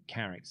as a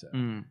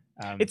character.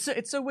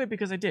 It's so weird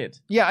because I did.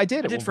 Yeah, I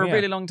did. I did for a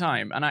really long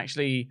time, and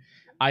actually,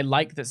 I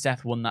like that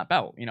Seth won that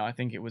belt. I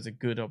think it was a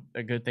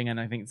good thing, and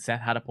I think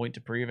Seth had a point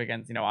to prove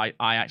against. I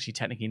actually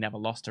technically never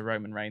lost to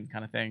Roman Reigns,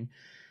 kind of thing.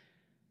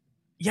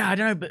 Yeah, I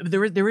don't know, but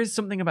there is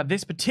something about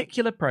this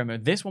particular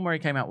promo, this one where he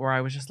came out, where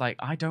I was just like,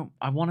 I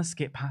want to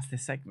skip past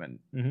this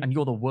segment, and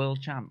you're the world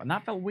champ, and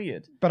that felt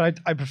weird. But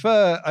I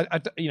prefer,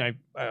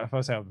 if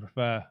I say I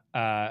prefer,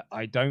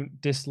 I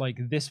don't dislike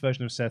this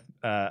version of Seth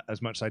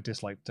as much as I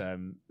disliked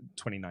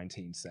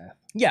 2019 Seth.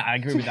 Yeah, I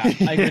agree with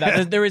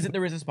that. There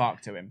is a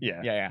spark to him.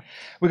 Yeah.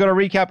 We got a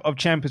recap of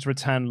Ciampa's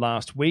return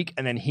last week,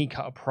 and then he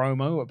cut a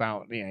promo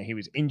about he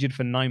was injured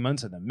for 9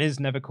 months, and the Miz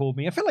never called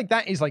me. I feel like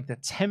that is like the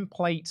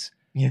template.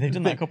 Yeah, they've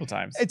done that a couple of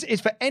times.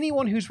 It's for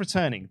anyone who's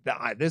returning.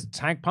 This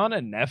tag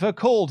partner never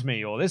called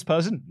me, or this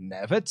person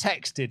never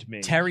texted me.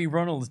 Terry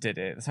Runnels did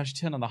it. That's how she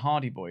turned on the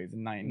Hardy Boys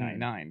in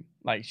 1999.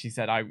 Like, she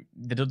said,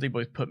 the Dudley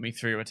Boys put me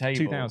through a table.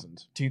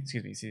 2000.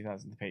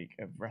 2000, the peak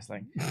of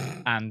wrestling.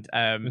 And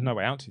there's No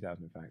Way Out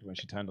 2000, in fact, when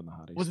she turned on the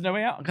Hardys. Was it No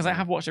Way Out? Because I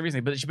have watched it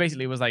recently, but she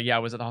basically was like, I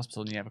was at the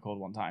hospital and you never called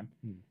one time.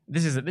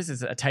 This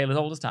is a tale as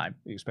old as time.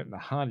 You expecting the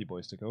Hardy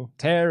Boys to go,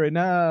 Terry,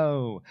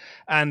 no.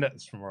 And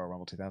it's from Royal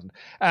Rumble 2000.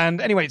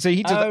 And anyway, so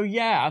he does... Oh,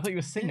 yeah, I thought you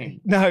were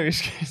singing. No,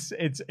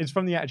 it's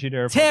from the Attitude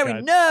Era. Terry,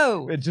 podcast.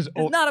 no! It's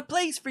not a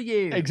place for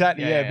you.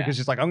 Exactly, yeah, because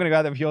she's like, I'm going to go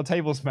out there for your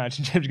tables match.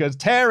 And James goes,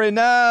 Terry,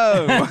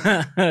 no!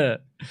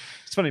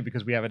 It's funny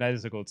because we have an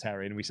editor called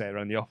Terry and we say it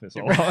around the office a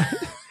lot.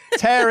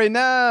 Terry,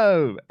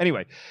 no!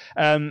 Anyway,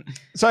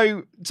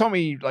 so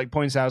Tommy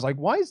points out,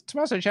 why is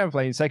Tommaso Ciampa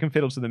playing second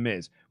fiddle to The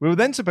Miz? We were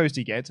then supposed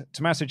to get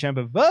Tommaso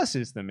Ciampa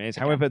versus The Miz.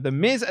 However, The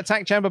Miz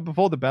attacked Ciampa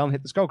before the bell and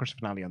hit the Skullcrusher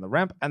finale on the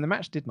ramp, and the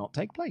match did not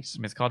take place.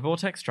 Mizcard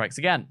Vortex strikes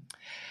again.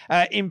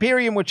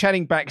 Imperium were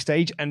chatting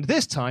backstage, and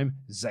this time,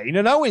 Zayn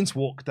and Owens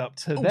walked up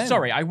to them.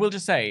 Sorry, I will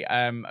just say,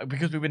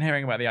 because we've been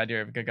hearing about the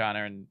idea of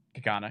Gargano and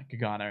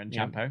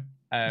Ciampa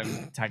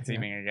tag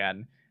teaming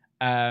again.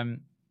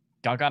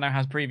 Gargano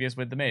has previous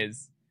with The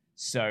Miz,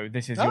 so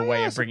this is your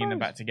way of bringing them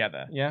back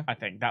together. Yeah. I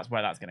think that's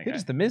where that's going to go. Who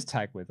does The Miz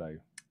tag with, though?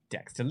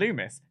 Dexter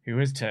Loomis, who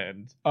has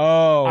turned.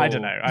 Oh. I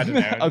don't know. I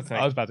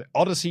was about to.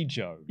 Odyssey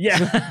Joe.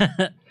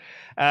 Yeah.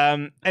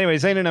 Anyway,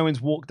 Zayn and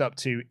Owens walked up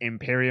to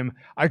Imperium.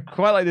 I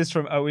quite like this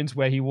from Owens,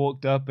 where he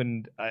walked up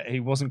and he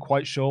wasn't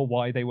quite sure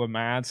why they were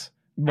mad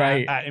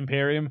at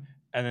Imperium.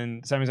 And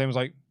then Sami Zayn was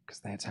like,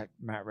 because they attacked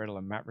Matt Riddle,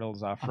 and Matt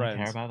Riddle's our friend. I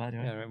don't care about that,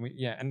 do I?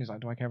 Yeah, and he's like,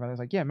 do I care about that? He's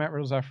like, yeah, Matt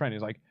Riddle's our friend.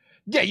 He's like,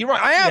 yeah, you're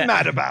right. I am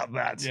mad about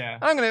that. Yeah.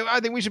 I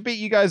think we should beat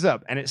you guys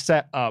up. And it's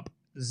set up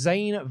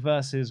Zayn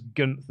versus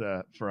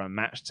Gunther for a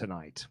match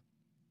tonight.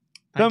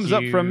 Thumbs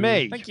up from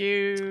me. Thank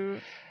you.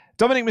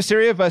 Dominic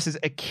Mysterio versus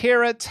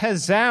Akira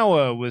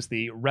Tozawa was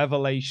the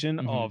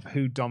revelation of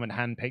who Dom had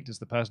handpicked as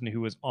the person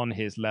who was on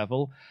his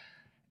level.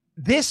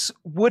 This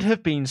would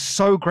have been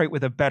so great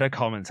with a better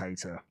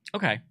commentator.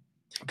 Okay.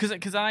 Because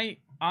I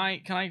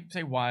can I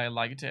say why I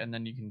liked it, and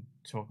then you can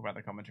talk about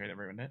the commentary that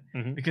ruined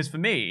it. Because for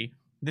me,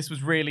 this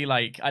was really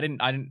like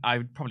I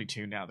would probably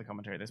tune out the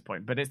commentary at this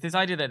point, but it's this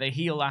idea that the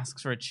heel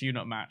asks for a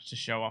tune-up match to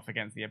show off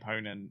against the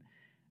opponent,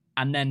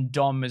 and then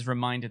Dom is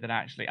reminded that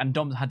actually, and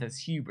Dom's had this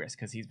hubris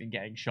because he's been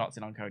getting shots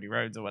in on Cody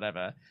Rhodes or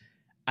whatever,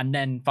 and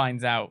then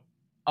finds out,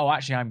 oh,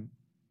 actually I'm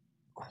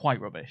quite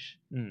rubbish,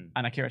 and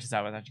Akira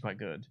Tozawa is actually quite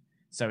good,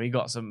 so he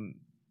got some,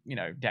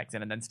 decks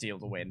in and then steal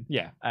the win.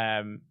 Yeah.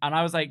 And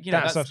I was like,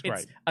 that's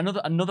great.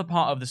 Another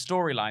part of the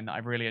storyline that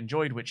I've really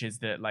enjoyed, which is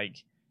that,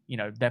 like,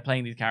 they're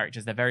playing these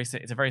characters.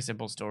 It's a very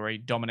simple story.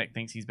 Dominic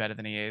thinks he's better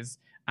than he is,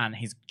 and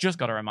he's just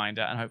got a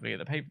reminder, and hopefully at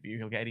the pay-per-view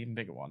he'll get an even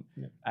bigger one.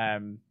 Yeah.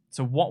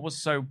 So what was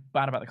so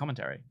bad about the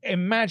commentary?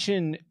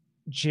 Imagine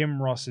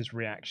Jim Ross's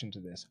reaction to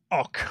this.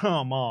 Oh,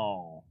 come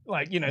on.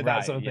 Like,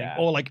 that sort of thing.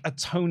 Or like a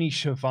Tony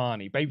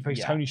Schiavone,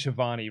 babyface Tony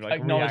Schiavone, like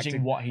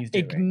acknowledging what he's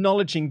doing.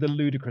 Acknowledging the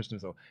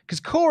ludicrousness of it.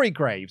 Because Corey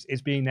Graves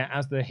is being there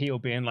as the heel,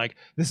 being like,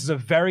 this is a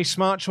very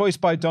smart choice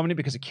by Dominic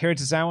because Akira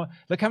Tozawa,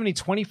 look how many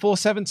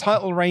 24/7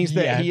 title reigns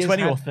that he has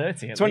 20 had. or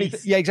 30 at 20,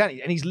 least. Yeah,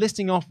 exactly. And he's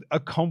listing off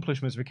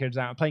accomplishments of Akira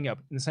Tozawa, playing up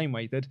in the same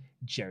way that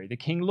Jerry the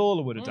King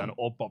Lawler would have done,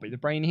 or Bobby the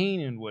Brain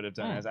Heenan would have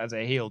done as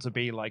a heel, to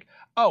be like,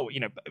 oh,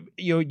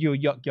 you're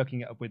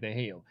yucking it up with a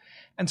heel.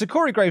 And so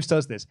Corey Graves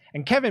does this,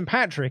 and Kevin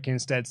Patrick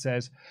instead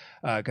says,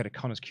 go to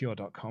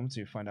connorscure.com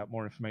to find out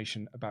more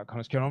information about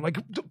Connor's Cure. And I'm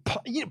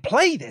like,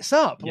 play this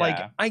up. Yeah. Like,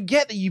 I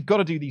get that you've got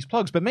to do these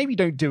plugs, but maybe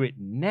don't do it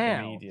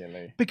now.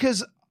 Immediately.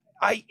 Because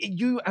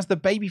you, as the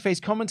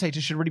babyface commentator,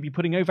 should really be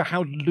putting over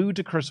how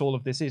ludicrous all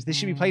of this is. This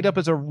should be played up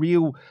as a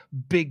real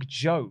big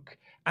joke,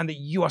 and that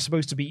you are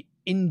supposed to be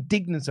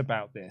indignant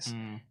about this.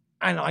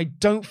 And I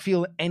don't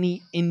feel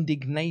any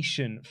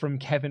indignation from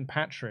Kevin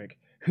Patrick,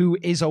 who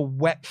is a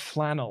wet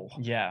flannel,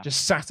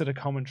 just sat at a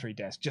commentary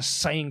desk,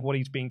 just saying what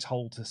he's being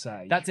told to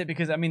say. That's it,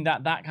 because, I mean,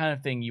 that kind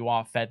of thing, you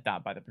are fed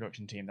that by the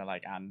production team. They're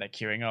like, and they're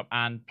queuing up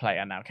and play,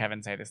 and now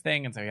Kevin say this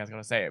thing, and so he has got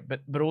to say it.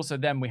 But also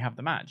then we have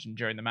the match, and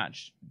during the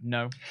match,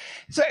 no.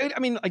 So, I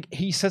mean, like,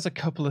 he says a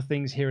couple of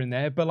things here and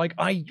there, but, like,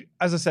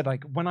 as I said,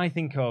 like, when I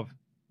think of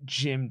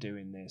Jim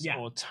doing this,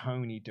 or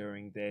Tony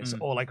doing this,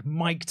 or like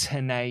Mike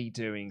Tenay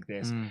doing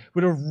this,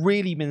 would have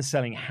really been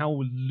selling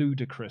how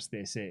ludicrous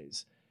this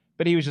is.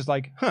 But he was just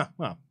like, well,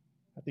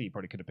 I think he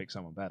probably could have picked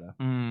someone better.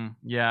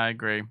 Yeah, I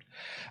agree.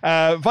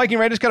 Viking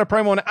Raiders got a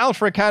promo on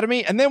Alpha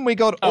Academy, and then we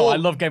got I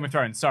love Game of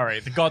Thrones. Sorry.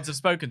 The gods have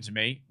spoken to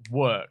me.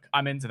 Work.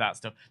 I'm into that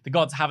stuff. The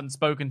gods haven't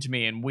spoken to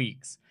me in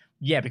weeks.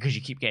 Yeah, because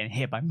you keep getting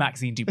hit by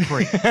Maxine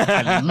Dupree.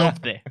 I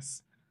love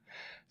this.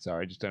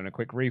 Sorry, just doing a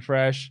quick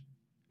refresh.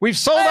 We've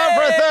sold out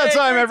for a third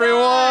time,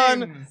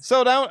 everyone.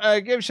 Sold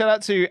out. Give a shout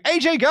out to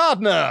AJ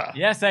Gardner.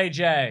 Yes,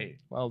 AJ.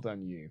 Well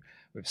done, you.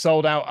 We've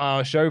sold out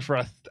our show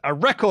for a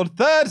record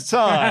third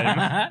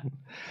time.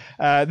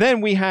 Then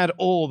we had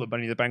all the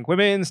Money in the Bank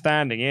women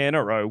standing in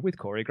a row with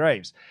Corey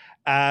Graves.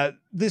 The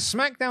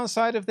SmackDown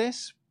side of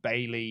this,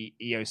 Bayley,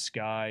 Io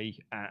Sky,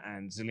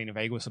 and Zelina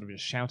Vega were sort of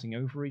just shouting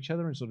over each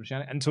other and sort of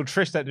shouting until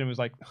Trish stepped in and was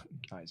like,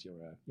 guys,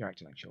 you're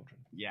acting like children.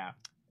 Yeah.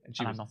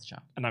 And I'm not a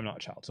child. And I'm not a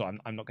child, so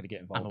I'm not going to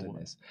get involved in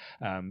this.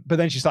 But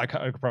then she started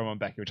cutting a promo on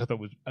Becky, which I thought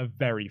was a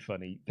very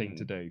funny thing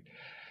to do.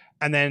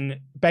 And then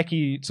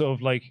Becky sort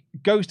of like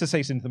goes to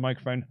say something to the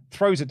microphone,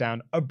 throws it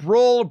down. A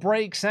brawl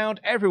breaks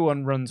out.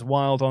 Everyone runs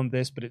wild on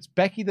this, but it's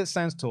Becky that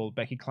stands tall.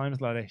 Becky climbs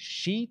the ladder.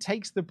 She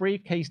takes the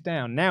briefcase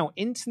down. Now,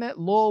 internet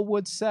law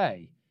would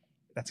say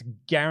that's a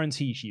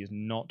guarantee she is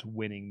not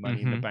winning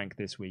Money in the Bank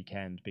this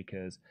weekend,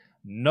 because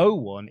no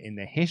one in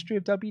the history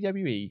of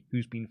WWE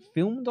who's been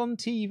filmed on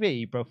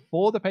TV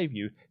before the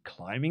pay-per-view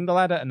climbing the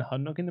ladder and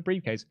unlocking the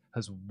briefcase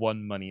has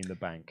won Money in the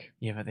Bank.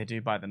 Yeah, but they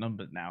do by the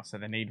numbers now, so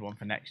they need one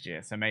for next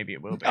year, so maybe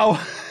it will be.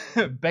 Oh,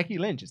 Becky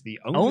Lynch is the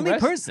only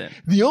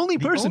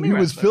person who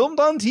was filmed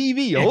on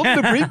TV holding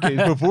the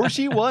briefcase before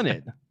she won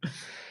it.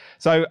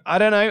 So I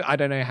don't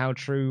know how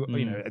true,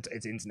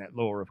 it's internet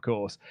law, of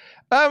course.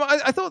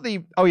 I thought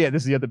this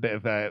is the other bit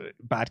of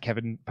bad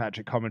Kevin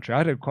Patrick commentary.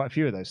 I had quite a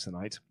few of those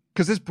tonight,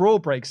 because this brawl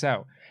breaks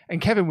out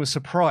and Kevin was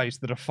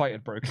surprised that a fight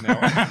had broken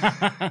out.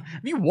 Have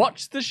you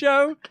watched the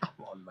show? Come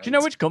on, mate. Do you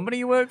know which company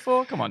you work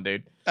for? Come on,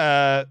 dude.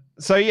 I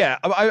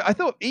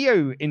thought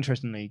Io,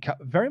 interestingly, cut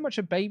very much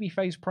a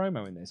babyface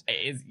promo in this.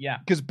 It is, yeah.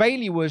 Because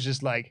Bayley was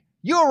just like,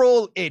 You're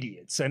all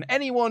idiots, and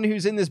anyone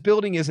who's in this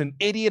building is an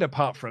idiot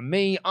apart from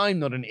me. I'm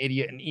not an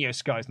idiot, and Io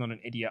Sky's not an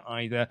idiot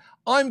either.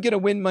 I'm going to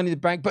win Money in the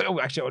Bank, but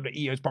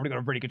actually, Io's probably got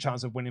a really good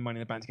chance of winning Money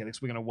in the Bank together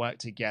because we're going to work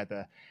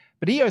together.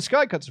 But Io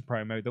Sky cuts a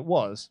promo that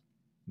was,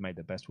 made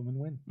the best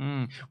woman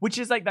win. Which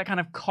is like that kind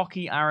of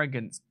cocky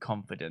arrogance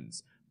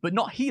confidence, but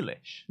not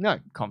heelish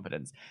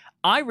confidence.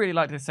 I really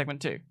liked this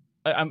segment too.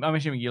 I'm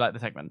assuming you like the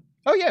segment.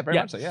 Oh, yeah, very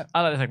much so, yeah.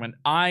 I like the segment.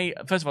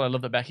 First of all, I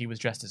love that Becky was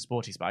dressed as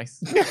Sporty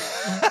Spice.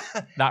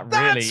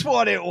 That's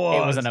what it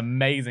was. It was an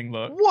amazing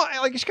look. What?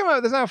 Like, she came out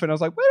with this outfit, and I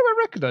was like, where do I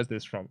recognize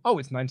this from? Oh,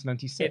 it's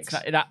 1996.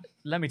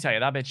 Let me tell you,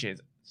 that bitch is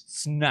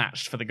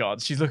snatched for the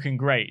gods. She's looking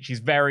great. She's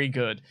very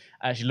good.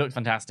 She looked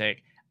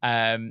fantastic.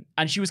 And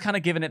she was kind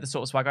of giving it the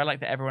sort of swag. I like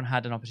that everyone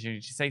had an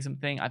opportunity to say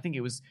something. I think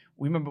it was,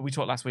 remember we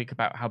talked last week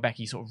about how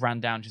Becky sort of ran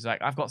down. She's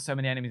like, I've got so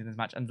many enemies in this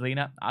match. And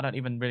Zelina, I don't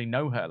even really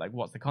know her. Like,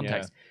 what's the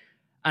context? Yeah.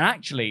 And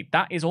actually,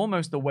 that is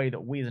almost the way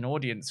that we as an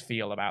audience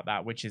feel about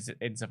that, which is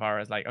insofar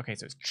as like, okay,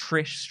 so it's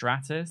Trish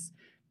Stratus,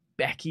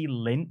 Becky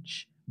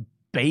Lynch,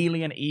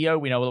 Bayley and Io.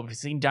 We know we've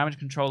seen Damage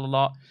Control a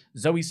lot.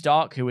 Zoe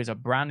Stark, who is a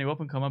brand new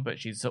up-and-comer, but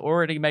she's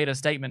already made a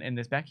statement in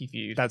this Becky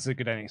feud. That's a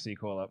good NXT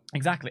call-up.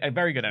 Exactly. A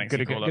very good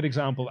NXT call-up. Good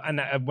example.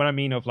 And what I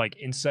mean of like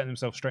inserting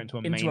themselves straight into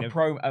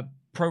a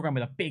program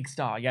with a big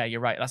star. Yeah, you're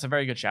right. That's a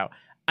very good shout.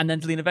 And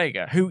then Zelina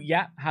Vega, who,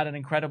 had an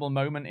incredible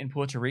moment in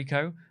Puerto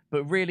Rico,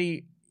 but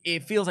really,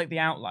 it feels like the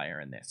outlier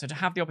in this. So to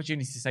have the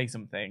opportunity to say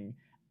something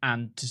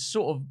and to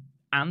sort of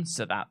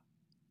answer that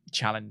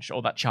challenge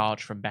or that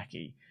charge from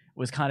Becky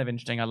was kind of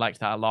interesting. I liked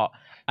that a lot.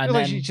 And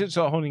then she's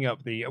sort of holding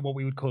up the what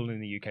we would call in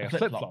the UK a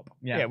flip-flop.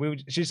 Yeah,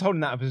 she's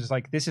holding that up as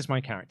like, this is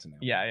my character now.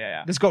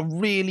 Yeah. This got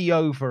really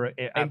over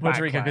in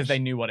Puerto Rico because they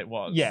knew what it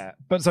was. Yeah,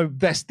 but so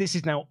this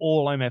is now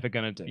all I'm ever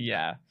going to do.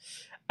 Yeah.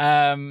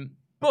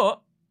 But,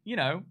 you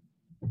know,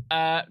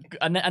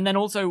 and then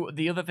also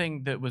the other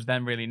thing that was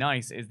then really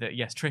nice is that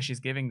yes, Trish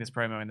is giving this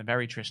promo in the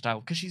very Trish style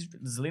because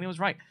Zelina was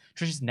right.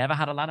 Trish has never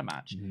had a ladder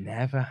match.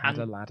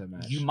 A ladder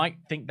match. You might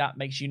think that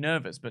makes you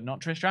nervous, but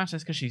not Trish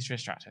Stratus because she's Trish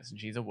Stratus and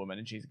she's a woman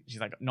and she's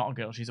like not a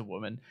girl, she's a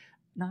woman.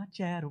 Not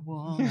yet a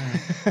woman.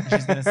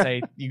 She's gonna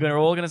say you're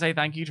all gonna say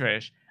thank you,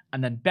 Trish.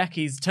 And then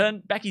Becky's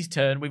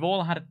turn. We've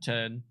all had a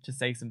turn to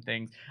say some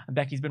things. And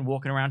Becky's been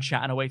walking around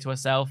chatting away to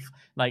herself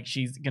like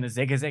she's gonna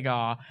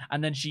zigga.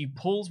 And then she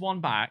pulls one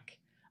back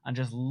and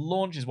just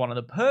launches one of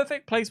the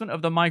perfect placement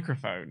of the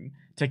microphone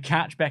to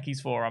catch Becky's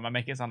forearm and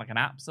make it sound like an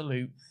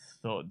absolute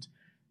thud.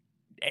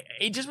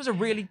 It just was a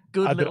really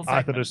good little segment.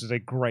 I thought this was a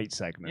great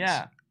segment.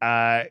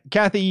 Yeah.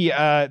 Kathy,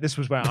 this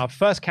was our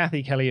first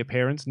Kathy Kelly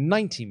appearance,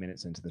 90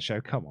 minutes into the show.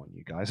 Come on,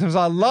 you guys. It was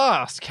our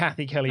last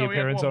Kathy Kelly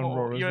appearance on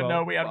Raw as well.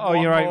 No, we had one more.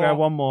 You're right, we had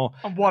one more.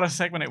 And what a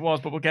segment it was,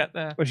 but we'll get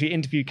there. Where she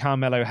interviewed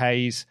Carmelo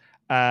Hayes,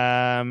 who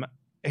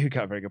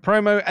cut a very good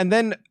promo. And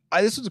then,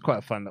 this was quite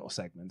a fun little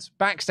segment.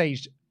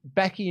 Backstage,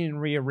 Becky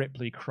and Rhea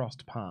Ripley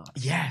crossed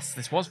paths. Yes,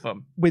 this was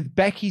fun. With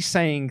Becky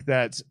saying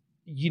that,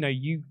 you know,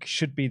 you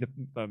should be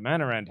the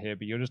man around here,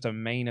 but you're just a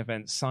main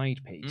event side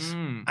piece.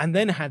 And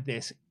then had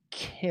this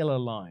killer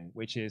line,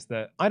 which is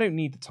that I don't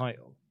need the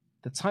title.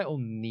 The title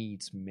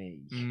needs me.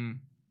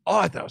 Oh,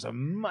 I thought it was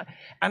and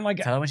like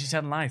tell her when she's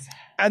telling lies.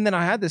 And then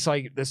I had this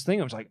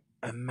thing. I was like,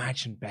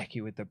 imagine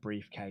Becky with the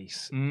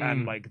briefcase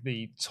and like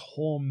the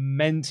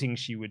tormenting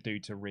she would do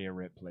to Rhea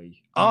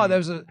Ripley.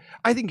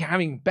 I think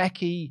having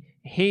Becky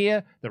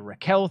here, the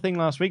Raquel thing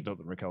last week, not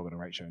that Raquel got a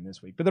great show in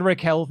this week, but the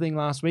Raquel thing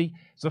last week,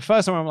 it's the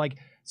first time I'm like,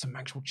 some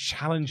actual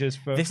challenges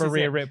for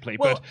Rhea Ripley,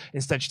 but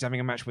instead she's having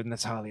a match with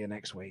Natalya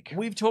next week.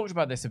 We've talked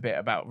about this a bit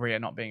about Rhea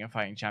not being a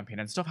fighting champion,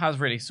 and stuff has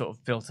really sort of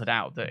filtered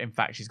out that in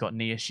fact she's got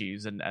knee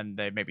issues and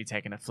they may be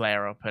taking a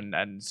flare up,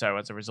 and so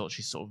as a result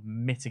she's sort of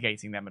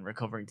mitigating them and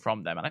recovering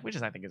from them, and which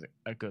I think is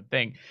a good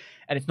thing.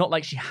 And it's not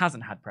like she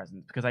hasn't had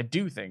presence, because I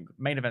do think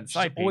main event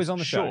side piece, always on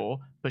the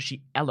show, but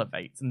she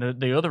elevates. And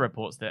the other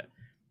reports that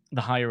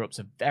the higher ups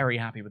are very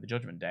happy with the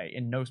Judgment Day,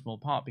 in no small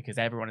part because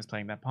everyone is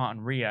playing their part,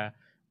 and Rhea,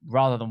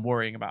 rather than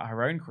worrying about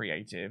her own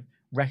creative,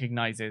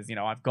 recognizes, you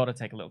know, I've got to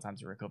take a little time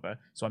to recover,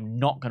 so I'm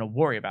not going to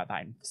worry about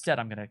that. Instead,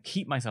 I'm going to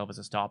keep myself as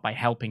a star by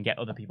helping get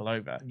other people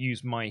over.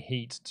 Use my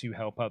heat to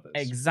help others.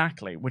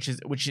 Exactly, which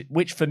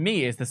for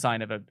me is the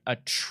sign of a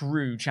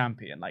true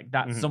champion. Like,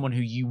 that's someone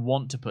who you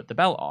want to put the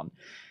belt on.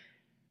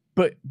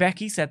 But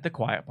Becky said the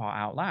quiet part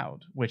out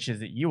loud, which is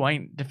that you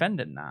ain't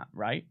defending that,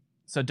 right?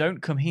 So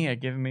don't come here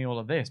giving me all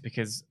of this,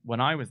 because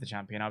when I was the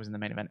champion, I was in the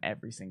main event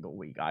every single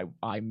week.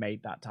 I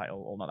made that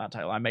title, or not that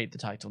title, I made the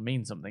title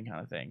mean something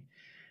kind of thing.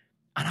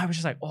 And I was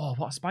just like, oh,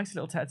 what a spicy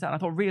little tete-a-tete. And I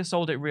thought Rhea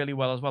sold it really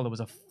well as well. There was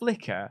a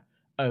flicker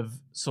of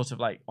sort of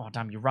like, oh,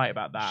 damn, you're right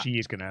about that. She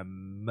is going to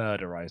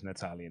murderize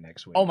Natalya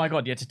next week. Oh my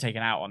God, you had to take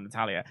it out on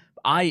Natalya.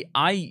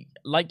 I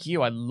like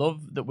you, I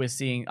love that we're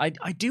seeing, I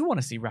do want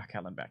to see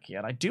Raquel and Becky,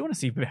 and I do want to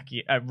see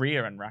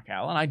Rhea and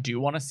Raquel, and I do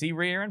want to see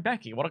Rhea and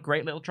Becky. What a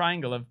great little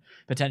triangle of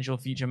potential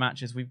future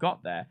matches we've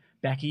got there.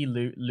 Becky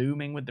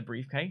looming with the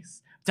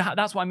briefcase.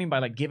 That's what I mean by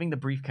like giving the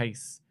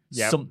briefcase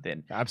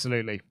something.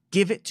 Absolutely.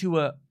 Give it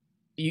to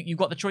you've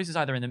got the choices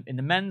either in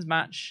the men's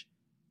match,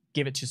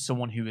 give it to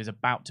someone who is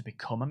about to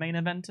become a main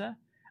eventer,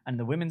 And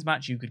the women's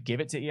match, you could give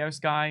it to Io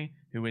Sky,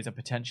 who is a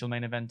potential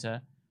main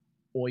eventer,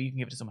 or you can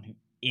give it to someone who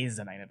is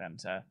a main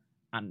eventer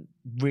and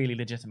really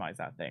legitimize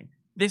that thing.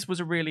 This was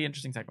a really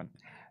interesting segment.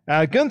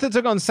 Gunther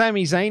took on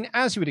Sami Zayn,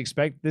 as you would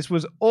expect. This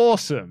was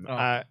awesome.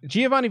 Oh.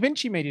 Giovanni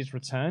Vinci made his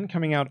return,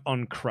 coming out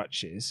on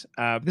crutches.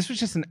 This was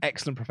just an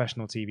excellent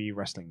professional TV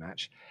wrestling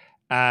match.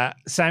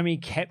 Sami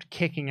kept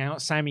kicking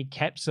out. Sami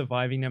kept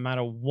surviving no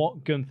matter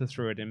what Gunther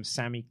threw at him.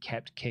 Sami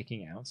kept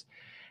kicking out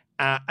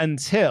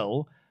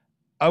until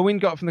Owen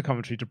got from the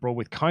commentary to brawl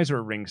with Kaiser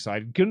at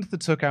ringside. Gunther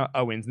took out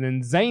Owens, and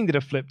then Zayn did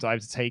a flip dive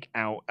to take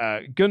out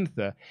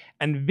Gunther.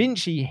 And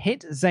Vinci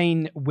hit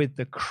Zayn with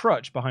the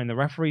crutch behind the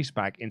referee's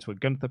back into a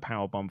Gunther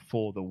powerbomb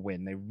for the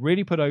win. They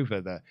really put over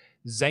the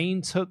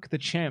Zayn took the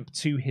champ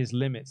to his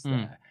limits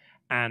there.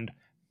 And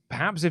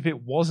perhaps if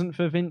it wasn't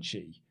for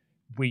Vinci,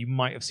 we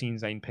might have seen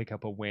Zayn pick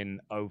up a win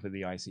over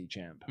the IC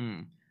champ.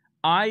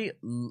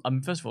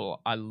 First of all,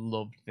 I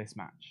loved this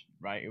match.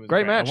 Right, it was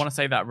great match. I want to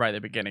say that right at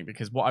the beginning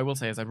because what I will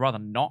say is I'd rather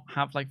not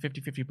have like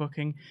 50-50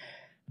 booking.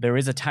 There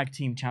is a tag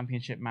team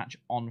championship match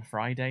on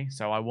Friday,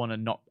 so I want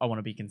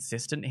to be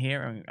consistent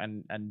here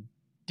and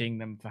ding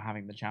them for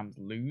having the champs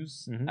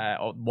lose,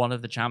 or one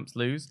of the champs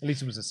lose. At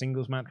least it was a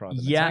singles match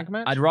rather than a tag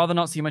match. I'd rather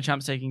not see my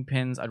champs taking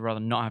pins. I'd rather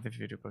not have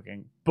 50-50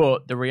 booking.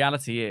 But the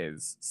reality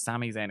is,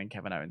 Sami Zayn and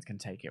Kevin Owens can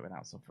take it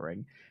without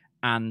suffering,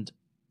 and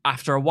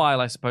after a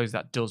while, I suppose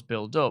that does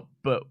build up.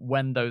 But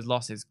when those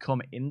losses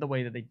come in the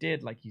way that they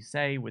did, like you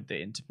say, with the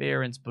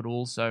interference, but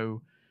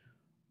also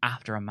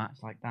after a match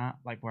like that,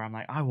 like where I'm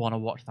like, I want to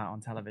watch that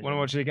on television. Want to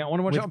watch it again? I want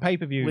to watch it on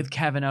pay-per-view. With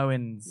Kevin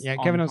Owens. Yeah,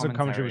 Kevin Owens on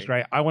commentary was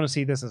great. I want to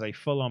see this as a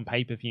full-on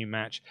pay-per-view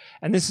match.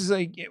 And this is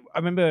I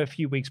remember a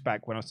few weeks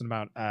back when I was talking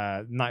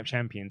about Night of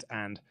Champions,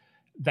 and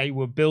they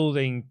were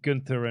building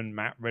Gunther and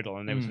Matt Riddle,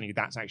 and they were saying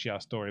that's actually our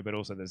story, but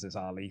also there's this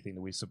Ali thing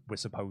that we're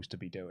supposed to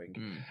be doing.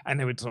 And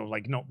they were sort of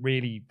like not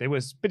really, they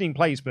were spinning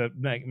plays, but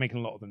making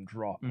a lot of them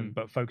drop,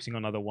 but focusing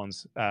on other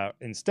ones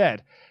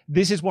instead.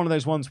 This is one of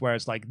those ones where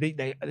it's like they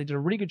did a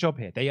really good job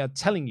here. They are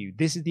telling you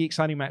this is the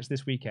exciting match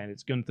this weekend.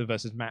 It's Gunther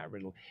versus Matt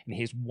Riddle, and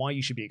here's why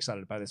you should be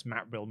excited about this.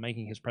 Matt Riddle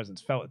making his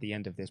presence felt at the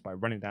end of this by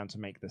running down to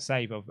make the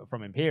save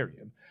from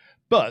Imperium,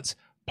 but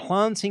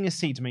planting a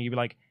seed to make you be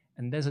like,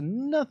 and there's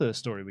another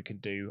story we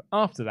could do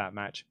after that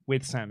match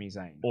with Sami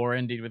Zayn, or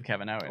indeed with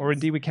Kevin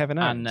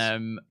Owens,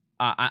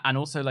 and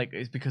also like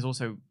it's because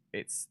also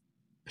it's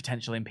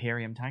potential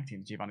Imperium tag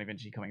teams. Giovanni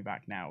Vinci coming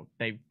back now.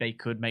 They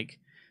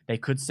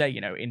could say,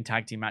 you know, in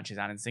tag team matches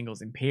and in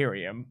singles,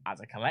 Imperium as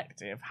a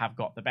collective have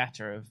got the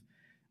better of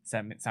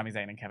Sami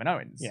Zayn and Kevin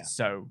Owens. Yeah.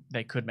 So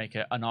they could make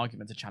an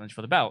argument to challenge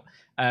for the belt.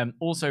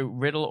 Also,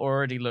 Riddle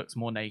already looks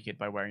more naked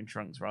by wearing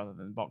trunks rather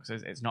than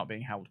boxers. It's not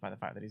being helped by the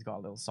fact that he's got a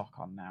little sock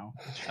on now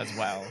as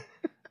well.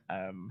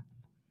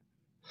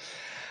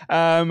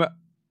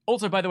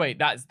 Also, by the way,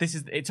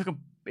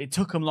 it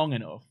took them long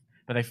enough,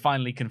 but they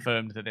finally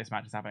confirmed that this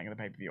match is happening at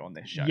the pay-per-view on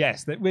this show.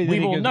 Yes,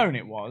 we've all known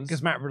it was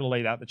because Matt Riddle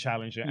laid out the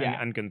challenge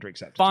and Gunther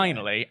accepted.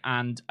 Finally,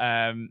 and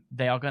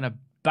they are going to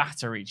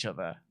batter each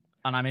other,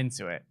 and I'm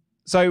into it.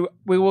 So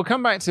we will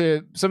come back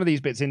to some of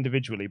these bits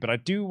individually, but I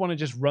do want to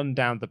just run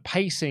down the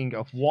pacing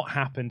of what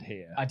happened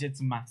here. I did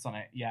some maths on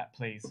it. Yeah,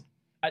 please.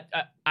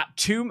 At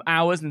 2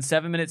 hours and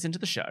 7 minutes into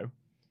the show,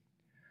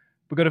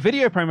 we got a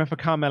video promo for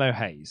Carmelo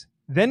Hayes.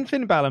 Then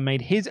Finn Balor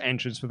made his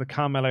entrance for the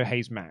Carmelo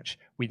Hayes match.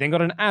 We then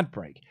got an ad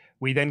break.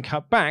 We then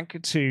cut back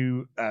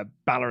to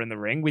Balor in the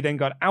ring. We then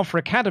got Alpha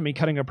Academy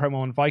cutting a promo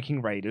on Viking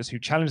Raiders, who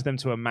challenged them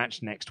to a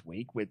match next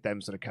week, with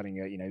them sort of cutting,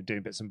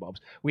 doing bits and bobs.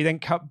 We then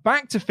cut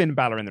back to Finn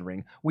Balor in the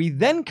ring. We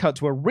then cut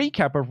to a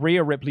recap of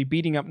Rhea Ripley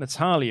beating up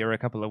Natalya a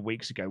couple of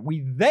weeks ago.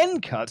 We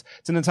then cut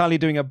to Natalya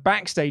doing a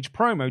backstage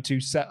promo to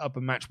set up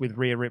a match with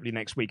Rhea Ripley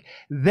next week.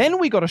 Then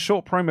we got a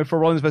short promo for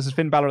Rollins versus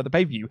Finn Balor at the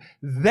pay-per-view.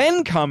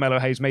 Then Carmelo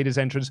Hayes made his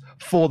entrance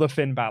for the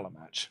Finn Balor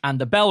match. And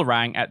the bell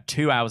rang at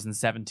 2 hours and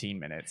 17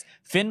 minutes.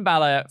 Finn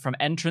Balor, from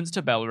entrance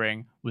to bell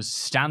ring, was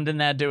standing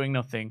there doing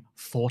nothing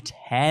for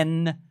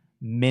 10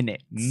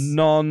 minutes.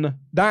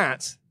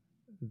 That's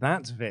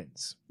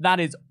Vince.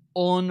 That is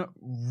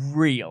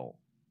unreal.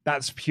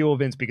 That's pure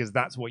Vince, because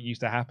that's what used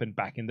to happen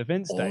back in the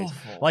Vince days.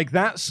 Like,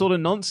 that sort of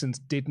nonsense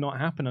did not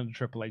happen under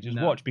Triple H's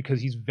watch,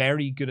 because he's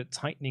very good at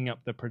tightening up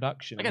the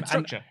production. Again,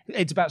 structure.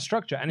 It's about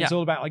structure, and it's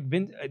all about, like,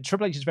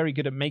 Triple H is very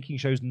good at making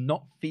shows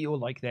not feel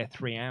like they're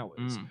 3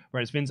 hours,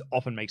 whereas Vince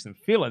often makes them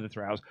feel like they're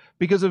 3 hours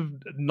because of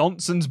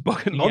nonsense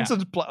plotting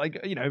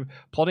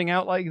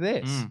out like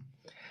this.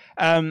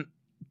 But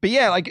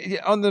yeah, like,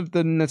 on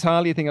the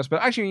Natalya thing, I suppose,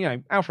 actually,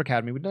 Alpha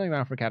Academy, we're doing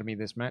Alpha Academy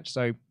this match,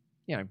 so,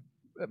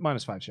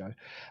 -5 show.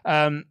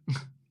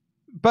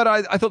 But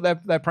I thought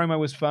their promo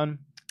was fun.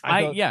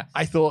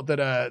 I thought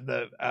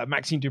that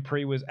Maxine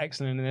Dupree was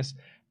excellent in this.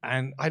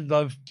 And I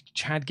love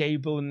Chad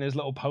Gable in his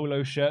little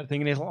polo shirt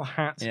thing and his little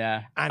hat.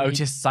 Yeah. And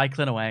just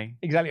cycling away.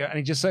 Exactly. And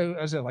he just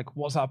I was like,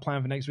 what's our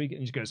plan for next week? And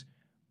he just goes,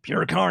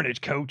 pure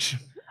carnage, coach.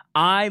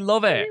 I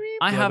love it.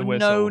 I have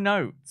no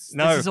notes.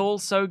 No. This is all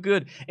so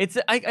good.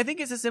 I think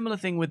it's a similar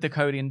thing with the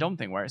Cody and Dom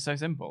thing, where it's so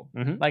simple.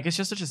 Like, it's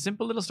just such a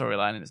simple little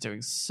storyline, and it's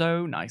doing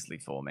so nicely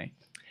for me.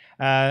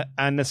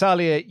 And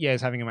Natalya,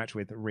 is having a match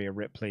with Rhea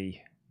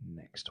Ripley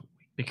next week.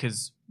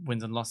 Because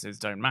wins and losses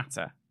don't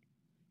matter.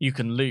 You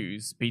can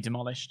lose, be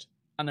demolished,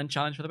 and then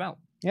challenge for the belt.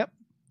 Yep.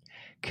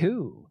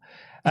 Cool.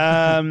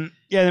 Then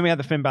we had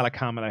the Finn Balor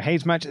Carmelo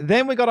Hayes match.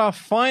 Then we got our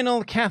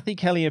final Kathy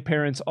Kelly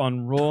appearance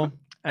on Raw.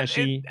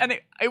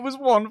 It was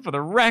one for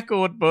the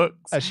record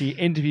books. As she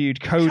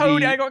interviewed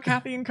Cody. I got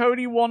Kathy and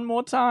Cody one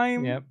more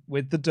time. Yep,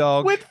 with the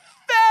dog. With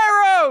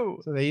Pharaoh!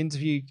 So they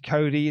interviewed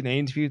Cody and they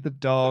interviewed the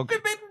dog. The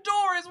forbidden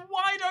door is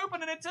wide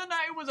open and it turned out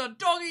it was a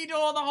doggy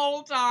door the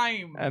whole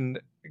time. And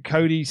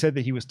Cody said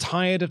that he was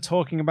tired of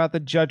talking about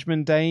the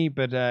Judgment Day,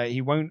 but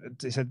he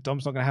said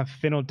Dom's not going to have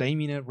Finn or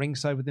Damien at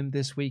ringside with him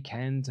this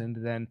weekend. And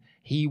then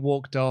he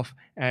walked off,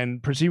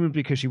 and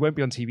presumably because she won't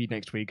be on TV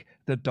next week,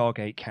 the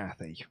dog ate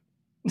Kathy.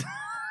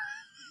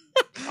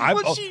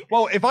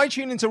 Well, if I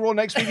tune into Raw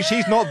next week and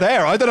she's not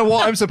there, I don't know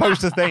what I'm supposed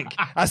to think.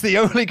 That's the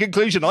only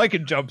conclusion I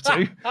can jump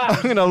to.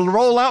 I'm going to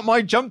roll out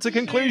my jump to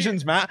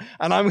conclusions, Matt,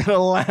 and I'm going to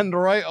land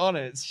right on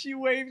it. She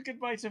waved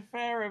goodbye to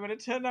Pharaoh, but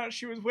it turned out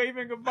she was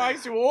waving goodbye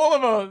to all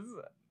of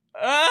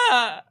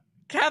us.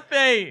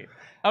 Kathy!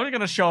 I'm just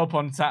going to show up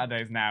on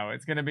Saturdays now.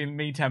 It's going to be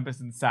me,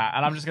 Tempest, and Sat,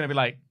 and I'm just going to be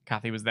like,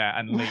 Kathy was there,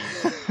 and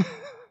leave.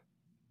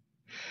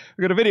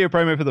 We got a video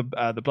promo for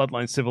the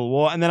Bloodline Civil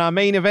War, and then our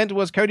main event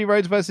was Cody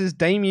Rhodes versus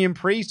Damian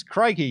Priest.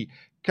 Crikey,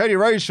 Cody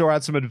Rhodes sure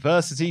had some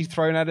adversity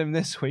thrown at him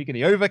this week, and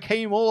he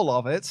overcame all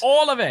of it.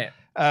 All of it!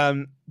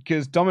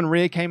 Because Dom and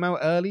Rhea came out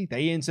early.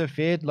 They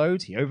interfered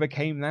loads. He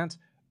overcame that.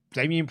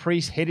 Damian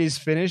Priest hit his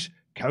finish.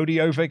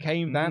 Cody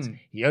overcame that.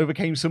 He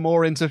overcame some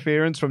more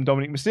interference from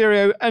Dominic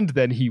Mysterio, and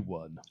then he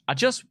won. I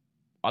just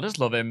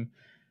love him.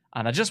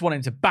 And I just want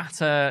him to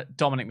batter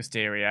Dominic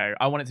Mysterio.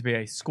 I want it to be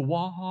a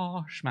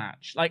squash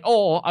match.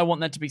 Or I want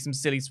there to be some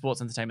silly sports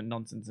entertainment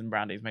nonsense and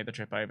Brandy's made the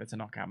trip over to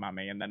knock out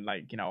Mammy and then,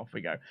 off we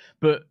go.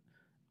 But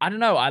I don't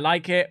know. I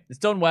like it. It's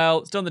done well.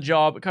 It's done the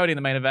job. Cody in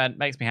the main event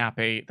makes me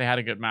happy. They had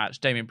a good match.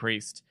 Damian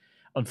Priest,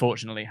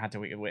 unfortunately, had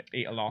to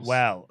eat a loss.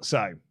 Well,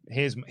 so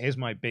here's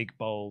my big,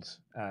 bold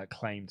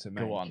claim to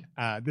make. Go on.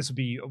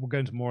 We'll go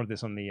into more of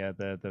this on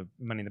the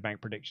Money in the Bank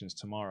predictions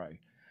tomorrow.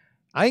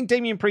 I think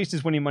Damian Priest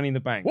is winning Money in the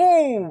Bank.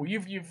 Whoa,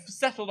 you've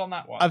settled on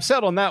that one. I've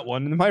settled on that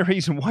one, and my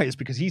reason why is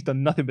because he's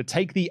done nothing but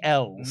take the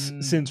L's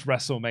since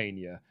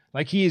WrestleMania.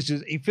 He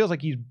feels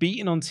like he's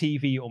beaten on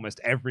TV almost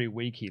every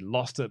week. He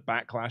lost at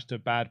Backlash to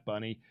Bad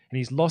Bunny, and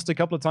he's lost a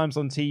couple of times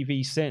on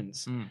TV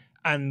since.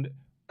 And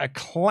a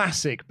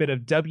classic bit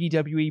of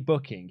WWE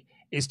booking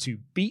is to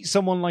beat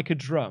someone like a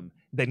drum,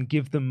 then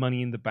give them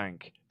Money in the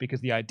Bank.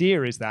 Because the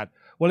idea is that,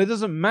 well, it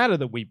doesn't matter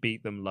that we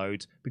beat them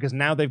loads because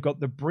now they've got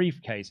the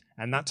briefcase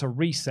and that's a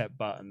reset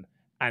button.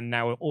 And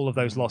now all of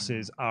those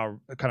losses are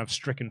kind of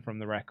stricken from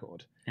the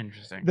record.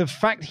 Interesting. The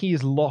fact he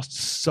has lost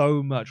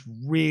so much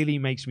really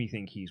makes me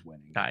think he's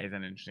winning. That is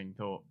an interesting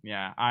thought.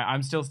 Yeah,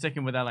 I'm still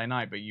sticking with LA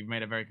Knight, but you've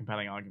made a very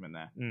compelling argument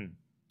there.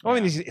 Well, I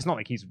mean, it's not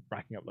like he's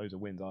racking up loads of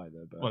wins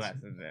either. But... Well,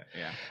 that's it,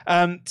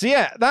 yeah. So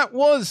yeah, that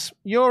was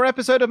your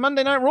episode of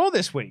Monday Night Raw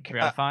this week. 3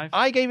 out of 5?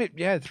 I gave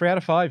it, 3 out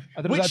of 5.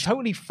 I thought it was a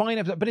totally fine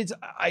episode, but it's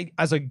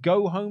as a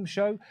go-home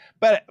show.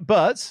 But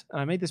and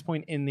I made this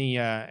point in the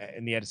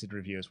edited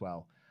review as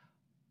well.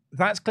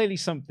 That's clearly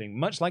something,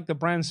 much like the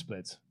brand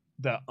split,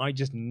 that I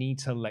just need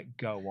to let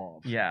go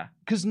of. Yeah.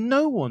 Because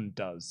no one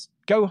does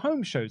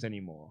go-home shows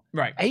anymore.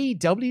 Right.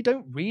 AEW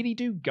don't really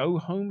do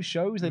go-home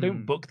shows. They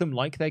don't book them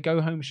like their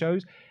go-home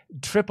shows.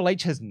 Triple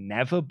H has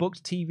never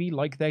booked TV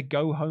like their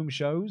go-home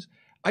shows.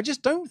 I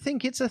just don't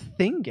think it's a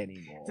thing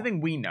anymore. It's a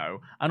thing we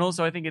know. And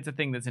also I think it's a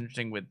thing that's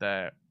interesting with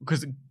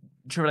because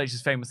Triple H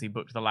has famously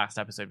booked the last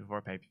episode before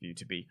a pay-per-view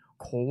to be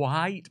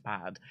quite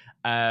bad.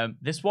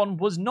 This one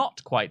was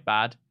not quite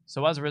bad.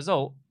 So as a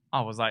result,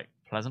 I was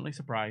pleasantly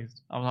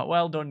surprised. I was like,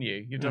 well done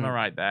you. You've done all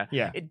right there.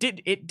 Yeah. It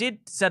did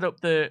set up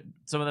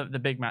some of the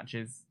big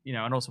matches,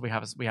 and also we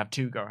have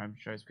 2 go-home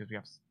shows because we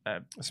have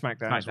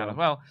SmackDown as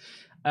well.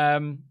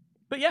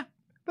 But yeah.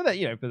 But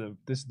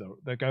this is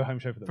the go-home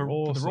show for the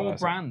Raw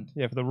brand.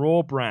 Yeah, for the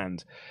Raw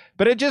brand.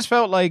 But it just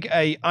felt like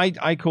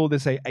I call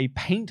this a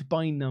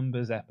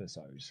paint-by-numbers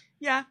episode.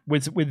 Yeah.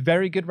 With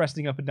very good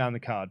wrestling up and down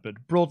the card,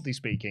 but broadly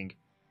speaking,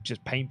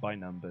 just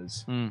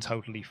paint-by-numbers.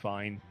 Totally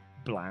fine,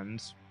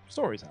 bland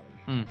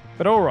storytelling.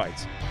 But all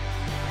right.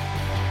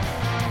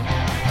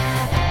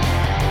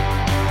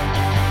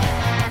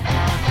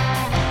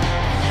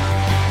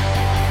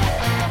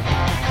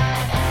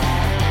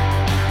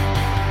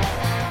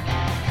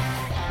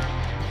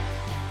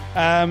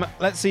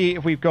 Let's see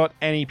if we've got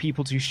any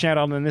people to shout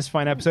out in this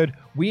fine episode.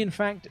 We, in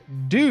fact,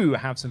 do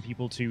have some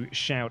people to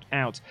shout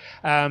out.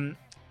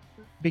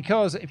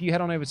 Because if you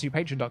head on over to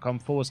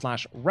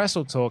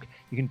patreon.com/WrestleTalk,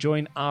 you can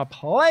join our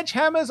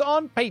Pledgehammers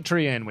on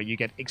Patreon, where you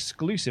get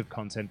exclusive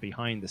content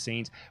behind the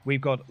scenes.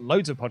 We've got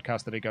loads of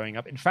podcasts that are going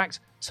up. In fact,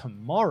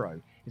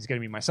 tomorrow It's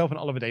going to be myself and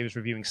Oliver Davis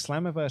reviewing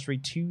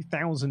Slammiversary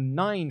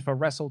 2009 for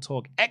Wrestle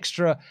Talk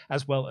Extra,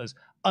 as well as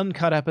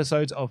uncut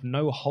episodes of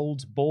No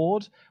Holds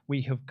Barred.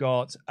 We have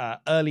got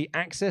early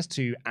access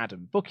to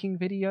Adam booking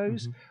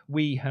videos.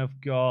 We have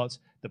got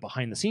the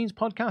Behind the Scenes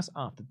podcast,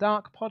 After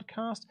Dark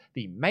podcast,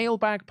 the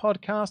Mailbag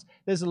podcast.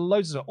 There's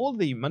loads of all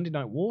the Monday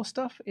Night War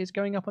stuff is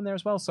going up on there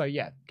as well. So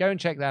yeah, go and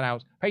check that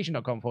out.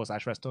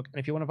 Patreon.com/WrestleTalk. And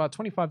if you're one of our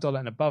 $25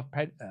 and above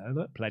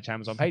pledge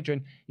hammers on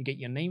Patreon, you get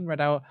your name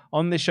read out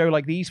on this show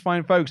like these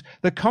fine folks.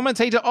 The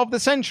commentator of the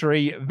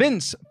century,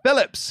 Vince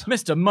Phillips.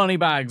 Mr.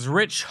 Moneybags,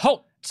 Rich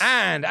Holt.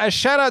 And a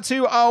shout out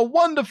to our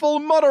wonderful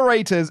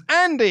moderators,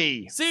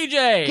 Andy,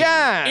 CJ,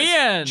 Gaz,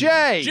 Ian,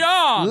 Jay,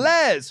 John,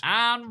 Les,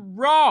 and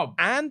Rob.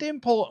 And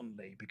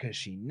importantly, because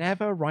she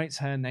never writes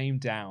her name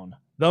down,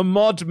 the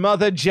mod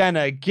mother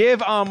Jenna.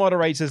 Give our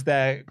moderators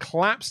their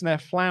claps and their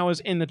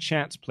flowers in the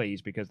chats,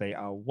 please, because they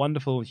are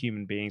wonderful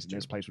human beings and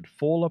this place would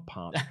fall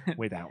apart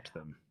without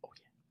them.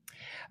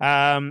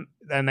 And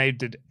they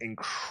did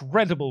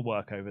incredible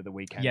work over the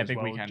weekend. Yeah, as big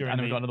well, weekend. And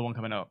we've got another one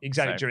coming up.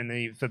 Exactly, during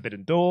the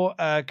Forbidden Door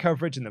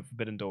coverage and the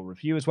Forbidden Door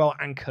review as well,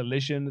 and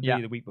Collision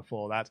the week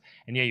before that.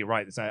 And yeah, you're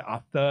right. It's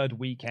our third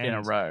weekend in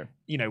a row.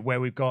 You know, where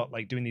we've got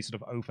like doing these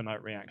sort of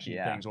overnight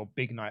reaction things or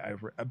big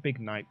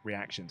night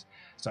reactions.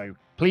 So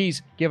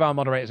please give our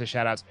moderators a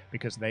shout out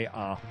because they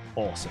are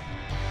awesome.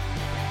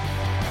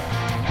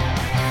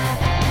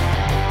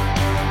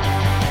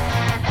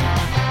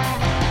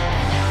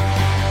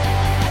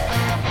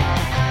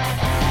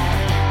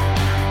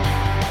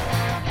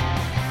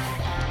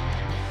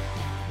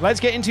 Let's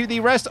get into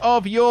the rest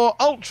of your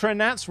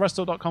Ultranats.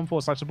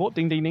 Wrestle.com/support.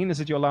 Ding, ding, ding. This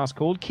is your last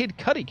call. Kid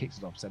Cuddy kicks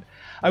it off. Said,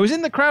 I was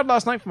in the crowd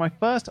last night for my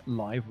first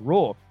live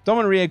Raw. Dom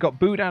and Rhea got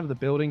booed out of the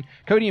building.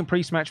 Cody and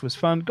Priest match was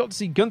fun. Got to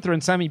see Gunther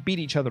and Sammy beat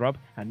each other up.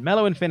 And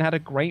Melo and Finn had a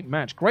great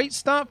match. Great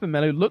start for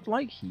Melo. Looked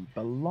like he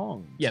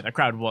belonged. Yeah, the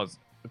crowd was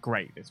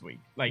great this week.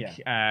 Like,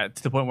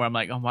 to the point where I'm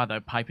like, oh, wow, they're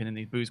piping in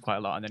these boos quite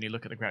a lot. And then you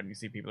look at the crowd and you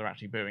see people are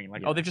actually booing.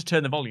 Like, oh, they've just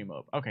turned the volume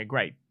up. Okay,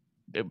 great.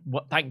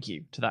 Thank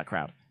you to that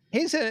crowd.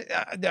 Here's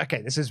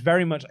okay, this is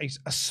very much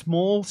a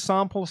small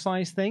sample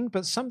size thing,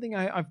 but something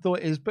I've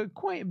thought is but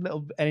quite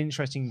an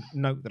interesting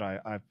note that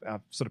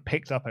I've sort of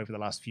picked up over the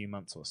last few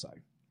months or so.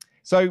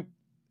 So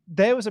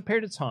there was a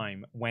period of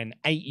time when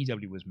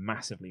AEW was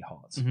massively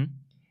hot.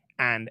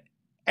 And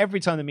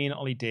every time that me and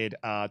Ollie did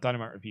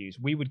Dynamite reviews,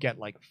 we would get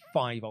like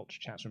 5 Ultra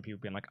chats from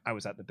people being like, I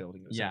was at the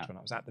building, it was so much fun,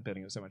 I was at the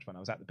building, it was so much fun, I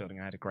was at the building,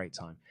 I had a great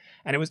time.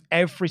 And it was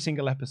every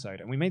single episode.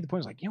 And we made the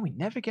point, like, we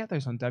never get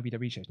those on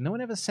WWE shows. No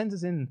one ever sends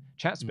us in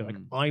chats to be like,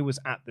 I was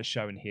at the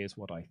show and here's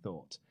what I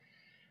thought.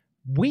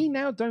 We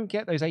now don't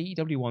get those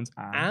AEW ones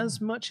as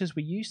much as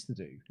we used to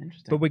do.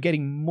 But we're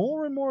getting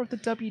more and more of the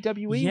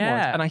WWE ones.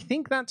 And I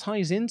think that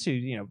ties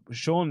into,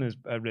 Sean has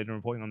been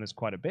reporting on this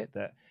quite a bit,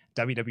 that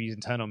WWE's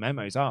internal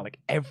memos are like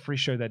every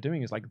show they're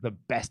doing is like the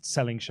best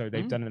selling show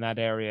they've done in that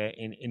area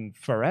in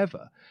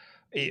forever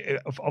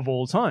of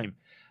all time.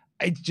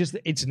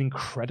 It's an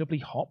incredibly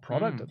hot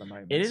product at the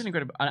moment. It is an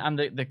incredible, and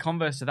the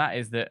converse to that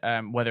is that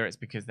whether it's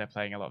because they're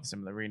playing a lot of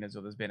similar arenas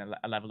or there's been a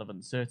level of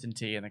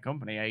uncertainty in the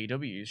company,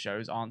 AEW's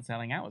shows aren't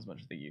selling out as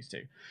much as they used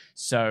to.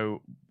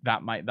 So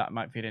that might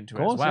feed into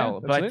it as well.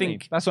 Yeah, but I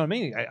think that's what I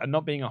mean.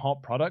 Not being a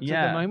hot product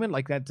at the moment,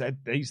 like that,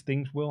 these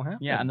things will happen.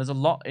 Yeah, and there's a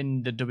lot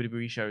in the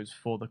WWE shows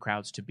for the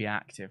crowds to be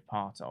active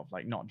part of,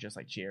 like not just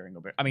like cheering.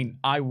 I mean,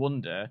 I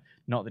wonder,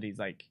 not that he's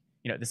like,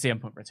 the CM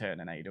Punk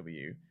return in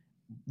AEW.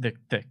 The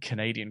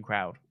Canadian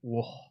crowd,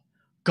 whoa,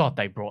 God,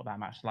 they brought that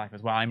match to life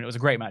as well. I mean, it was a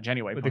great match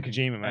anyway. With the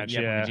Kojima match,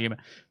 Kojima.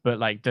 But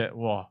like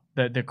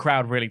the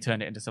crowd really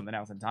turned it into something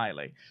else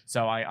entirely.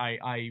 So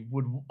I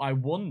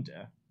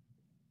wonder,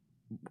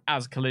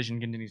 as Collision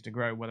continues to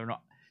grow, whether or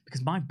not,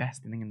 because my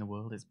best thing in the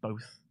world is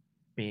both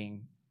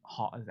being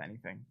hot as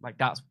anything. Like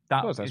that's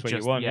what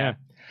you want.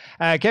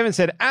 Kevin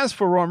said, as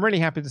for Raw, I'm really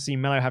happy to see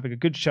Melo having a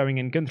good showing,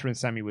 and Gunther and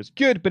Sammy was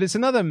good, but it's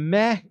another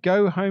meh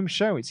go home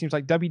show. It seems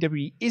like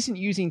WWE isn't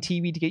using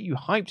TV to get you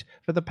hyped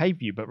for the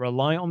pay-per-view, but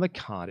rely on the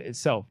card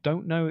itself.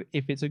 Don't know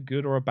if it's a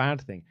good or a bad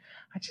thing.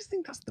 I just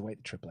think that's the way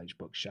the Triple H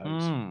book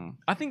shows.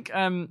 I think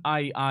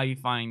I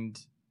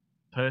find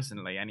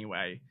personally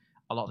anyway,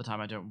 a lot of the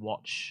time I don't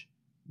watch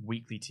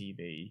weekly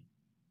TV.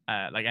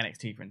 Like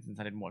NXT, for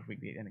instance, I didn't watch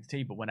weekly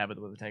NXT, but whenever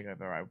there was a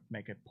takeover, I would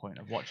make a point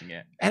of watching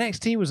it.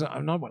 NXT was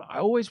another one. I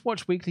always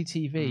watched weekly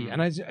TV,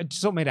 and I just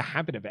sort of made a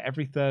habit of it.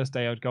 Every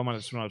Thursday, I would go on, when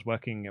I was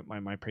working at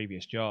my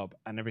previous job,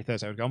 and every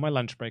Thursday I would go on my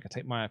lunch break, I'd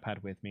take my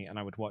iPad with me, and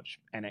I would watch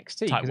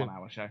NXT. Tight 1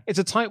 hour show. It's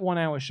a tight 1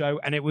 hour show,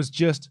 and it was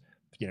just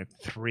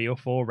 3 or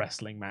 4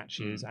 wrestling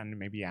matches and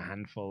maybe a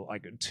handful,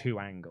 like 2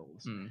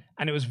 angles.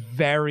 And it was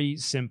very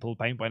simple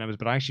paint by numbers,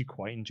 but I actually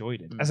quite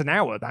enjoyed it. As an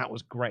hour, that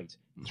was great.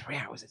 3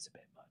 hours, it's a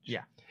bit much.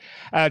 Yeah.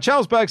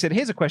 Charles Berg said,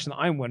 here's a question that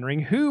I'm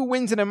wondering. Who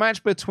wins in a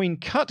match between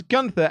Cut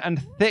Gunther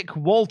and Thick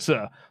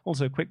Walter?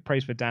 Also, quick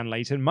praise for Dan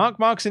Layton. Mark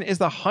Markson is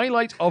the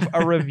highlight of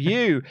a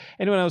review.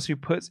 Anyone else who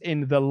puts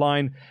in the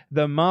line,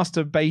 the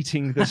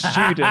masturbating the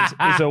student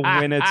is a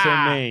winner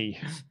to me.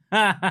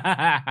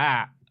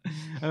 I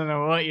don't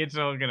know what you're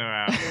talking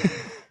about.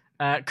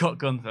 Cut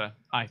Gunther,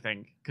 I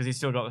think, because he's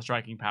still got the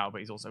striking power, but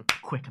he's also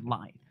quick and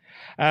light.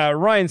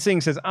 Ryan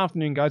Singh says,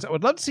 afternoon, guys. I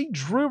would love to see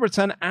Drew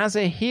return as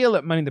a heel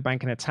at Money in the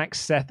Bank and attack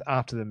Seth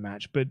after the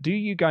match. But do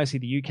you guys see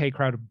the UK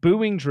crowd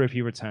booing Drew if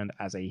he returned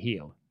as a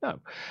heel? No.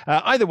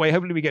 Either way,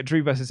 hopefully we get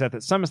Drew versus Seth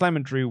at SummerSlam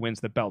and Drew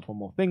wins the belt. One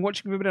more thing.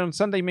 Watching Wimbledon on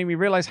Sunday made me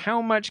realize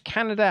how much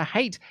Canada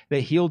hate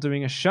the heel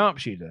doing a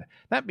sharpshooter.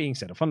 That being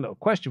said, a fun little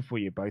question for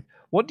you both.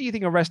 What do you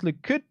think a wrestler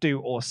could do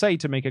or say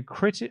to make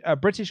a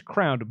British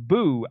crowd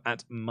boo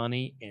at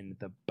Money in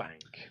the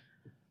Bank?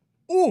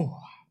 Ooh.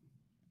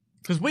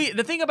 Because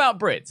the thing about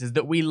Brits is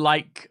that we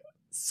like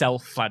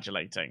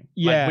self-flagellating.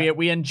 Yeah. Like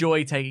we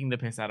enjoy taking the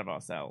piss out of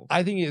ourselves.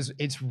 I think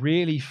it's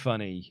really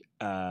funny.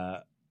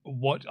 Back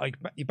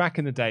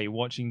in the day,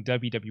 watching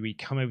WWE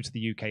come over to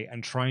the UK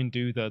and try and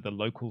do the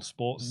local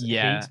sports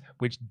heat,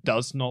 which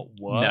does not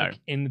work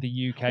in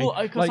the UK. Well,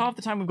 because half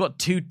the time we've got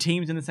two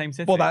teams in the same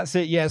city. Well, that's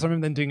it. Yes, I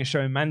remember them doing a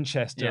show in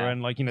Manchester,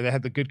 and they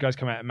had the good guys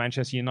come out in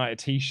Manchester United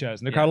t-shirts,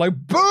 and the crowd like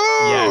boo, boo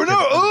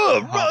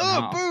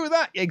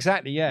that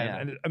exactly,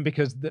 and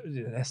because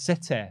they're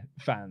City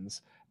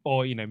fans,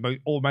 or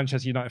all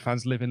Manchester United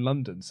fans live in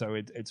London, so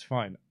it's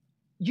fine.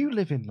 You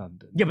live in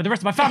London, yeah, but the rest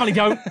of my family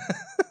don't.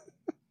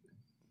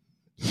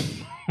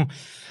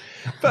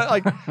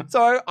 But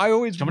so I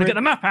always want to get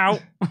the map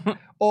out.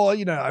 Or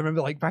I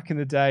remember back in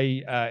the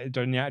day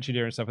during the Attitude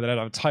Era and stuff, and then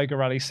I'd Tiger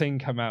Rally Singh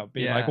come out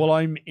being like, well,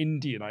 I'm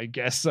Indian, I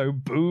guess, so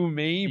boo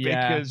me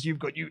because you've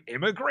got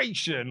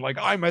immigration,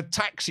 I'm a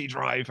taxi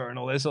driver and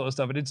all this sort of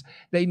stuff, and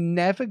they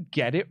never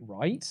get it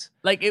right.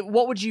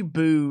 What would you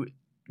boo?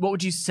 What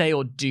would you say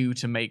or do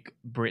to make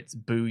Brits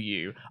boo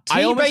you?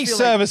 Tea-based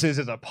services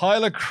is a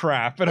pile of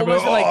crap, and I'm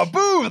like,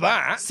 boo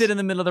that. Sit in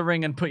the middle of the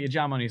ring and put your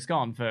jam on your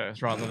scone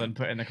first, rather than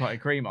putting the clotted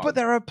cream on. But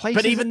there are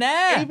places,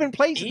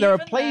 there are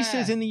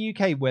places in the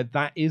UK where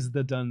that is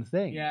the done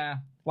thing. Yeah,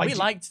 we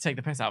like to take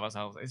the piss out of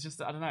ourselves. It's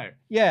just I don't know.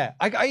 Yeah,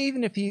 I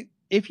even if you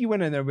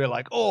went in there and were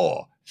like,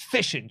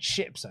 fish and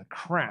chips are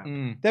crap,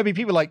 there'd be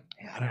people like,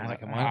 I don't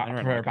like them. I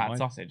prefer a bad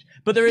sausage.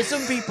 But there are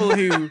some people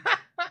who.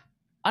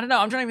 I don't know.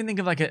 I'm trying to even think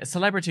of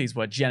celebrities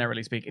where,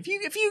 generally speaking,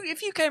 if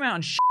you came out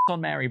and shit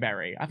on Mary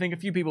Berry, I think a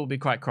few people would be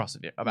quite cross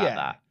about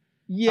that.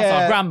 Yeah,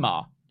 that's our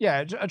grandma.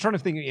 Yeah, I'm trying to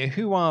think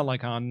who are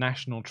our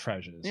national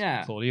treasures.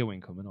 Yeah, Claudia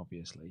Winkleman,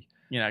 obviously.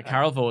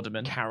 Carol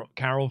Vorderman.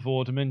 Carol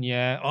Vorderman,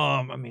 yeah.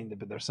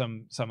 But there's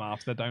some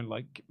artists that don't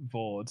like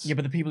Vords. Yeah,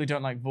 but the people who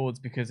don't like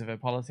Vords because of her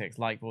politics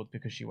like Vords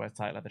because she wears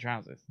tight leather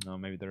trousers. Oh,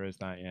 maybe there is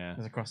that, yeah.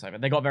 There's a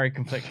crossover. They got very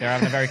conflicted. They're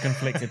having a very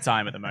conflicted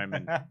time at the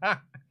moment.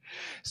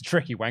 It's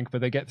tricky, wank,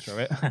 but they get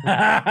through it.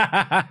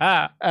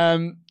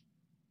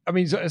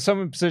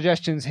 Some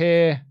suggestions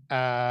here.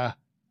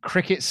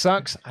 Cricket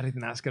sucks. I don't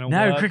think that's going to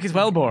work. No, cricket's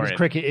well boring.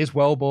 Cricket is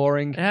well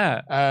boring.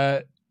 Yeah.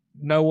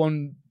 No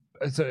one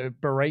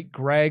berate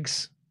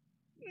Greg's.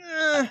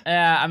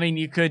 Yeah,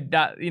 you could.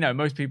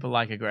 Most people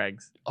like a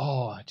Greg's.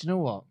 Oh, do you know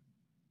what?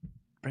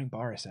 Bring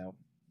Boris out.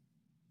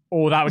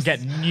 Oh, that would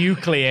get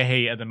nuclear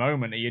heat at the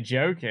moment. Are you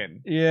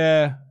joking?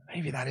 Yeah.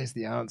 Maybe that is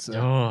the answer.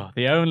 Oh,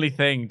 the only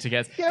thing to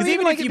get... Because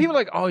even if people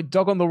are like,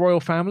 dog on the royal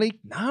family.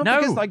 No.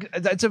 Because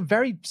it's a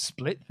very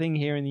split thing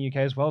here in the UK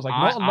as well.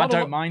 I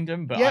don't mind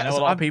them, but I know a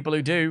lot of people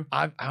who do.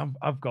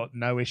 I've got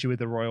no issue with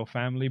the royal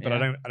family, but I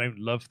don't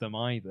love them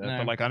either.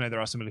 No. But I know there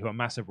are some people who are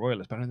massive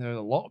royalists, but I know there are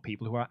a lot of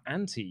people who are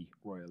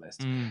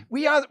anti-royalist.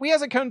 We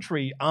as a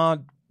country are...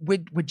 We're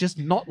just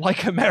not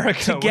like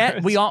America.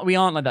 We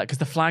aren't like that because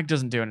the flag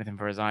doesn't do anything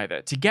for us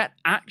either. To get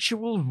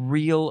actual,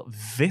 real,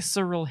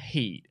 visceral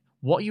heat,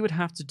 what you would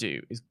have to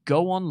do is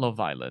go on Love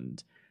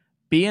Island,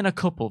 be in a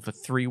couple for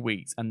 3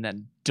 weeks, and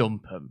then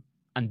dump them.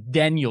 And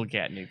then you'll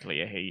get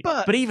nuclear heat.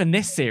 But even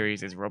this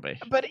series is rubbish.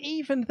 But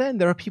even then,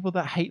 there are people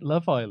that hate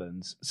Love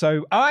Islands.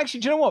 So, actually,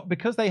 do you know what?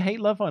 Because they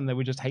hate Love Island, they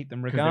would just hate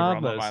them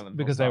regardless.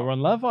 Because they were on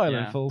Love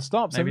Island, full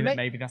stop. So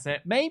maybe that's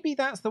it. Maybe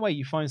that's the way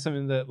you find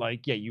something that,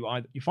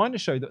 you find a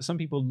show that some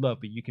people love,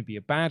 but you can be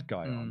a bad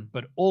guy on,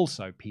 but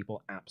also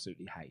people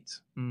absolutely hate.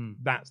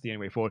 That's the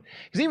only way forward.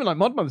 Because even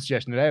Mod Mother's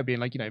suggestion today would be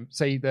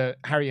say that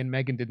Harry and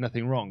Meghan did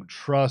nothing wrong.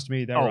 Trust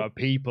me, there are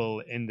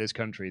people in this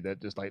country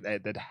that just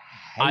that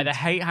either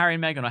hate Harry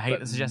and Meghan or hate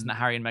the suggestion that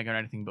Harry and Meghan are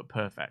anything but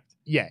perfect.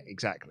 Yeah,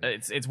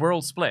 exactly. We're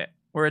all split.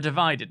 We're a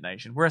divided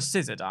nation. We're a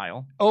scissor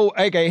dial. Oh,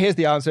 okay, here's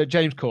the answer.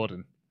 James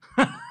Corden.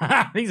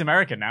 He's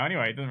American now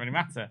anyway. It doesn't really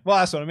matter. Well,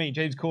 that's what I mean.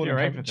 James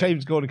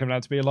Corden coming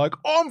out to be like,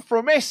 I'm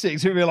from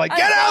Essex. He'll be like,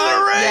 get out of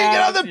the ring,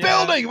 get out of the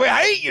building. We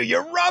hate you.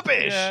 You're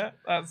rubbish. Yeah,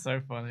 that's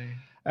so funny.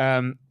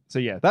 So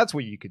yeah, that's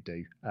what you could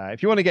do.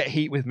 If you want to get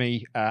heat with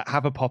me,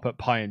 have a pop at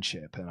Pie and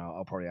Chip, and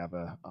I'll probably have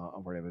a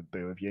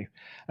boo of you.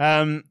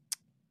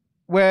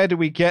 Where do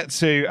we get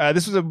to?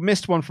 This was a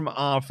missed one from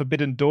our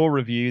Forbidden Door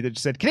review that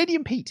said,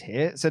 Canadian Pete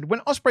here said,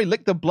 when Ospreay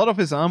licked the blood off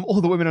his arm, all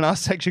the women in our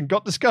section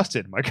got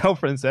disgusted. My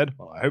girlfriend said,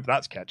 well, I hope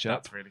that's catch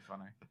up. That's really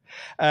funny.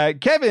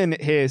 Kevin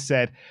here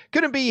said,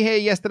 couldn't be here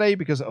yesterday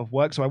because of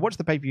work, so I watched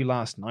the pay-per-view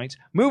last night.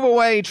 Move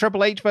away,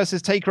 Triple H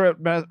versus Taker at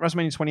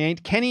WrestleMania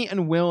 28. Kenny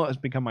and Will has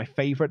become my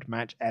favorite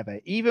match ever.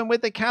 Even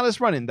with the callous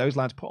run-in, those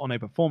lads put on a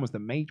performance that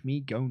made me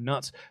go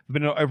nuts.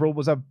 Forbidden Door overall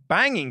was a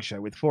banging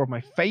show with 4 of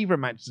my favorite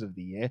matches of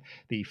the year.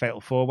 The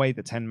Fatal 4-Way,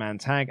 the 10-man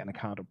tag, and a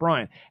card of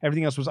Bryan.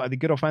 Everything else was either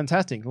good or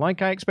fantastic.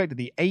 Like I expected,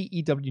 the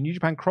AEW New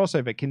Japan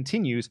crossover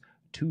continues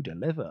to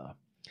deliver.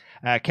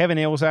 Kevin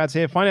here also adds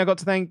here, finally I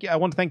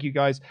want to thank you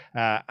guys,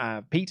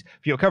 Pete,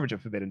 for your coverage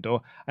of Forbidden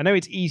Door. I know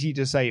it's easy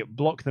to say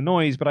block the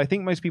noise, but I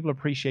think most people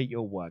appreciate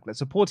your work. Let's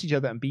support each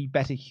other and be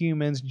better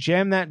humans.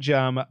 Gem that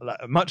jam.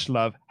 Much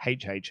love.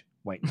 HH.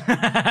 Wait. We've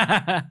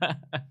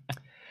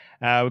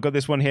got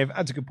this one here.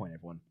 That's a good point,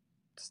 everyone.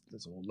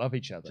 Let's all love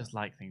each other. Just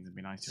like things and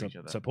be nice to each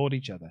other. Support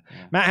each other.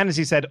 Yeah. Matt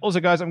Hennessy said,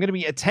 also, guys, I'm going to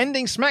be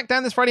attending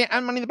SmackDown this Friday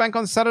and Money in the Bank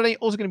on Saturday.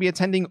 Also going to be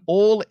attending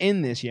All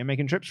In this year,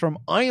 making trips from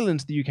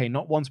Ireland to the UK,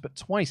 not once, but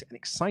twice. An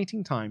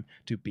exciting time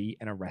to be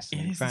in a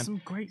wrestling fan. There's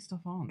some great stuff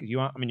on.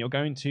 You're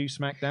going to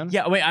SmackDown?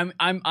 Yeah, wait,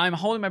 I'm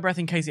holding my breath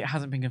in case it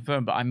hasn't been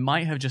confirmed, but I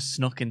might have just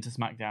snuck into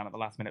SmackDown at the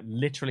last minute,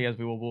 literally as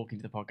we were walking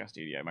to the podcast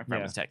studio. My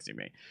friend was texting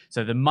me.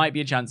 So there might be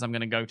a chance I'm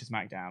going to go to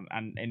SmackDown,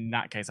 and in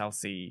that case, I'll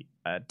see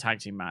a tag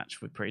team match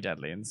with Pretty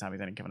Deadly and Sami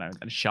Zayn and Kevin Owens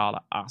and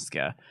Charlotte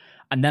Asuka.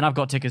 And then I've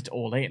got tickets to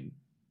All In.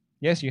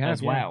 Yes, you have.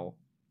 As well.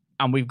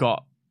 And we've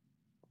got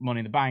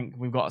Money in the Bank.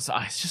 We've got...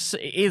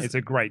 It's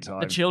a great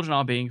time. The children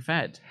are being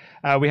fed.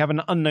 We have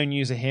an unknown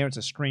user here. It's a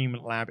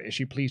Streamlab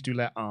issue. Please do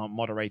let our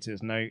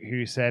moderators know,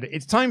 who said,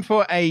 it's time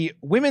for a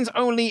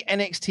women's-only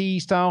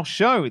NXT-style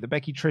show. The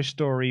Becky Trish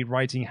story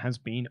writing has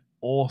been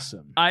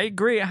awesome. I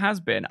agree, it has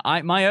been.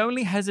 My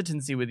only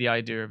hesitancy with the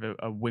idea of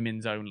a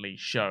women's-only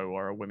show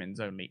or a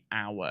women's-only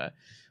hour,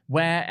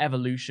 where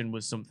Evolution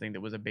was something that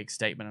was a big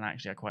statement, and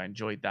actually I quite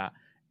enjoyed that,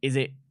 is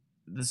it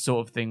the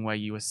sort of thing where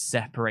you were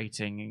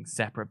separating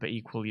separate but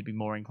equal, you'd be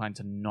more inclined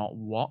to not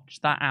watch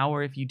that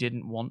hour if you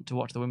didn't want to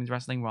watch the women's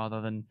wrestling rather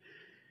than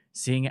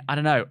seeing it. I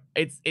don't know.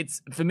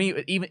 It's for me,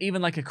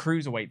 even like a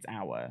cruiserweights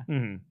hour,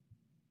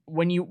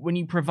 when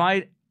you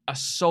provide a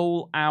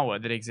sole hour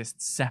that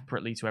exists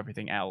separately to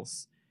everything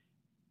else,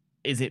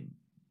 is it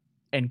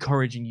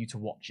encouraging you to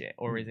watch it,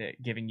 or is it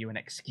giving you an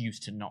excuse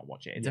to not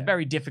watch it? It's a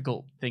very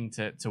difficult thing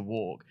to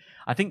walk.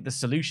 I think the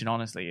solution,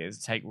 honestly, is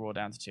take Raw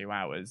down to 2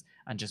 hours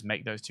and just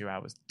make those 2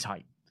 hours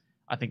tight.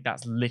 I think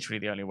that's literally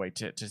the only way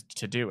to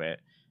do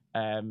it.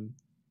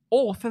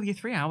 Or fill your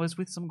 3 hours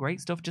with some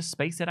great stuff. Just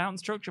space it out and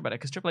structure better,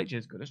 because Triple H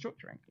is good at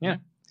structuring. Yeah.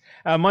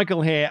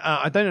 Michael here,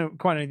 I don't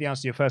quite know the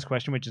answer to your first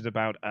question, which is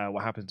about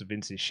what happens to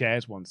Vince's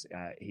shares once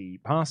he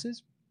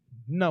passes.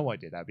 No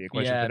idea. That'd be a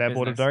question for their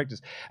board of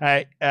directors.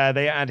 They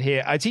add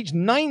here, I teach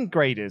 9th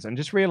graders and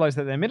just realized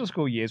that their middle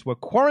school years were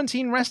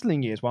quarantine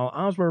wrestling years while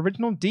ours were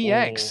original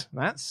DX.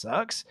 That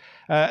sucks.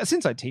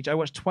 Since I teach, I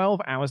watch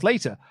 12 hours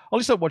later.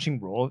 Ollie stopped watching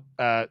Raw.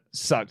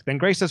 Sucked. Then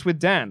graced us with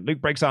Dan. Luke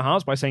breaks our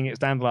hearts by saying it's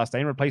Dan's last day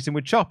and replaced him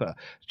with Chopper.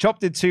 Chop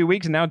did 2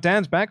 weeks and now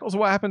Dan's back. Also,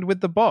 what happened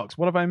with the box?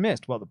 What have I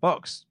missed? Well, the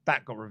box,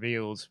 that got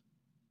revealed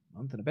a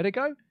month and a bit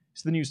ago.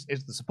 It's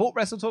the Support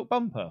Wrestle Talk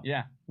bumper.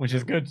 Yeah, which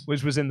is good.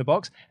 Which was in the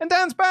box. And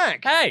Dan's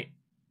back. Hey!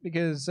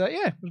 Because,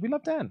 we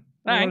love Dan.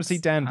 Thanks. I want to see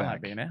Dan back. I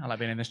like being here. I like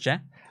being in this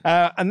chair.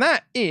 And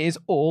that is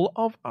all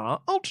of our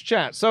Ultra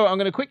Chat. So I'm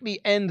going to quickly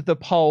end the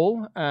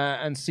poll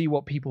and see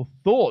what people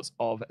thought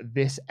of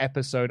this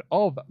episode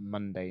of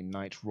Monday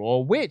Night Raw,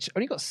 which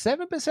only got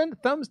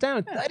 7% thumbs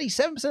down,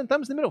 37%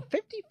 thumbs in the middle,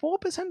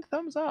 54%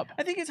 thumbs up.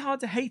 I think it's hard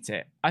to hate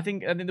it. I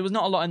think there was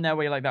not a lot in there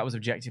where you're like, that was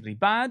objectively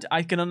bad.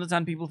 I can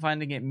understand people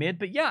finding it mid,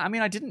 but yeah, I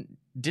mean, I didn't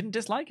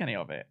dislike any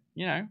of it.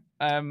 You know,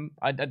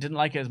 I didn't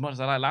like it as much as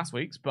I liked last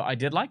week's, but I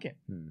did like it.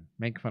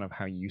 Make fun of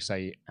how you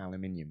say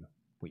aluminium.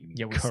 What you mean?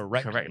 Yeah,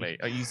 correctly.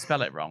 Oh, you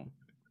spell it wrong.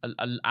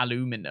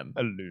 Aluminum.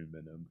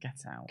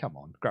 Get out. Come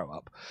on, grow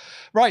up.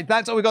 Right,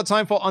 that's all we've got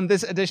time for on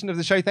this edition of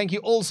the show. Thank you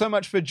all so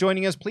much for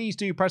joining us. Please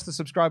do press the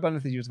subscribe button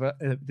if this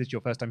is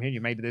your first time here.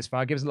 You made it this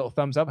far. Give us a little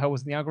thumbs up. How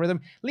was the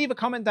algorithm? Leave a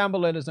comment down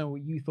below. Let us know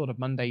what you thought of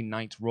Monday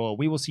Night Raw.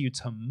 We will see you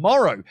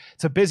tomorrow.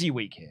 It's a busy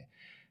week here.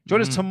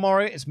 Join us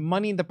tomorrow. It's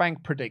Money in the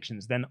Bank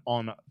predictions. Then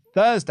on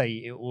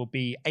Thursday, it will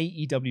be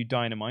AEW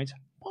Dynamite.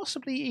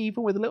 Possibly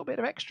even with a little bit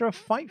of extra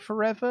Fight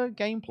Forever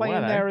gameplay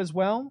in there as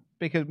well.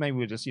 Because maybe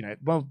we'll just,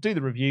 we'll do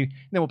the review, and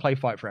then we'll play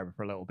Fight Forever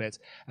for a little bit.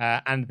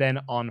 And then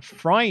on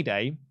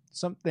Friday,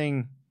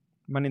 something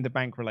Money in the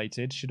Bank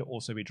related should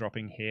also be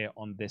dropping here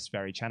on this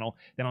very channel.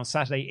 Then on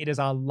Saturday, it is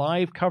our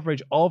live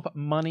coverage of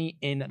Money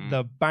in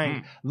the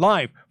Bank,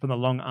 live from the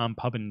Long Arm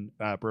Pub and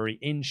Brewery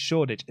in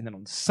Shoreditch. And then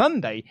on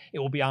Sunday, it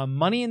will be our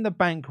Money in the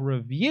Bank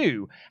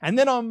review. And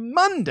then on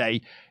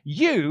Monday,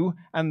 you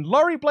and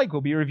Laurie Blake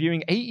will be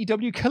reviewing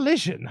AEW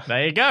Collision.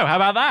 There you go. How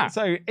about that?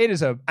 So it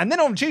is and then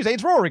on Tuesday,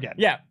 it's Raw again.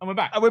 Yeah, and we're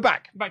back. We're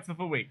back. Back to the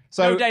full week.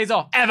 So no days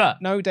off, ever.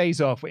 No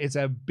days off. It's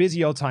a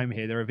busy old time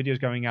here. There are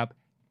videos going up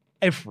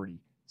every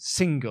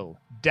single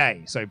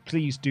day. So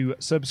please do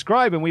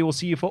subscribe, and we will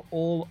see you for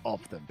all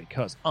of them,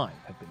 because I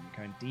have been your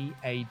kind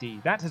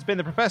DAD. That has been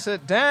the Professor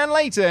Dan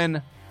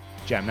Layton.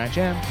 Jam that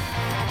jam.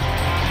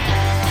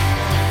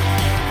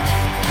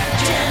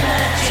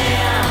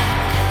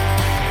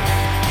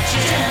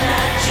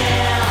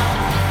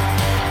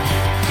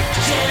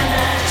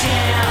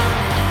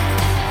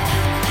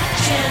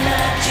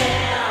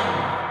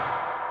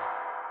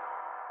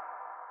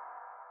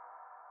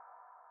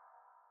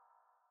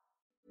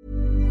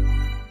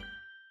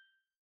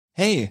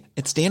 Hey,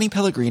 it's Danny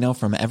Pellegrino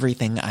from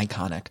Everything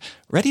Iconic.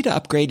 Ready to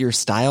upgrade your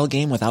style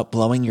game without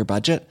blowing your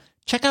budget?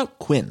 Check out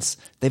Quince.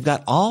 They've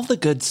got all the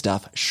good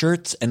stuff,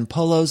 shirts and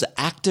polos,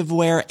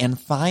 activewear, and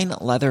fine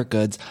leather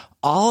goods,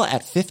 all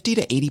at 50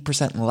 to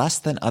 80% less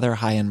than other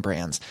high-end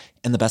brands.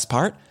 And the best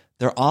part?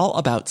 They're all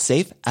about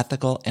safe,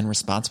 ethical, and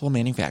responsible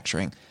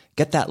manufacturing.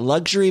 Get that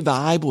luxury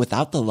vibe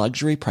without the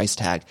luxury price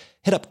tag.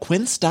 Hit up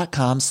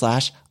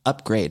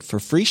quince.com/upgrade for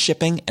free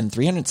shipping and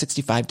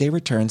 365-day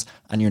returns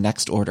on your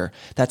next order.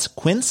 That's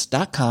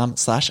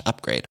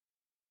quince.com/upgrade.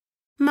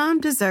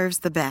 Mom deserves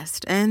the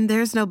best, and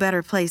there's no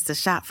better place to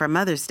shop for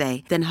Mother's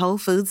Day than Whole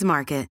Foods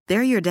Market.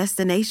 They're your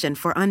destination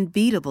for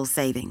unbeatable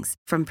savings,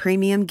 from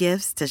premium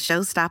gifts to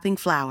show-stopping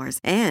flowers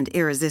and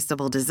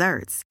irresistible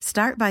desserts.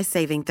 Start by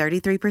saving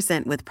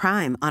 33% with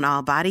Prime on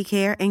all body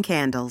care and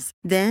candles.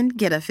 Then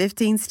get a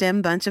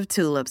 15-stem bunch of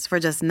tulips for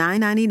just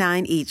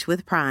 $9.99 each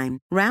with Prime.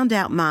 Round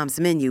out Mom's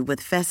menu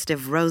with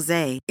festive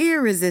rosé,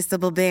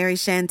 irresistible berry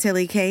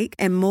chantilly cake,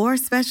 and more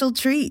special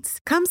treats.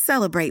 Come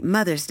celebrate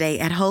Mother's Day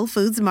at Whole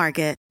Foods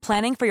Market.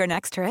 Planning for your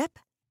next trip?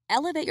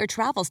 Elevate your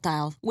travel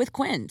style with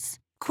Quince.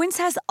 Quince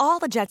has all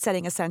the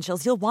jet-setting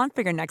essentials you'll want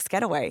for your next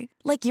getaway,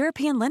 like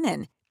European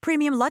linen,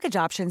 premium luggage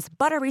options,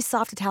 buttery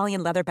soft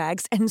Italian leather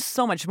bags, and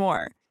so much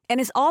more. And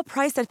is all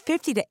priced at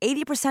 50 to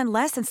 80%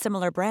 less than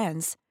similar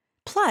brands.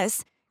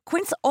 Plus,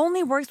 Quince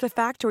only works with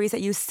factories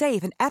that use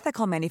safe and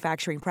ethical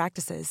manufacturing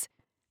practices.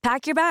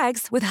 Pack your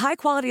bags with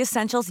high-quality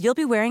essentials you'll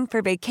be wearing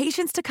for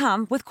vacations to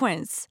come with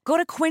Quince. Go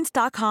to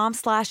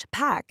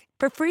quince.com/pack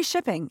for free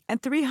shipping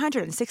and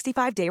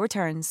 365-day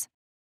returns.